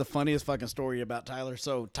story, and it's the funniest fucking story about Tyler.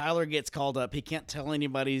 So Tyler gets called up. He can't tell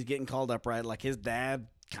anybody he's getting called up, right? Like his dad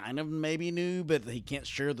kind of maybe knew, but he can't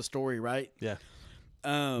share the story, right? Yeah.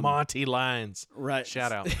 Monty Lyons. Right.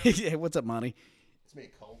 Shout out. Yeah, what's up, Monty? It's me,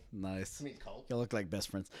 Cole. Nice. Cole. You look like best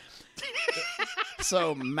friends.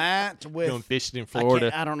 So Matt with Going fishing in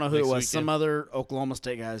Florida. I don't know who it next was. weekend. Some other Oklahoma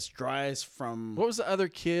State guys drives from What was the other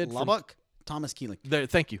kid? from- Lubbock. Thomas Keeling There,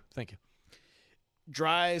 thank you.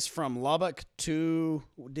 drives from Lubbock to.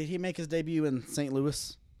 Did he make his debut in St.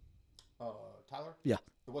 Louis? Tyler? Yeah.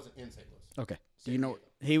 It wasn't in St. Louis. Okay. Do you know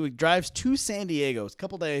drives to San Diego? It's a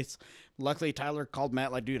couple days. Luckily, Tyler called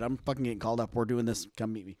Matt like, dude, I'm fucking getting called up. We're doing this.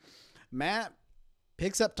 Come meet me. Matt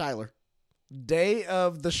picks up Tyler. Day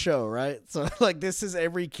of the show, right? So like this is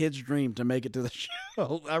every kid's dream to make it to the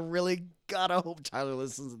show. I really gotta hope Tyler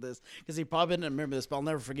listens to this because he probably didn't remember this, but I'll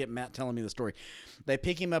never forget Matt telling me the story. They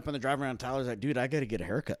pick him up on the drive around. Tyler's like, dude, I gotta get a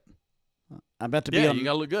haircut. I'm about to be Yeah, on you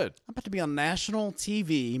gotta look good. I'm about to be on national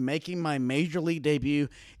TV making my major league debut.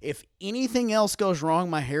 If anything else goes wrong,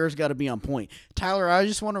 my hair's got to be on point. Tyler, I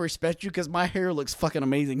just want to respect you because my hair looks fucking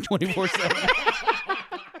amazing 24/7.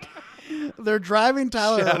 They're driving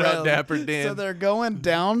Tyler Shout out around. Dapper Dan. So they're going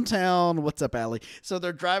downtown. What's up, Allie? So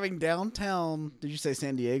they're driving downtown. Did you say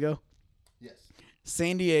San Diego? Yes.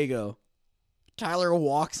 San Diego. Tyler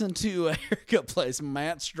walks into a haircut place.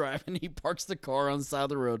 Matt's driving. He parks the car on the side of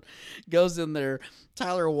the road, goes in there.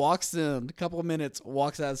 Tyler walks in, a couple of minutes,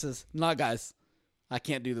 walks out and says, "Nah, guys, I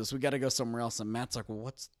can't do this. We got to go somewhere else." And Matt's like, "Well,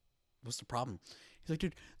 what's the problem?" He's like,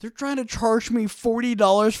 "Dude, they're trying to charge me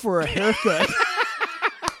 $40 for a haircut."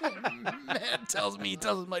 Matt tells me,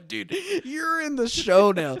 like, dude, you're in the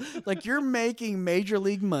show now. Like, you're making major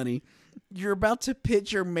league money. You're about to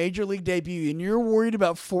pitch your major league debut, and you're worried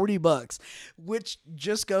about $40, which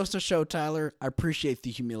just goes to show, Tyler, I appreciate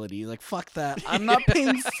the humility. He's like, fuck that. I'm not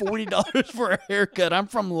paying $40 for a haircut. I'm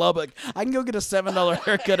from Lubbock. I can go get a $7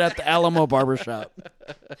 haircut at the Alamo Barbershop.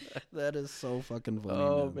 That is so fucking funny.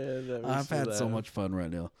 Oh, man. That was I've had so much fun right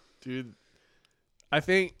now. Dude, I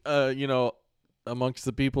think, amongst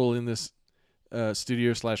the people in this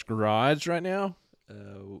studio/garage right now,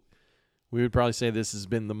 we would probably say this has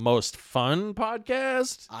been the most fun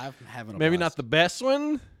podcast. I'm having a Maybe blast. not the best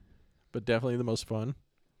one, but definitely the most fun.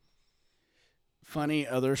 Funny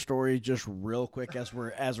other story, just real quick as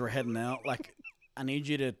we're heading out. Like, I need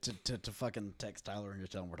you to fucking text Tyler and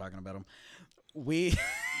just tell him we're talking about him. When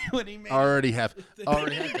he made Already have.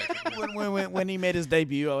 when he made his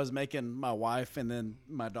debut, I was making my wife and then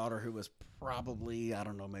my daughter, who was probably, I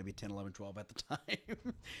don't know, maybe 10, 11, 12 at the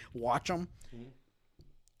time, watch them.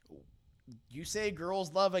 You say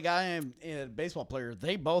girls love a guy and a baseball player,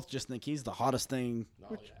 they both just think he's the hottest thing.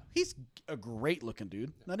 He's a great looking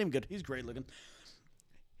dude. Not even good. He's great looking.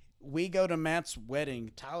 We go to Matt's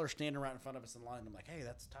wedding. Tyler's standing right in front of us in line. I'm like, hey,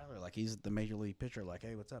 that's Tyler. Like, he's the major league pitcher. Like,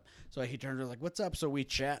 hey, what's up? So he turns around like, what's up? So we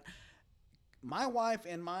chat. My wife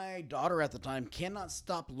and my daughter at the time cannot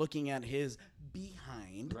stop looking at his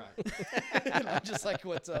behind. Right. And I'm just like,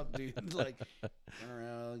 what's up, dude? Like, turn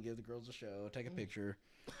around, give the girls a show, take a picture.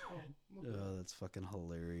 Oh, that's fucking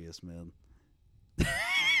hilarious, man.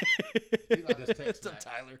 It's a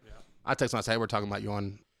Tyler. I text him. I say, hey, we're talking about you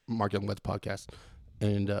on Mark Young Weds podcast.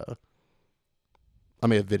 And I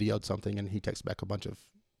may have videoed something, and he texts back a bunch of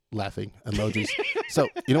laughing emojis. So,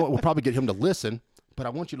 you know what? We'll probably get him to listen. But I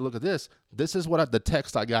want you to look at this. This is what the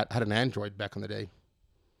text I got. I had an Android back in the day.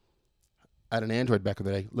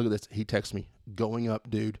 Look at this. He texts me, going up,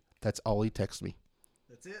 dude. That's all he texts me.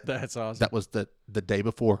 That's it. That's awesome. That was the day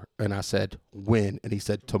before. And I said, when? And he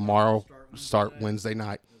said, tomorrow, start Wednesday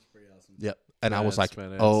night. That's pretty awesome. Yep. And I was That's like,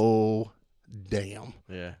 badass. oh, damn.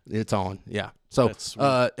 Yeah. It's on. Yeah. So, That's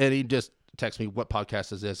sweet. and he just texts me what podcast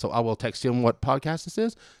this is. So I will text him what podcast this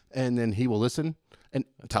is, and then he will listen. And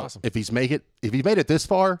tell awesome. if he made it this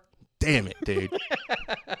far, damn it, dude.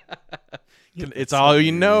 It's all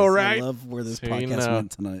you know, right? I love where this So you podcast know.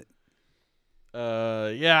 went tonight.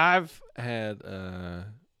 Yeah, I've had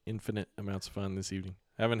infinite amounts of fun this evening.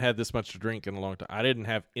 I haven't had this much to drink in a long time. I didn't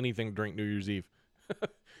have anything to drink New Year's Eve.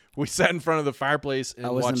 We sat in front of the fireplace and I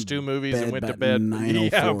was watched in 2 movies and bed went to about bed.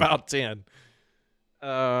 9:04. Yeah, about 10.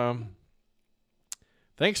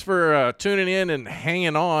 Thanks for tuning in and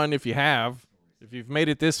hanging on if you have. If you've made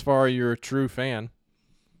it this far, you're a true fan.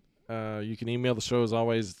 You can email the show as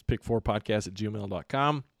always. It's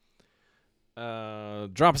pick4podcast@gmail.com.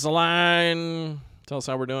 Drop us a line. Tell us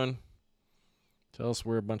how we're doing. Tell us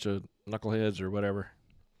we're a bunch of knuckleheads or whatever.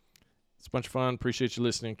 It's a bunch of fun. Appreciate you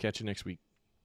listening. Catch you next week.